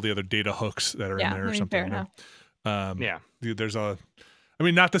rid of all the other data hooks that are in there or something. Fair enough. There's I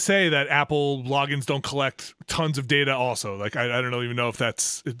mean, not to say that Apple logins don't collect tons of data also. Like, I don't even know if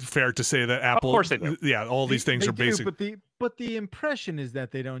that's fair to say that Apple... Of course they do. Yeah, all these things are basic. But the impression is that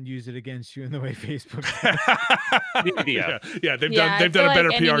they don't use it against you in the way Facebook yeah, they've done a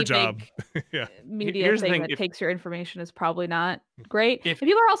better PR job. Media thing that takes your information is probably not great. And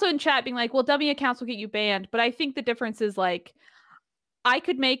people are also in chat being like, well, dummy accounts will get you banned. But I think the difference is, like, I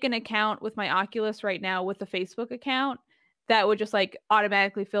could make an account with my Oculus right now with the Facebook account that would just like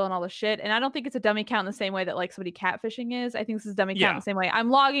automatically fill in all the shit. And I don't think it's a dummy account in the same way that like somebody catfishing is. I think this is a dummy account in the same way. I'm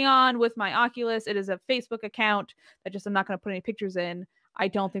logging on with my Oculus. It is a Facebook account that just I'm not going to put any pictures in. I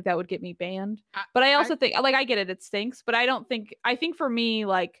don't think that would get me banned. But I also think, like, I get it stinks, but I think for me,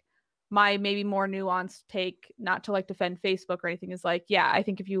 like, my maybe more nuanced take, not to like defend Facebook or anything, is like, yeah, I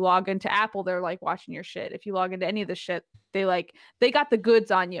think if you log into Apple, they're like watching your shit. If you log into any of the shit, they got the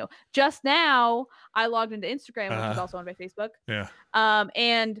goods on you. Just now, I logged into Instagram, which is also owned by Facebook. Yeah.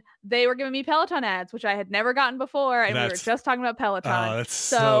 And they were giving me Peloton ads, which I had never gotten before, and we were just talking about Peloton. That's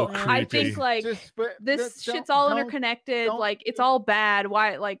so creepy. I think like this shit's all interconnected. Like it's all bad.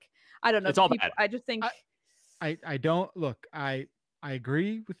 Why? Like I don't know. It's all bad. I just think I don't look. I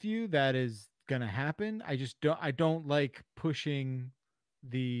agree with you. That is gonna happen. I don't like pushing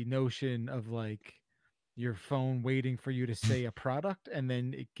the notion of like your phone waiting for you to say a product and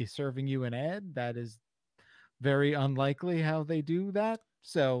then it serving you an ad. That is very unlikely how they do that.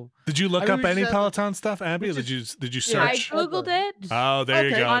 So did you look up any Peloton stuff, Abby? Or did you search? I googled it. Oh, there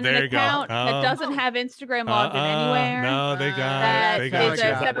you go. On there an you account go. that doesn't have Instagram logged in anywhere. No, they got that it. They got is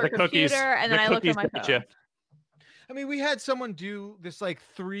a separate computer, and then I looked at my phone. I mean, we had someone do this like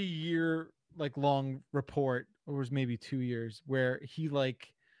 3-year like long report, or it was maybe 2 years, where he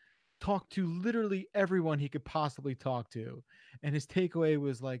like talked to literally everyone he could possibly talk to, and his takeaway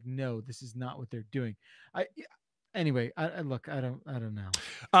was like, no, this is not what they're doing. Anyway, I don't know.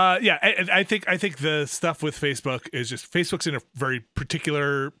 I think the stuff with Facebook is just Facebook's in a very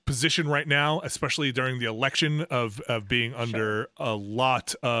particular position right now, especially during the election of being under a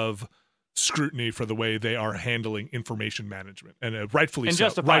lot of scrutiny for the way they are handling information management, and rightfully and so.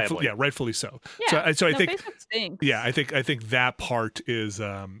 Justifiably. Rightfully so. Yeah. So I think Facebook stinks. Yeah, I think that part is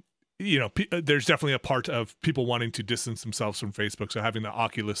there's definitely a part of people wanting to distance themselves from Facebook. So having the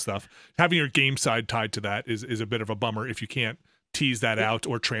Oculus stuff, having your game side tied to that is a bit of a bummer if you can't tease that out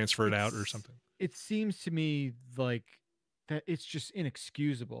or transfer it out or something. It seems to me like that it's just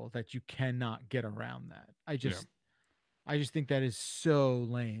inexcusable that you cannot get around that. I just think that is so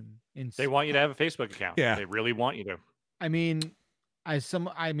lame. They want you to have a Facebook account. Yeah. They really want you to. I mean, I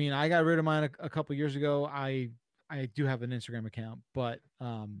got rid of mine a couple years ago. I do have an Instagram account, but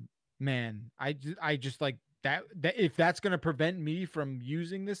man, I just like that if that's going to prevent me from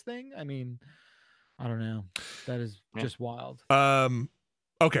using this thing, I mean, I don't know. That is just wild.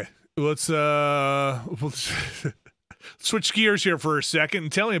 Okay. Let's switch gears here for a second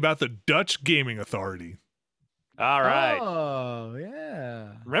and tell me about the Dutch Gaming Authority. All right. Oh,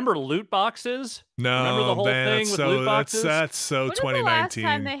 yeah. Remember loot boxes? No, remember the whole thing with loot boxes? That's so when 2019. Was the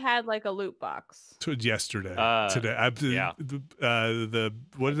last time they had like a loot box? Yesterday. Today. Yeah. The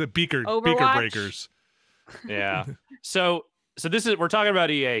what is it? Beaker breakers. Yeah. So we're talking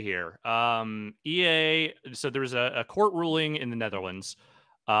about EA here. EA. So there was a court ruling in the Netherlands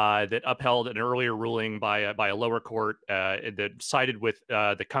that upheld an earlier ruling by a lower court that sided with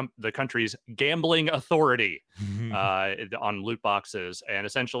the country's gambling authority on loot boxes, and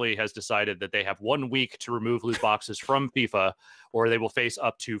essentially has decided that they have 1 week to remove loot boxes from FIFA, or they will face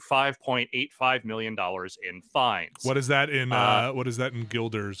up to $5.85 million in fines. What is that in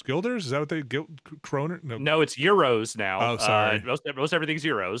guilders? Guilders? Is that what they kroner? No, it's euros now. Oh, sorry. Most everything's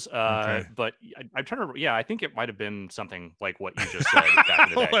euros. Okay. But I'm trying to. Yeah, I think it might have been something like what you just said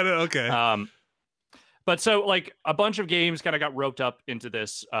back in the day. Okay. But so like a bunch of games kind of got roped up into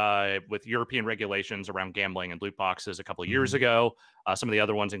this with European regulations around gambling and loot boxes a couple of years ago. Some of the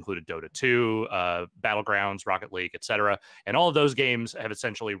other ones included Dota 2, Battlegrounds, Rocket League, etc. And all of those games have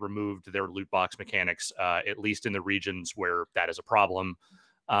essentially removed their loot box mechanics, at least in the regions where that is a problem.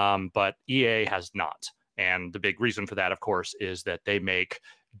 But EA has not. And the big reason for that, of course, is that they make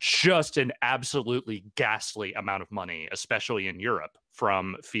just an absolutely ghastly amount of money, especially in Europe,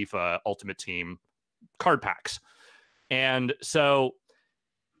 from FIFA Ultimate Team card packs. And so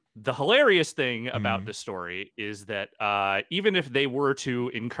the hilarious thing about this story is that even if they were to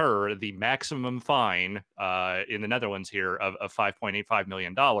incur the maximum fine in the Netherlands here of $5.85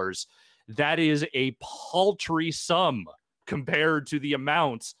 million, that is a paltry sum compared to the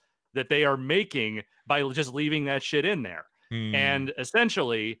amounts that they are making by just leaving that shit in there. And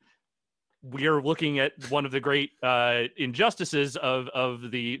essentially, we are looking at one of the great injustices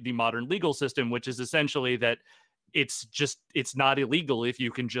of the modern legal system, which is essentially that it's not illegal if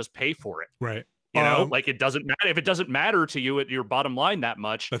you can just pay for it. Right. You know, like it doesn't matter if it doesn't matter to you at your bottom line that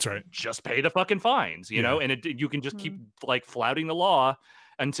much. That's right. Just pay the fucking fines, you know, and you can just keep like flouting the law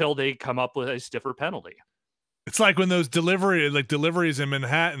until they come up with a stiffer penalty. It's like when those deliveries in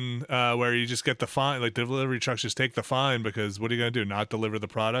Manhattan, where you just get the fine, like delivery trucks just take the fine because what are you going to do? Not deliver the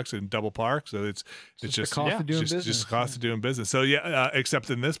products and double park? So it's just the cost of doing business. Just cost of doing business. So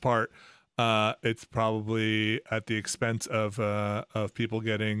except in this part, it's probably at the expense of people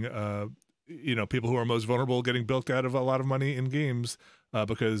getting, people who are most vulnerable getting bilked out of a lot of money in games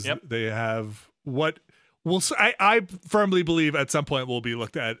because they have what. Well, I firmly believe at some point will be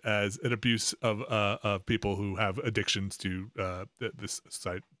looked at as an abuse of people who have addictions to this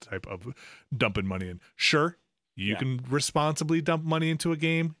type of dumping money in. Sure, you can responsibly dump money into a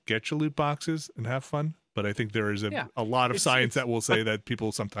game, get your loot boxes, and have fun. But I think there is a lot of science that will say that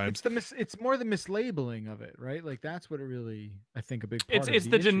people sometimes it's more the mislabeling of it, right? Like that's what it really, I think, a big part it's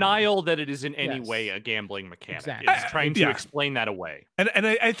of the issue. denial that it is in any way a gambling mechanic. Exactly. It's trying to explain that away. And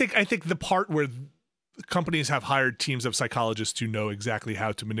I think the part where companies have hired teams of psychologists to know exactly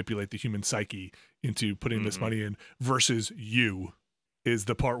how to manipulate the human psyche into putting this money in versus you is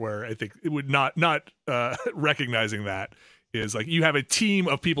the part where I think it would not recognizing that is like you have a team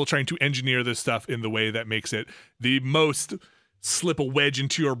of people trying to engineer this stuff in the way that makes it the most slip a wedge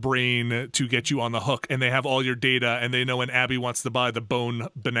into your brain to get you on the hook, and they have all your data and they know when Abby wants to buy the bone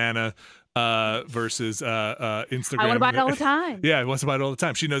banana versus Instagram. I want to buy it all the time. Yeah, he wants to buy it all the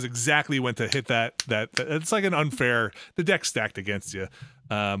time. She knows exactly when to hit that. It's like an unfair. The deck's stacked against you.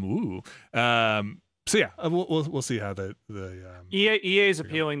 So yeah, we'll see how the EA is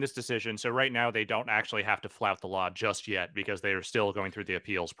appealing this decision. So right now they don't actually have to flout the law just yet because they are still going through the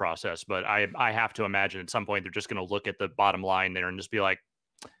appeals process. But I have to imagine at some point they're just going to look at the bottom line there and just be like,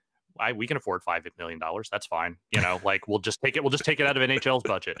 we can afford $5 million. That's fine. You know, like we'll just take it. We'll just take it out of NHL's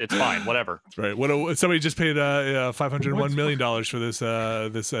budget. It's fine. Whatever. That's right. Somebody just paid $501 million for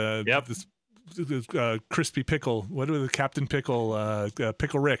this crispy pickle. What are the Captain Pickle?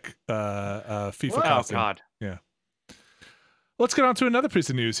 Pickle Rick. FIFA costume. Oh God. Yeah. Let's get on to another piece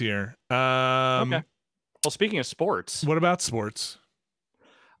of news here. Okay. Well, speaking of sports, what about sports?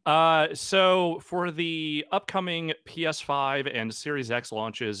 So for the upcoming PS5 and Series X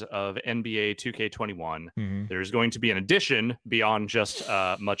launches of NBA 2K21, there's going to be an addition beyond just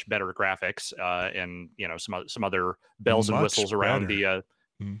much better graphics and some other bells and whistles around the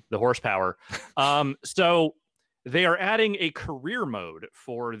horsepower. So they are adding a career mode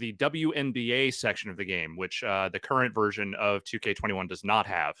for the WNBA section of the game, which the current version of 2K21 does not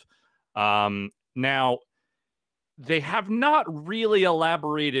have. Now, they have not really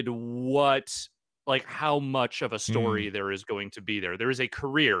elaborated how much of a story there is going to be there. There is a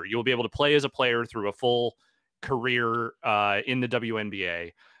career. You'll be able to play as a player through a full career in the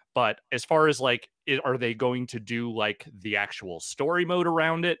WNBA. But as far as are they going to do the actual story mode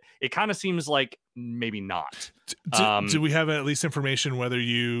around it? It kind of seems like maybe not. Do we have at least information whether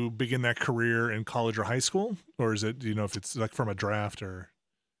you begin that career in college or high school? Or is it, if it's from a draft or...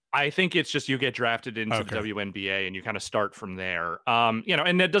 I think it's just you get drafted into the WNBA and you kind of start from there.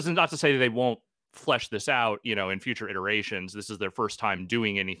 And that doesn't, not to say that they won't flesh this out, in future iterations. This is their first time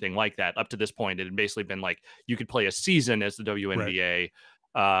doing anything like that. Up to this point, it had basically been you could play a season as the WNBA,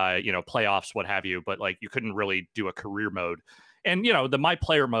 playoffs, what have you, but you couldn't really do a career mode. And, the My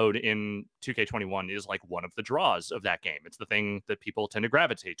Player mode in 2K21 is one of the draws of that game. It's the thing that people tend to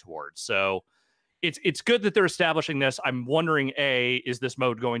gravitate towards. So it's good that they're establishing this. I'm wondering, is this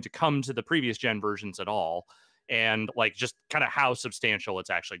mode going to come to the previous gen versions at all? And just kind of how substantial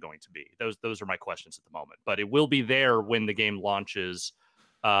it's actually going to be. Those are my questions at the moment. But it will be there when the game launches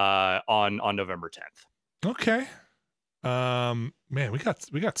on November 10th. Okay. Man, we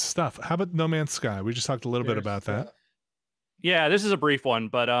got stuff. How about No Man's Sky? We just talked a little bit about that. Yeah, this is a brief one,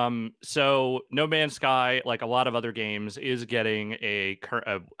 but so No Man's Sky, like a lot of other games, is getting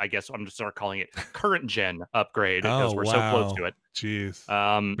I guess I'm just start calling it current gen upgrade because we're so close to it.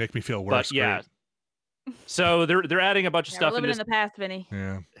 Jeez. Make me feel worse. But yeah, so they're adding a bunch of stuff. We're living in the past, Vinny.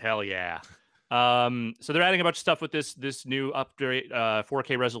 Yeah. Hell yeah. So they're adding a bunch of stuff with this new upgrade,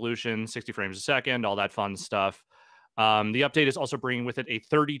 4K resolution, 60 frames a second, all that fun stuff. The update is also bringing with it a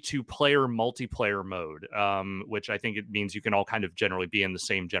 32-player multiplayer mode, which I think it means you can all kind of generally be in the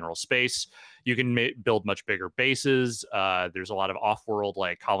same general space. You can build much bigger bases. There's a lot of off-world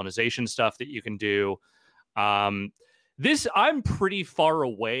like colonization stuff that you can do. I'm pretty far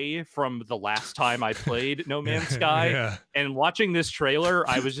away from the last time I played No Man's Sky, and watching this trailer,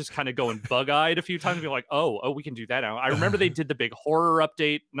 I was just kind of going bug-eyed a few times, being like, "Oh, we can do that now." I remember they did the big horror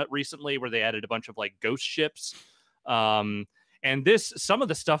update recently where they added a bunch of like ghost ships, and some of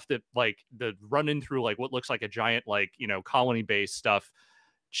the stuff that like the running through like what looks like a giant like colony base stuff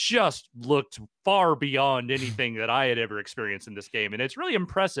just looked far beyond anything that I had ever experienced in this game, and it's really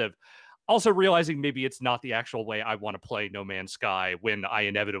impressive. Also realizing maybe it's not the actual way I want to play No Man's Sky when I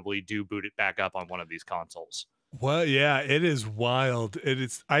inevitably do boot it back up on one of these consoles. Well, yeah, it is wild.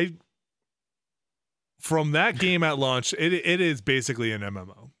 From that game at launch, it is basically an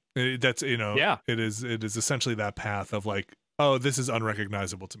MMO. It is essentially that path of like, oh, this is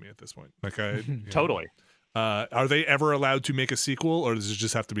unrecognizable to me at this point. Like totally. Are they ever allowed to make a sequel, or does it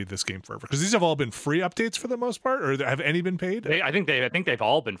just have to be this game forever? Because these have all been free updates for the most part, or have any been paid? I think they've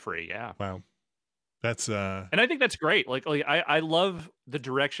all been free. Yeah. Wow. That's and I think that's great. Like I love the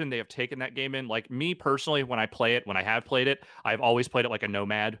direction they have taken that game in. Like me personally, when I have played it, I've always played it like a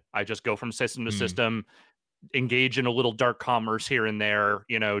nomad. I just go from system to system, engage in a little dark commerce here and there,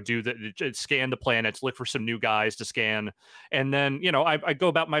 scan the planets, look for some new guys to scan, and then I go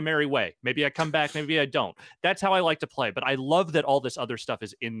about my merry way. Maybe I come back, maybe I don't. That's how I like to play. But I love that all this other stuff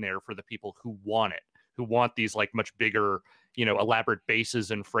is in there for the people who want it, who want these like much bigger elaborate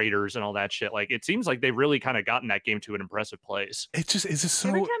bases and freighters and all that shit. Like it seems like they've really kind of gotten that game to an impressive place. It just is so.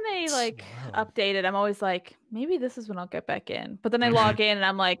 Every time they like update it, I'm always like, maybe this is when I'll get back in. But then I log in and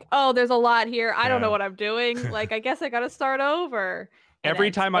I'm like, oh, there's a lot here. I don't know what I'm doing. Like I guess I got to start over. Every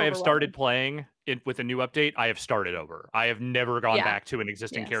time I have started playing it with a new update, I have started over. I have never gone back to an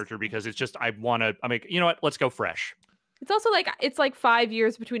existing character because it's just I'm like, you know what? Let's go fresh. It's also like it's like 5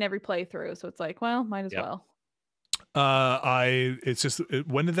 years between every playthrough, so it's like, well, might as well. It's just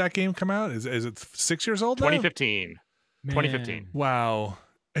when did that game come out? Is it 6 years old now? 2015. 2015. Wow.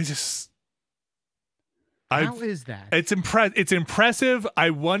 How is that? It's impressive.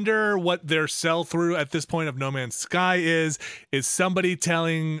 I wonder what their sell through at this point of No Man's Sky is. Is somebody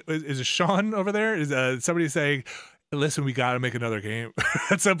telling? Is it Sean over there? Is somebody saying, listen, we got to make another game.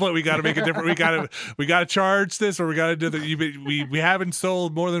 At some point, we got to make a different. We got to charge this, or we got to do the. We haven't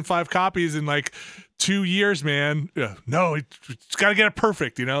sold more than 5 copies in like 2 years, man. No, it's got to get it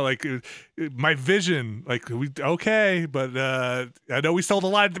perfect. Like my vision. Like but I know we sold a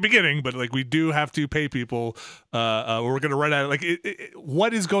lot at the beginning, but like we do have to pay people. We're gonna run out. Like,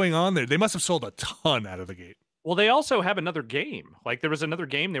 what is going on there? They must have sold a ton out of the gate. Well, they also have another game. Like there was another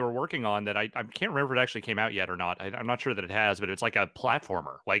game they were working on that I can't remember if it actually came out yet or not. I'm not sure that it has, but it's like a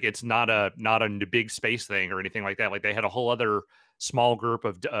platformer. Like it's not a big space thing or anything like that. Like they had a whole other small group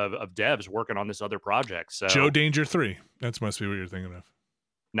of devs working on this other project. So Joe Danger 3. That must be what you're thinking of.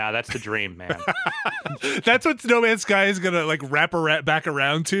 Nah, that's the dream, man. That's what No Man's Sky is gonna like wrap back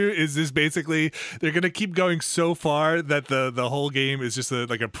around to. Is this basically they're gonna keep going so far that the whole game is just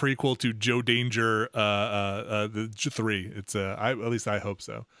like a prequel to Joe Danger the 3. It's at least I hope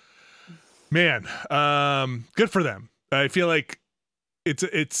so. Man, good for them. I feel like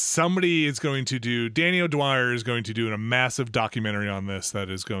it's somebody is going to do. Danny O'Dwyer is going to do a massive documentary on this that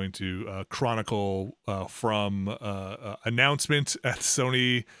is going to chronicle from announcement at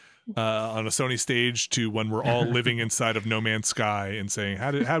Sony on a Sony stage to when we're all living inside of No Man's Sky and saying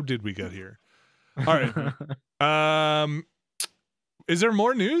how did we get here? All right. Is there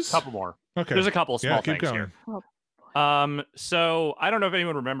more news? Couple more. Okay. There's a couple of small things going. Here. So I don't know if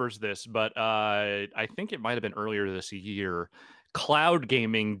anyone remembers this, but I think it might have been earlier this year. Cloud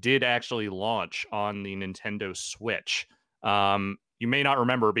gaming did actually launch on the Nintendo Switch. You may not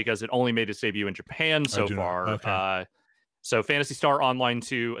remember because it only made its debut in Japan so far. Okay. So Phantasy Star Online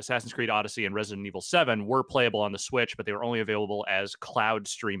 2, Assassin's Creed Odyssey, and Resident Evil 7 were playable on the Switch, but they were only available as cloud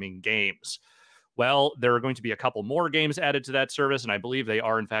streaming games. Well, there are going to be a couple more games added to that service, and I believe they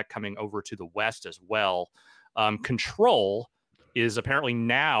are, in fact, coming over to the West as well. Control is apparently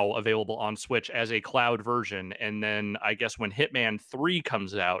now available on Switch as a cloud version. And then I guess when Hitman 3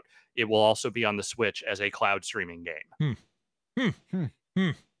 comes out, it will also be on the Switch as a cloud streaming game.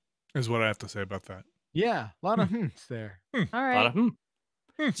 Is what I have to say about that. Yeah, a lot of hmms there. All A lot right. of,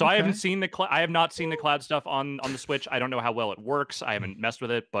 So I haven't Okay. seen I have not seen the cloud stuff on the Switch. I don't know how well it works. I haven't messed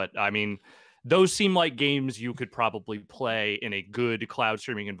with it, but I mean, those seem like games you could probably play in a good cloud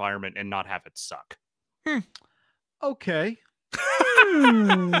streaming environment and not have it suck. Okay. You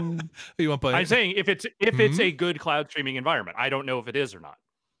want to play? I'm saying if it's a good cloud streaming environment. I don't know if it is or not.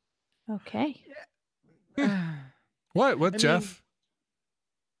 Okay. What, I mean, Jeff?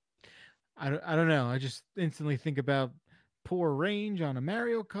 I don't know. I just instantly think about poor range on a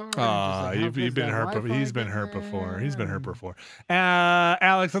Mario Kart. You've been hurt before. He's been hurt before. He's been hurt before.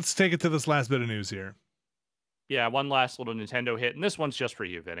 Alex, let's take it to this last bit of news here. Yeah, one last little Nintendo hit, and this one's just for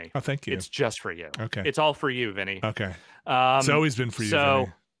you, Vinny. Oh, thank you. It's just for you. Okay. It's all for you, Vinny. Okay. It's always been for you, So,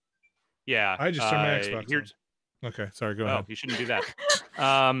 Vinny. yeah. I just turned my Xbox here's, Okay, sorry, go Oh, ahead. you shouldn't do that.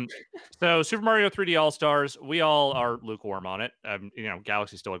 So Super Mario 3D All-Stars, we all are lukewarm on it.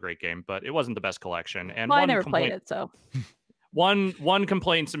 Galaxy's still a great game, but it wasn't the best collection. And Well, I one never complaint, played it, so. One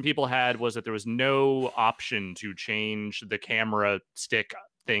complaint some people had was that there was no option to change the camera stick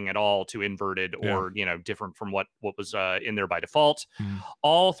thing at all to inverted or different from what was in there by default.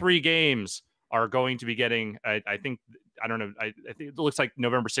 All 3 games are going to be getting, I think it looks like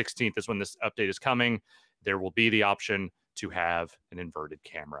November 16th is when this update is coming. There will be the option to have an inverted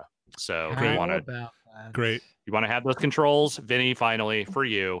camera. So if you want to have those controls, Vinny, finally for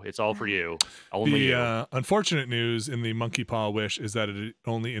you, it's all for you. Only the unfortunate news in the Monkey Paw Wish is that it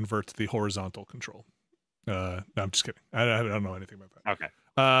only inverts the horizontal control. No, I'm just kidding. I don't know anything about that. Okay.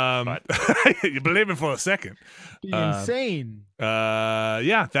 You believe it for a second. Insane.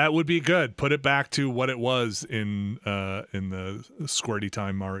 Yeah, that would be good. Put it back to what it was in the Squirty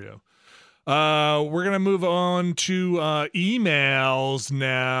Time Mario. We're gonna move on to emails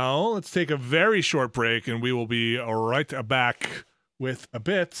now. Let's take a very short break, and we will be right back with a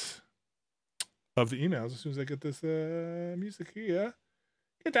bit of the emails as soon as I get this music here.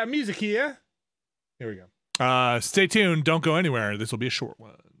 Get that music here. Here we go. Stay tuned. Don't go anywhere. This will be a short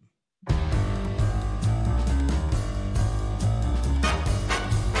one.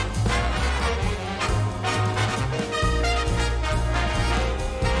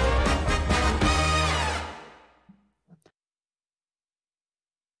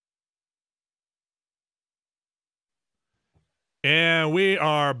 And we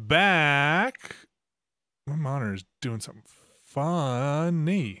are back. My monitor is doing something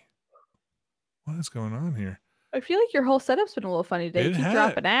funny. What is going on here? I feel like your whole setup's been a little funny today. It You keep has.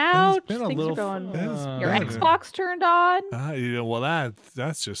 dropping out. It's been a Things little are going. fun. Your Yeah. Xbox turned on. Well,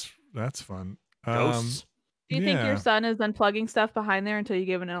 that's fun. Ghosts. Do you think your son is unplugging stuff behind there until you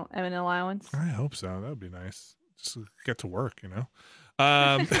give him an allowance? I hope so. That would be nice. Just get to work,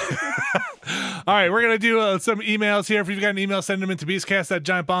 All right, we're going to do some emails here. If you've got an email, send them into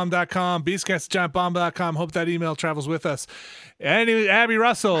beastcast@giantbomb.com. Beastcast@giantbomb.com. Hope that email travels with us. Anyway, Abby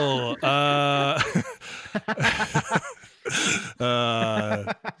Russell.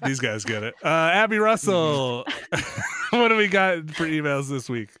 These guys get it. Abby Russell. What do we got for emails this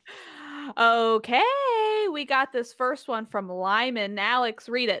week? Okay, we got this first one from Lyman. Alex,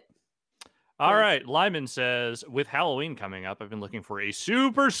 read it. All right. Lyman says, with Halloween coming up, I've been looking for a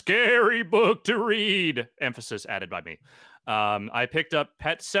super scary book to read. Emphasis added by me. I picked up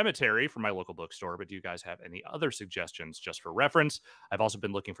Pet Cemetery from my local bookstore, but do you guys have any other suggestions just for reference? I've also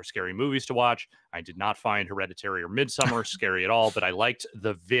been looking for scary movies to watch. I did not find Hereditary or Midsommar scary at all, but I liked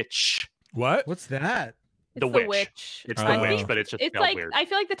The Witch. What? What's that? The Witch. It's The Witch, but it's just it's spelled like weird. I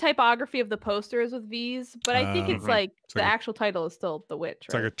feel like the typography of the poster is with V's, but I think it's like It's the like actual title is still The Witch.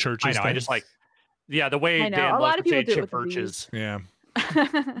 It's like a church. I know. I just like, the way I know, Dan a lot loves of to say people do it with the churches. Yeah.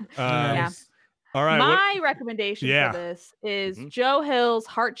 Yeah. All right. My recommendation Yeah. for this is Joe Hill's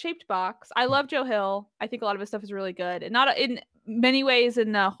Heart-Shaped Box. I love Joe Hill. I think a lot of his stuff is really good, and not in many ways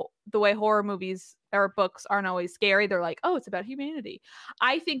in the way horror movies or books aren't always scary. They're like, oh, it's about humanity.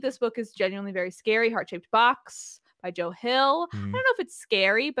 I think this book is genuinely very scary. Heart-Shaped Box by Joe Hill. I don't know if it's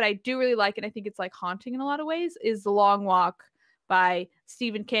scary, but I do really like it. I think it's like haunting in a lot of ways. Is The Long Walk by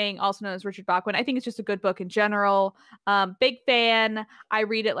Stephen King, also known as Richard Bachman. I think it's just a good book in general. Big fan. I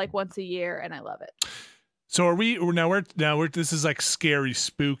read it like once a year and I love it. So are we now this is like scary,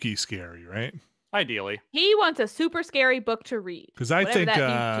 spooky, right? Ideally. He wants a super scary book to read. Because I think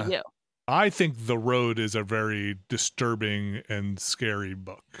that means to you. I think The Road is a very disturbing and scary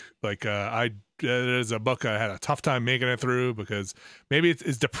book. Like it is a book I had a tough time making it through because maybe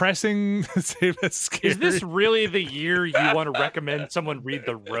it's depressing. Same as scary. Is this really the year you want to recommend someone read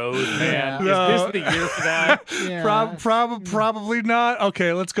The Road, man? No. Is this the year for that? Yeah. Probably not.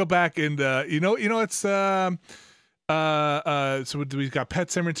 Okay, let's go back and it's so we've got Pet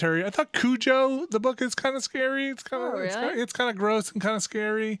Cemetery. I thought Cujo, the book, is kind of scary. It's kind of it's kind of gross and kind of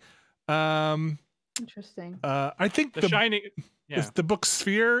scary. Interesting. I think The Shining. Yeah. the book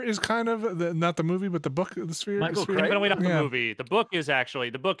Sphere is kind of not the movie, but the book, the Sphere. Michael Sphere. Crichton? But wait, not the Yeah. movie. The book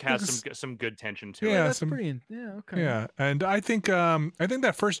has some good tension to Yeah, it. That's pretty. Yeah. Okay. Yeah, and I think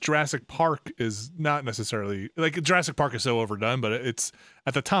that first Jurassic Park is not necessarily like Jurassic Park is so overdone, but it's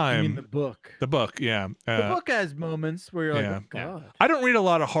at the I time mean the book. the book, yeah. The book has moments where you're like, yeah. oh god. I don't read a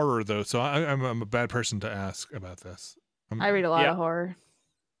lot of horror though, so I'm a bad person to ask about this. I read a lot of horror.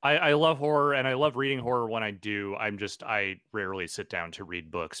 I love horror and I love reading horror when I do. I rarely sit down to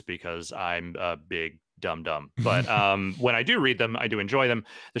read books because I'm a big dum-dum. But when I do read them, I do enjoy them.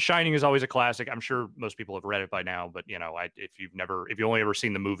 The Shining is always a classic. I'm sure most people have read it by now, but if you've only ever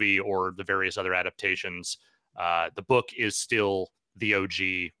seen the movie or the various other adaptations, the book is still the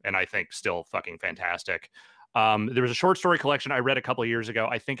OG and I think still fucking fantastic. There was a short story collection I read a couple of years ago.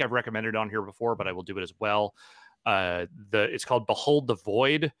 I think I've recommended it on here before, but I will do it as well. It's called Behold the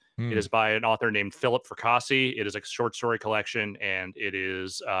Void. It is by an author named Philip Fracassi. It is a short story collection and it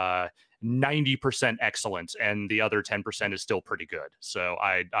is 90% excellent and the other 10% is still pretty good. So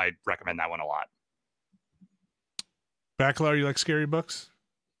I recommend that one a lot. Backlar, you like scary books?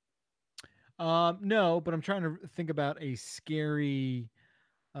 No, but I'm trying to think about a scary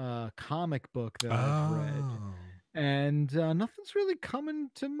comic book that I've read, and nothing's really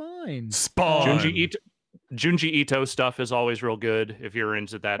coming to mind. Spawn. Junji Ito stuff is always real good if you're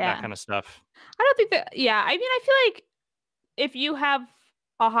into that kind of stuff. I don't think that. Yeah, I mean, I feel like if you have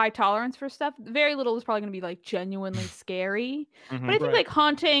a high tolerance for stuff, very little is probably going to be like genuinely scary. But I think like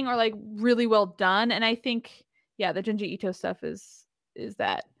haunting or like really well done, and I think the Junji Ito stuff is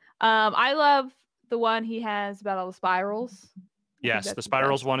that. I love the one he has about all the spirals. Yes, the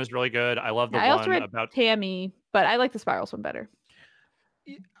spirals one is really good. I love the I also one read about Tammy, but I like the spirals one better.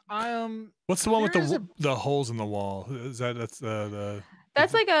 What's the one with the holes in the wall? Is that's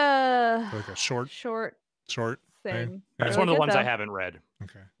like a short thing. That's one of the ones I haven't read.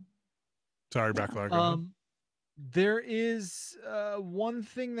 Okay. Sorry, Backlar. There is one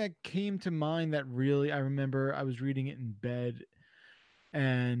thing that came to mind that really I remember I was reading it in bed,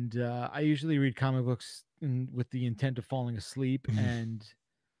 and I usually read comic books with the intent of falling asleep, and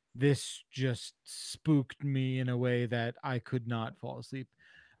this just spooked me in a way that I could not fall asleep.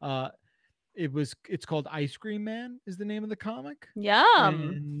 It's called Ice Cream Man is the name of the comic. Yum.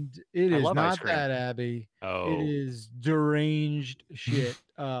 And it is not that, Abby. Oh. It is deranged shit.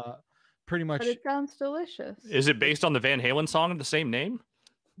 Pretty much. But it sounds delicious. Is it based on the Van Halen song of the same name?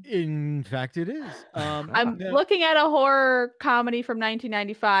 In fact, it is. I'm looking at a horror comedy from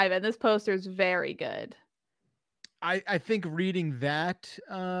 1995, and this poster is very good. I think reading that,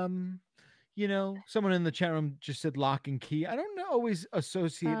 someone in the chat room just said Lock and Key. I don't always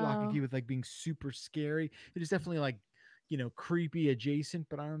associate Lock and Key with like being super scary. It is definitely like, creepy adjacent,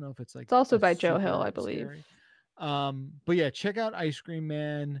 but I don't know if it's like. It's also by Joe Hill, I believe. Scary. But yeah, check out Ice Cream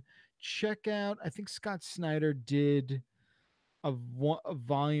Man. Check out, I think Scott Snyder did a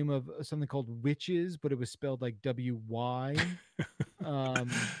volume of something called Witches, but it was spelled like W-Y. And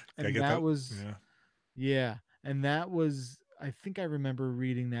that was, and that was, I think I remember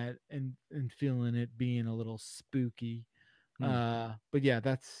reading that and feeling it being a little spooky. But yeah,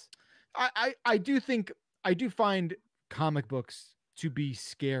 that's, I do find comic books to be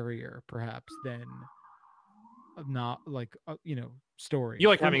scarier perhaps than not like, stories. You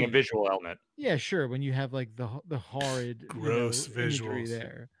like having a visual element. Yeah, sure. When you have like the horrid, gross visuals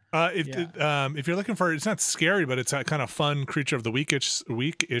there. If you're looking for, it's not scary, but it's a kind of fun creature of the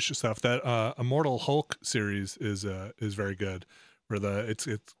week-ish stuff. That Immortal Hulk series is very good. Where it's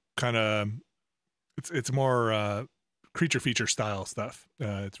kind of it's more creature feature style stuff.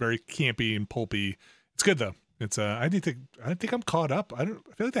 It's very campy and pulpy. It's good though. It's I think I'm caught up. I feel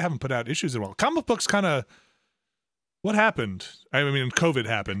like they haven't put out issues in a while. Comic books kind of. What happened? I mean, COVID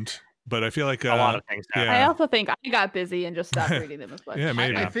happened, but I feel like a lot of things happened. I also think I got busy and just stopped reading them as much. Yeah,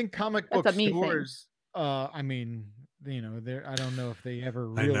 maybe. I think comic book stores. I mean, I don't know if they ever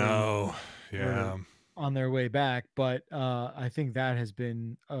really. I know. Yeah. On their way back, but I think that has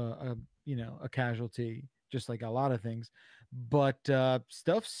been a casualty just like a lot of things. But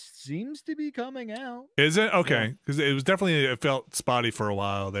stuff seems to be coming out. Is it okay? Because it was definitely, it felt spotty for a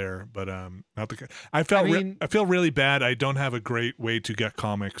while there, but not the. I feel really bad. I don't have a great way to get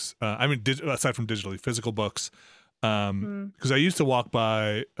comics. I mean, aside from digitally, physical books. Because I used to walk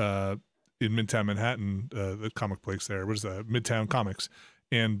by in Midtown Manhattan, the comic place there. What is that? Midtown Comics,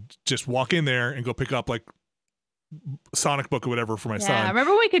 and just walk in there and go pick up like Sonic book or whatever for my son. I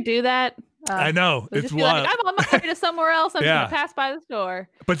remember we could do that. I know, it's wild. Like, I'm on my way to somewhere else. I'm just gonna pass by the store.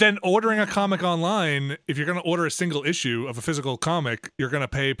 But then ordering a comic online, if you're gonna order a single issue of a physical comic, you're gonna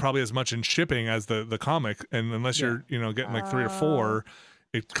pay probably as much in shipping as the comic, and unless you're getting like 3 or 4.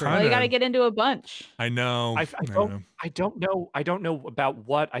 It kind of, you got to get into a bunch. I know. I don't know about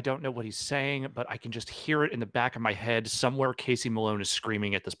what. I don't know what he's saying, but I can just hear it in the back of my head. Somewhere Casey Malone is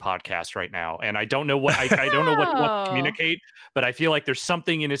screaming at this podcast right now, and I don't know what. I don't know what he wants to communicate, but I feel like there's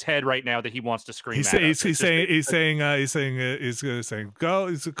something in his head right now that he wants to scream. He's saying, go.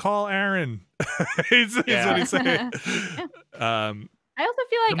 He's call Aaron. He's what he's saying. I also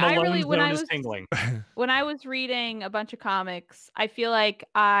feel like when I was reading a bunch of comics, I feel like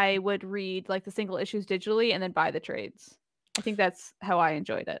I would read like the single issues digitally and then buy the trades. I think that's how I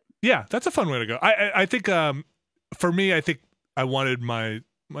enjoyed it. Yeah, that's a fun way to go. I think for me, I think I wanted my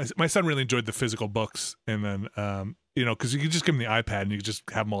son really enjoyed the physical books, and then because you can just give him the iPad and you can just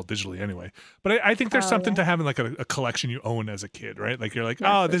have them all digitally anyway. But I think there's something to having like a collection you own as a kid, right? Like you're like,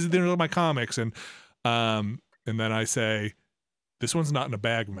 these are my comics, and then I say, this one's not in a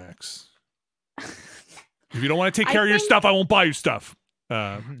bag, Max. If you don't want to take care of your stuff, I won't buy you stuff.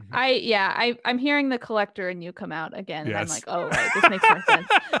 I'm hearing the collector in you come out again, and I'm like, oh, right, this makes more sense.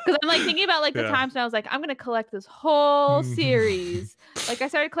 Because I'm like thinking about like the times when I was like, I'm gonna collect this whole series. Like I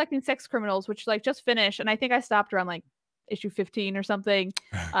started collecting Sex Criminals, which like just finished, and I think I stopped around like issue 15 or something.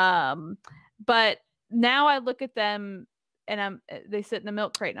 But now I look at them. And they sit in the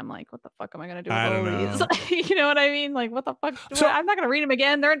milk crate, and I'm like, what the fuck am I gonna do with all these? You know what I mean? Like, what the fuck? I'm not gonna read them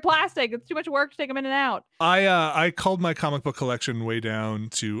again. They're in plastic. It's too much work to take them in and out. I culled my comic book collection way down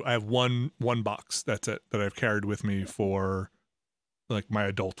to I have one box. That's it, that I've carried with me for like my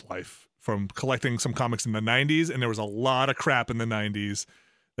adult life, from collecting some comics in the 90s, and there was a lot of crap in the 90s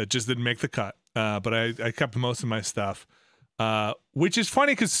that just didn't make the cut. But I kept most of my stuff. Which is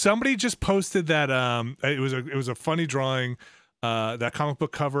funny because somebody just posted that it was a funny drawing, that comic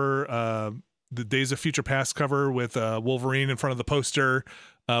book cover, the Days of Future Past cover with Wolverine in front of the poster,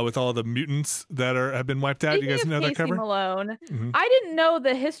 with all the mutants that have been wiped out. You guys know that cover? Malone. I didn't know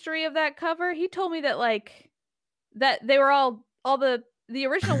the history of that cover. He told me that like that they were all the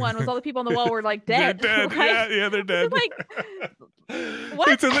original one was all the people on the wall were like dead. They're dead. Right? Yeah, they're dead. Like, what?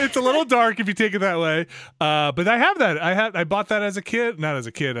 It's a little dark if you take it that way. But I have that. I bought that as a kid, not as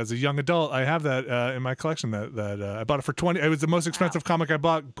a kid, as a young adult. I have that in my collection. That I bought it for $20. It was the most expensive comic I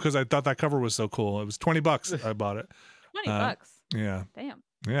bought because I thought that cover was so cool. It was $20. I bought it. $20. Yeah. Damn.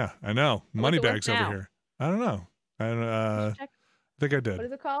 Yeah, I know. Money bags over here. I don't know. I think I did. What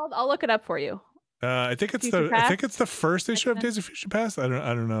is it called? I'll look it up for you. I think it's the first issue of Days of Future Past. I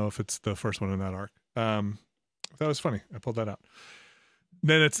don't know if it's the first one in that arc. That was funny. I pulled that out.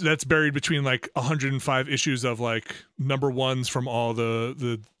 Then that's buried between like 105 issues of like number 1s from all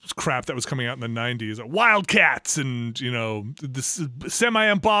the crap that was coming out in the 90s. Wildcats and this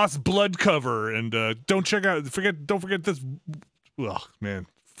semi-embossed blood cover, and don't forget this. Oh man,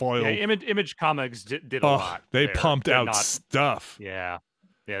 foil. Yeah, Image Comics did a lot. They pumped out stuff. Yeah,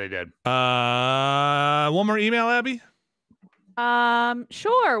 they did. One more email, Abby.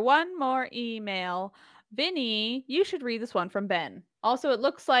 Sure. One more email. Vinny, you should read this one from Ben. Also, it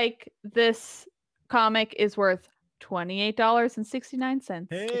looks like this comic is worth $28.69.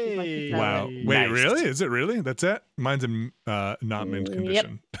 Hey, wow! Wait, really? Is it really? That's it? Mine's in not mint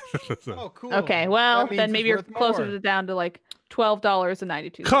condition. Yep. So. Oh, cool. Okay, well then maybe you're closer to down to like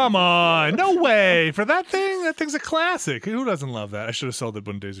 $12.92. Come on, no way for that thing. That thing's a classic. Who doesn't love that? I should have sold it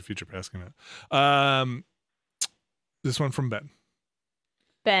when Days of Future Past came out. This one from Ben.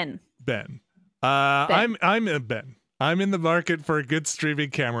 Ben. I'm Ben. I'm in the market for a good streaming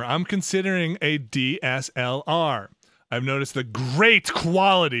camera. I'm considering a DSLR. I've noticed the great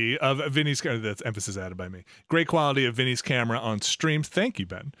quality of Vinny's. That's emphasis added by me. Great quality of Vinny's camera on streams. Thank you,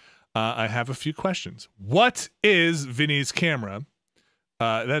 Ben. I have a few questions. What is Vinny's camera?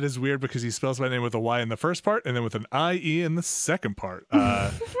 That is weird because he spells my name with a Y in the first part and then with an IE in the second part.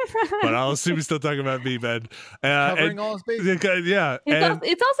 But I'll assume he's still talking about me, Ben. Covering all his bases. Yeah.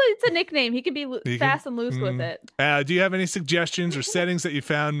 It's a nickname. He can be fast and loose with it. Do you have any suggestions or settings that you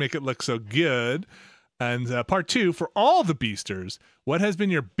found make it look so good? And part 2, for all the Beasters, what has been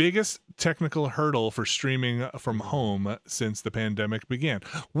your biggest technical hurdle for streaming from home since the pandemic began?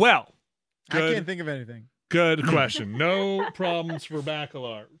 Well, I can't think of anything. Good question. No problems for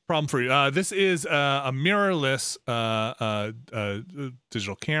Bacalar. Problem free. This is a mirrorless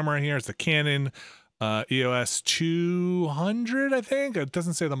digital camera here. It's the Canon EOS 200, I think. It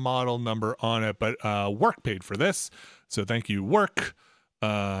doesn't say the model number on it, but Work paid for this. So thank you, Work.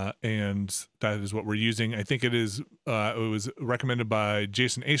 And that is what we're using. I think it was recommended by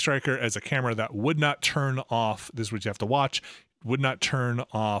Jason A. Striker as a camera that would not turn off. This is what you have to watch. Would not turn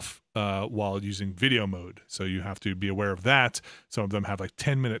off while using video mode. So you have to be aware of that. Some of them have like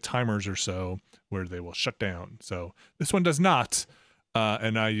 10-minute timers or so where they will shut down. So this one does not.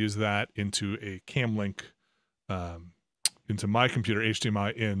 And I use that into a cam link into my computer,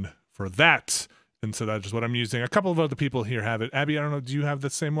 HDMI in for that. And so that's just what I'm using. A couple of other people here have it. Abby, I don't know, do you have the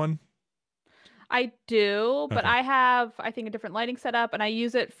same one? I do, but I have, I think, a different lighting setup, and I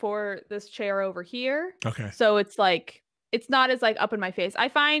use it for this chair over here. Okay. So it's like, it's not as like up in my face. I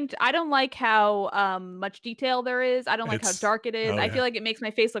find I don't like how much detail there is. I don't like how dark it is. I feel like it makes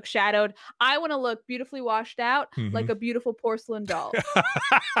my face look shadowed. I want to look beautifully washed out, like a beautiful porcelain doll.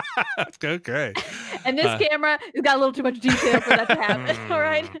 Okay. And this camera has got a little too much detail for that to happen. All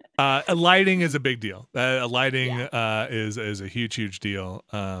right. Lighting is a big deal. Lighting is a huge deal.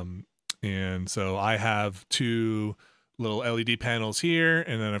 And so I have 2 little LED panels here,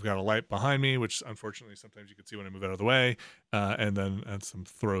 and then I've got a light behind me, which unfortunately sometimes you can see when I move out of the way, and then some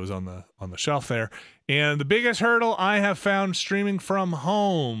throws on the shelf there. And the biggest hurdle I have found streaming from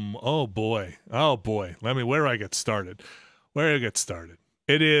home, oh boy, where do I get started?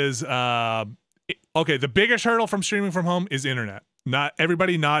 It is okay, the biggest hurdle from streaming from home is internet. Not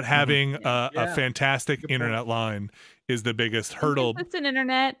everybody not having a fantastic internet line is the biggest hurdle. Inconsistent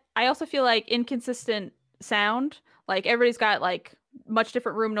internet. I also feel like inconsistent sound. Like everybody's got like much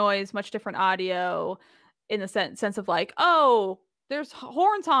different room noise, much different audio, in the sense of like, oh, there's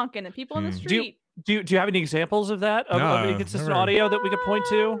horns honking and people in the street. Do you have any examples of that of inconsistent audio that we could point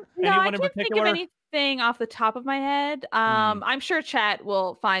to? No, I can't think of anything off the top of my head. I'm sure chat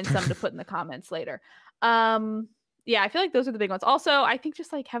will find some to put in the comments later. Yeah, I feel like those are the big ones. Also, I think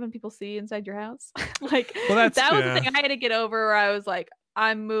just like having people see inside your house, like that was the thing I had to get over. Where I was like,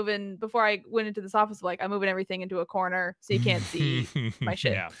 I'm moving before I went into this office. Like, I'm moving everything into a corner so you can't see my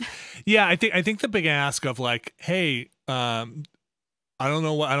shit. Yeah. I think the big ask of like, hey, I don't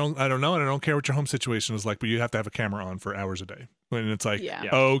know what I don't know, and I don't care what your home situation is like, but you have to have a camera on for hours a day. And it's like,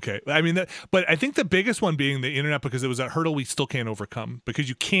 oh, okay. I mean, but I think the biggest one being the internet, because it was a hurdle we still can't overcome, because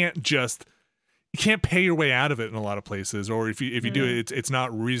you can't pay your way out of it in a lot of places, or if you do it, it's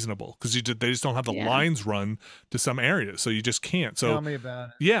not reasonable because they just don't have the lines run to some areas, so you just can't. So tell me about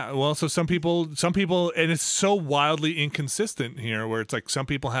it. Yeah, well, so some people, and it's so wildly inconsistent here, where it's like some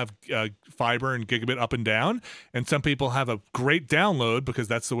people have fiber and gigabit up and down, and some people have a great download because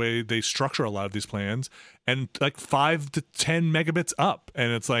that's the way they structure a lot of these plans, and like 5 to 10 megabits up,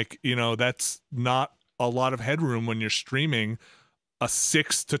 and it's like, that's not a lot of headroom when you're streaming a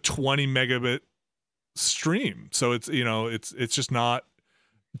 6 to 20 megabit stream. So it's it's just not,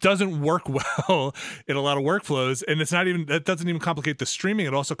 doesn't work well in a lot of workflows. And that doesn't even complicate the streaming.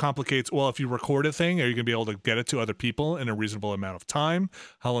 It also complicates, well, if you record a thing, are you gonna be able to get it to other people in a reasonable amount of time?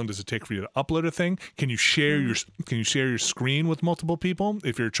 How long does it take for you to upload a thing? Can you share your screen with multiple people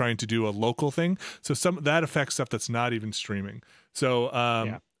if you're trying to do a local thing? So that affects stuff that's not even streaming. So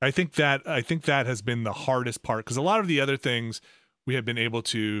I think that has been the hardest part, because a lot of the other things we have been able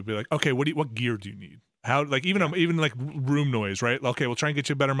to be like, okay, what gear do you need? How, like, even like room noise, right? Okay, we'll try and get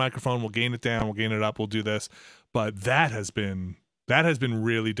you a better microphone. We'll gain it down. We'll gain it up. We'll do this. But that has been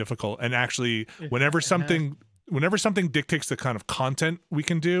really difficult. And actually, whenever something dictates the kind of content we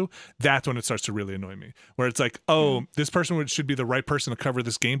can do, that's when it starts to really annoy me. Where it's like, oh, this person should be the right person to cover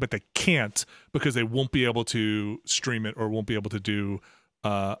this game, but they can't because they won't be able to stream it, or won't be able to do.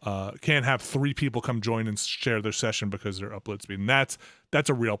 Can't have 3 people come join and share their session because their upload speed, and that's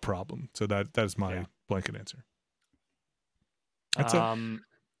a real problem. So that is my blanket answer. That's more.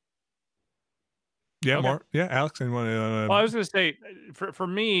 Alex, anyone? Well, I was going to say, for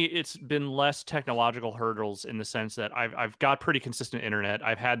me, it's been less technological hurdles in the sense that I've got pretty consistent internet.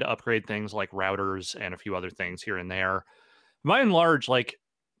 I've had to upgrade things like routers and a few other things here and there. By and large, like,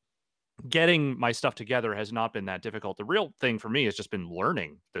 getting my stuff together has not been that difficult. The real thing for me has just been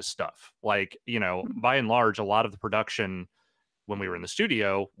learning this stuff. Like, by and large, a lot of the production when we were in the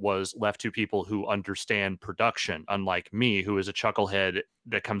studio was left to people who understand production, unlike me, who is a chucklehead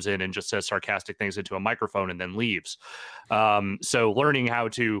that comes in and just says sarcastic things into a microphone and then leaves. So learning how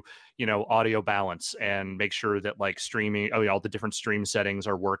to, audio balance and make sure that like streaming, all the different stream settings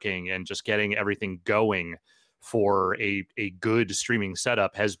are working and just getting everything going for a good streaming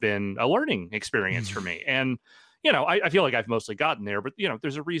setup has been a learning experience for me. And I feel like I've mostly gotten there, but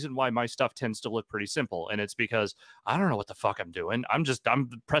there's a reason why my stuff tends to look pretty simple. And it's because I don't know what the fuck I'm doing. I'm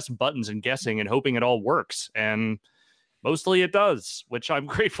pressing buttons and guessing and hoping it all works. And mostly it does, which I'm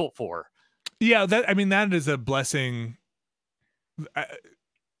grateful for. Yeah. That is a blessing.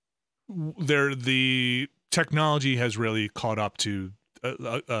 The technology has really caught up to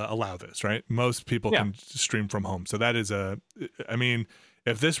allow this, right? Most people can stream from home. So that is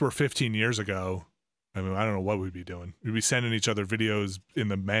if this were 15 years ago, I don't know what we'd be doing. We'd be sending each other videos in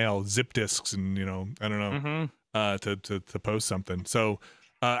the mail, zip disks, and I don't know, to post something. So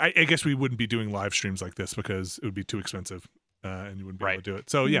I guess we wouldn't be doing live streams like this because it would be too expensive, and you wouldn't be able to do it.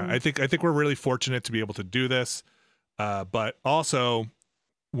 So yeah, I think we're really fortunate to be able to do this. But also,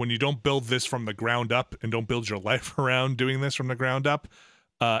 when you don't build this from the ground up and don't build your life around doing this from the ground up,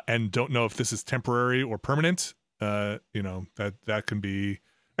 and don't know if this is temporary or permanent, that can be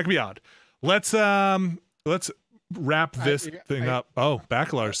odd. Let's wrap this thing up. Oh,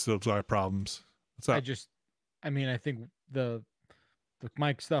 Bacalar still got problems. What's up? I think the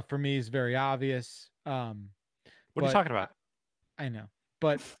mic stuff for me is very obvious. What are you talking about? I know,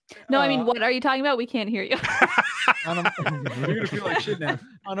 but no, what are you talking about? We can't hear you. You're gonna feel like shit now.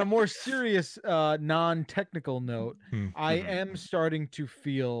 On a more serious, non-technical note, I am starting to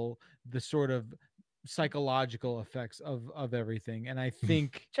feel the sort of psychological effects of everything, and I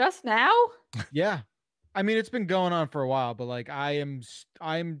think just now, it's been going on for a while, but like I'm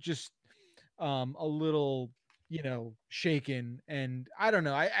just a little shaken, and I don't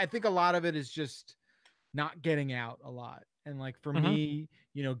know, I think a lot of it is just not getting out a lot, and like for me,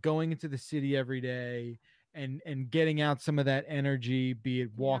 going into the city every day and getting out some of that energy, be it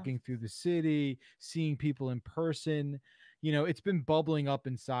walking through the city, seeing people in person. It's been bubbling up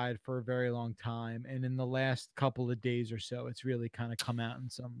inside for a very long time. And in the last couple of days or so, it's really kind of come out in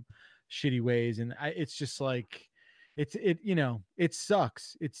some shitty ways. And it's just like, it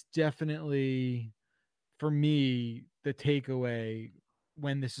sucks. It's definitely, for me, the takeaway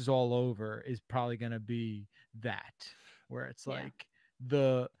when this is all over is probably going to be that, where it's like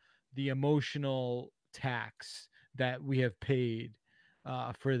the emotional tax that we have paid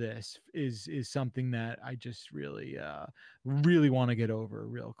for this is something that I just really want to get over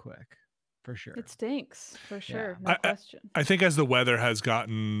real quick, for sure. It stinks, for sure. No question. I think as the weather has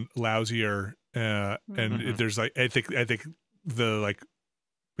gotten lousier, and there's like, I think the like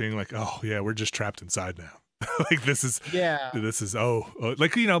being like, oh yeah, we're just trapped inside now. Like this is like,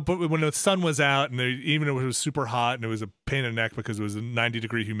 but when the sun was out and even if it was super hot and it was a pain in the neck because it was a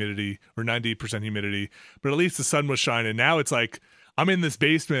 90-degree humidity or 90% humidity, but at least the sun was shining. Now it's like I'm in this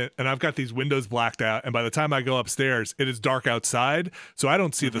basement and I've got these windows blacked out, and by the time I go upstairs, it is dark outside, so I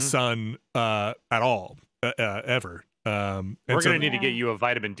don't see the sun at all ever. We're gonna need to get you a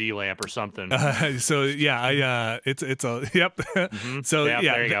vitamin D lamp or something. So yeah, it's a yep. So yeah,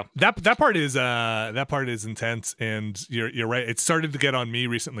 there you go. That part is intense, and you're right. It started to get on me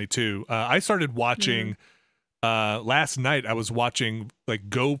recently too. I started watching last night. I was watching like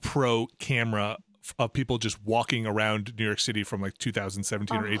GoPro camera of people just walking around New York City from like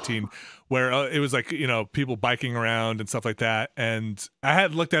 2017 or 18, where it was like, people biking around and stuff like that. And I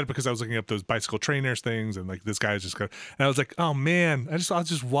had looked at it because I was looking up those bicycle trainers things, and like this guy is just going, and I was like, oh man, I'll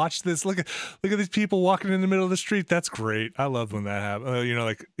just watch this. Look at these people walking in the middle of the street. That's great. I love when that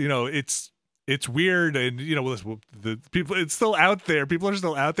happens. It's weird, and the people, it's still out there. People are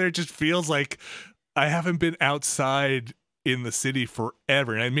still out there. It just feels like I haven't been outside in the city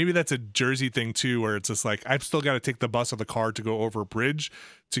forever, and maybe that's a Jersey thing too, where it's just like I've still got to take the bus or the car to go over a bridge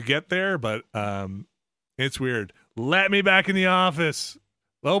to get there. But it's weird. Let me back in the office.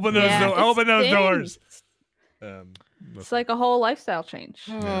 Open those doors. It's like a whole lifestyle change.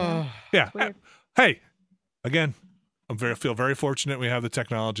 Yeah. Hey, again, I feel very fortunate we have the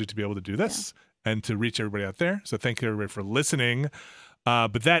technology to be able to do this and to reach everybody out there. So thank you everybody for listening.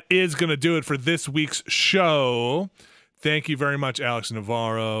 But that is going to do it for this week's show. Thank you very much, Alex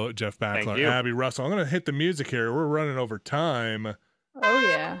Navarro, Jeff Backler, Abby Russell. I'm going to hit the music here. We're running over time. Oh,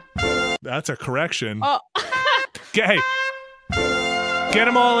 yeah. That's a correction. Oh. Hey, get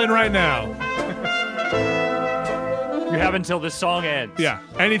them all in right now. You have until this song ends. Yeah.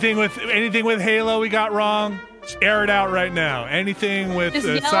 Anything with Halo we got wrong? Just air it out right now. Anything with Just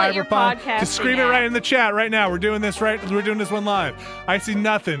yell at your Cyberpunk, podcasting just scream it right in the chat right now. We're doing this one live. I see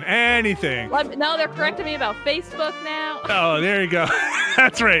nothing. Anything. No, they're correcting me about Facebook now. Oh, there you go.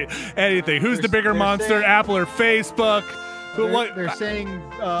 That's right. Anything. Who's the bigger monster, saying, Apple or Facebook? They're saying,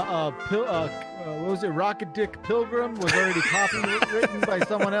 what was it? Rocket Dick Pilgrim was already copywritten by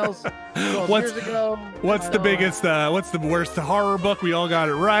someone else 12 years ago. What's the biggest? What's the worst horror book? We all got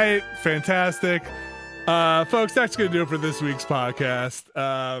it right. Fantastic. Folks, that's going to do it for this week's podcast.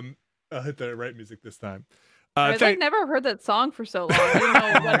 I'll hit the right music this time. I've never heard that song for so long. I didn't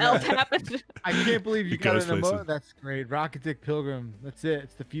know what else happened. I can't believe you got an emoji. That's great. Rocket Dick Pilgrim. That's it.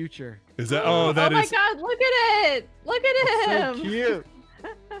 It's the future. Is that? Oh, that is. Oh my God! Look at it! Look at him! So cute.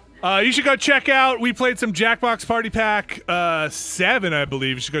 You should go check out. We played some Jackbox Party Pack 7, I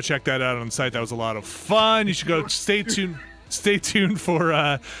believe. You should go check that out on the site. That was a lot of fun. You should go stay tuned. Stay tuned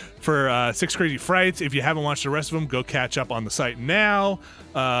for Six Crazy Frights. If you haven't watched the rest of them, go catch up on the site now.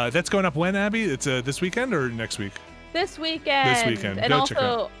 That's going up when, Abby? It's this weekend or next week? This weekend. This weekend. And Go also, check it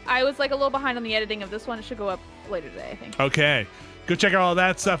out. I was like a little behind on the editing of this one. It should go up later today, I think. Okay. Go check all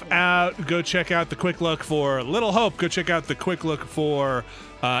that stuff out. Go check out the quick look for Little Hope. Go check out the quick look for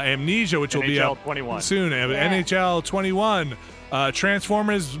Amnesia, which will be up 21. soon. Yeah. NHL 21.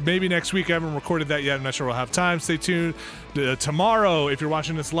 Transformers, maybe next week. I haven't recorded that yet. I'm not sure we'll have time. Stay tuned. Tomorrow, if you're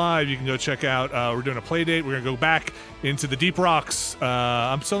watching this live, you can go check out. We're doing a play date. We're going to go back into the Deep Rocks.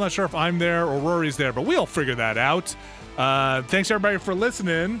 I'm still not sure if I'm there or Rory's there, but we'll figure that out. Thanks, everybody, for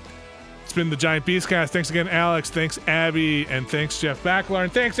listening. It's been the Giant Beastcast. Thanks again, Alex. Thanks, Abby. And thanks, Jeff Backlar.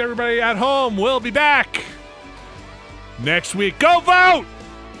 And thanks, everybody at home. We'll be back next week. Go vote!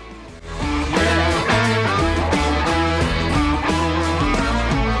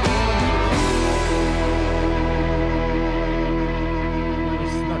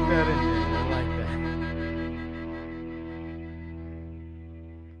 Snuck that in.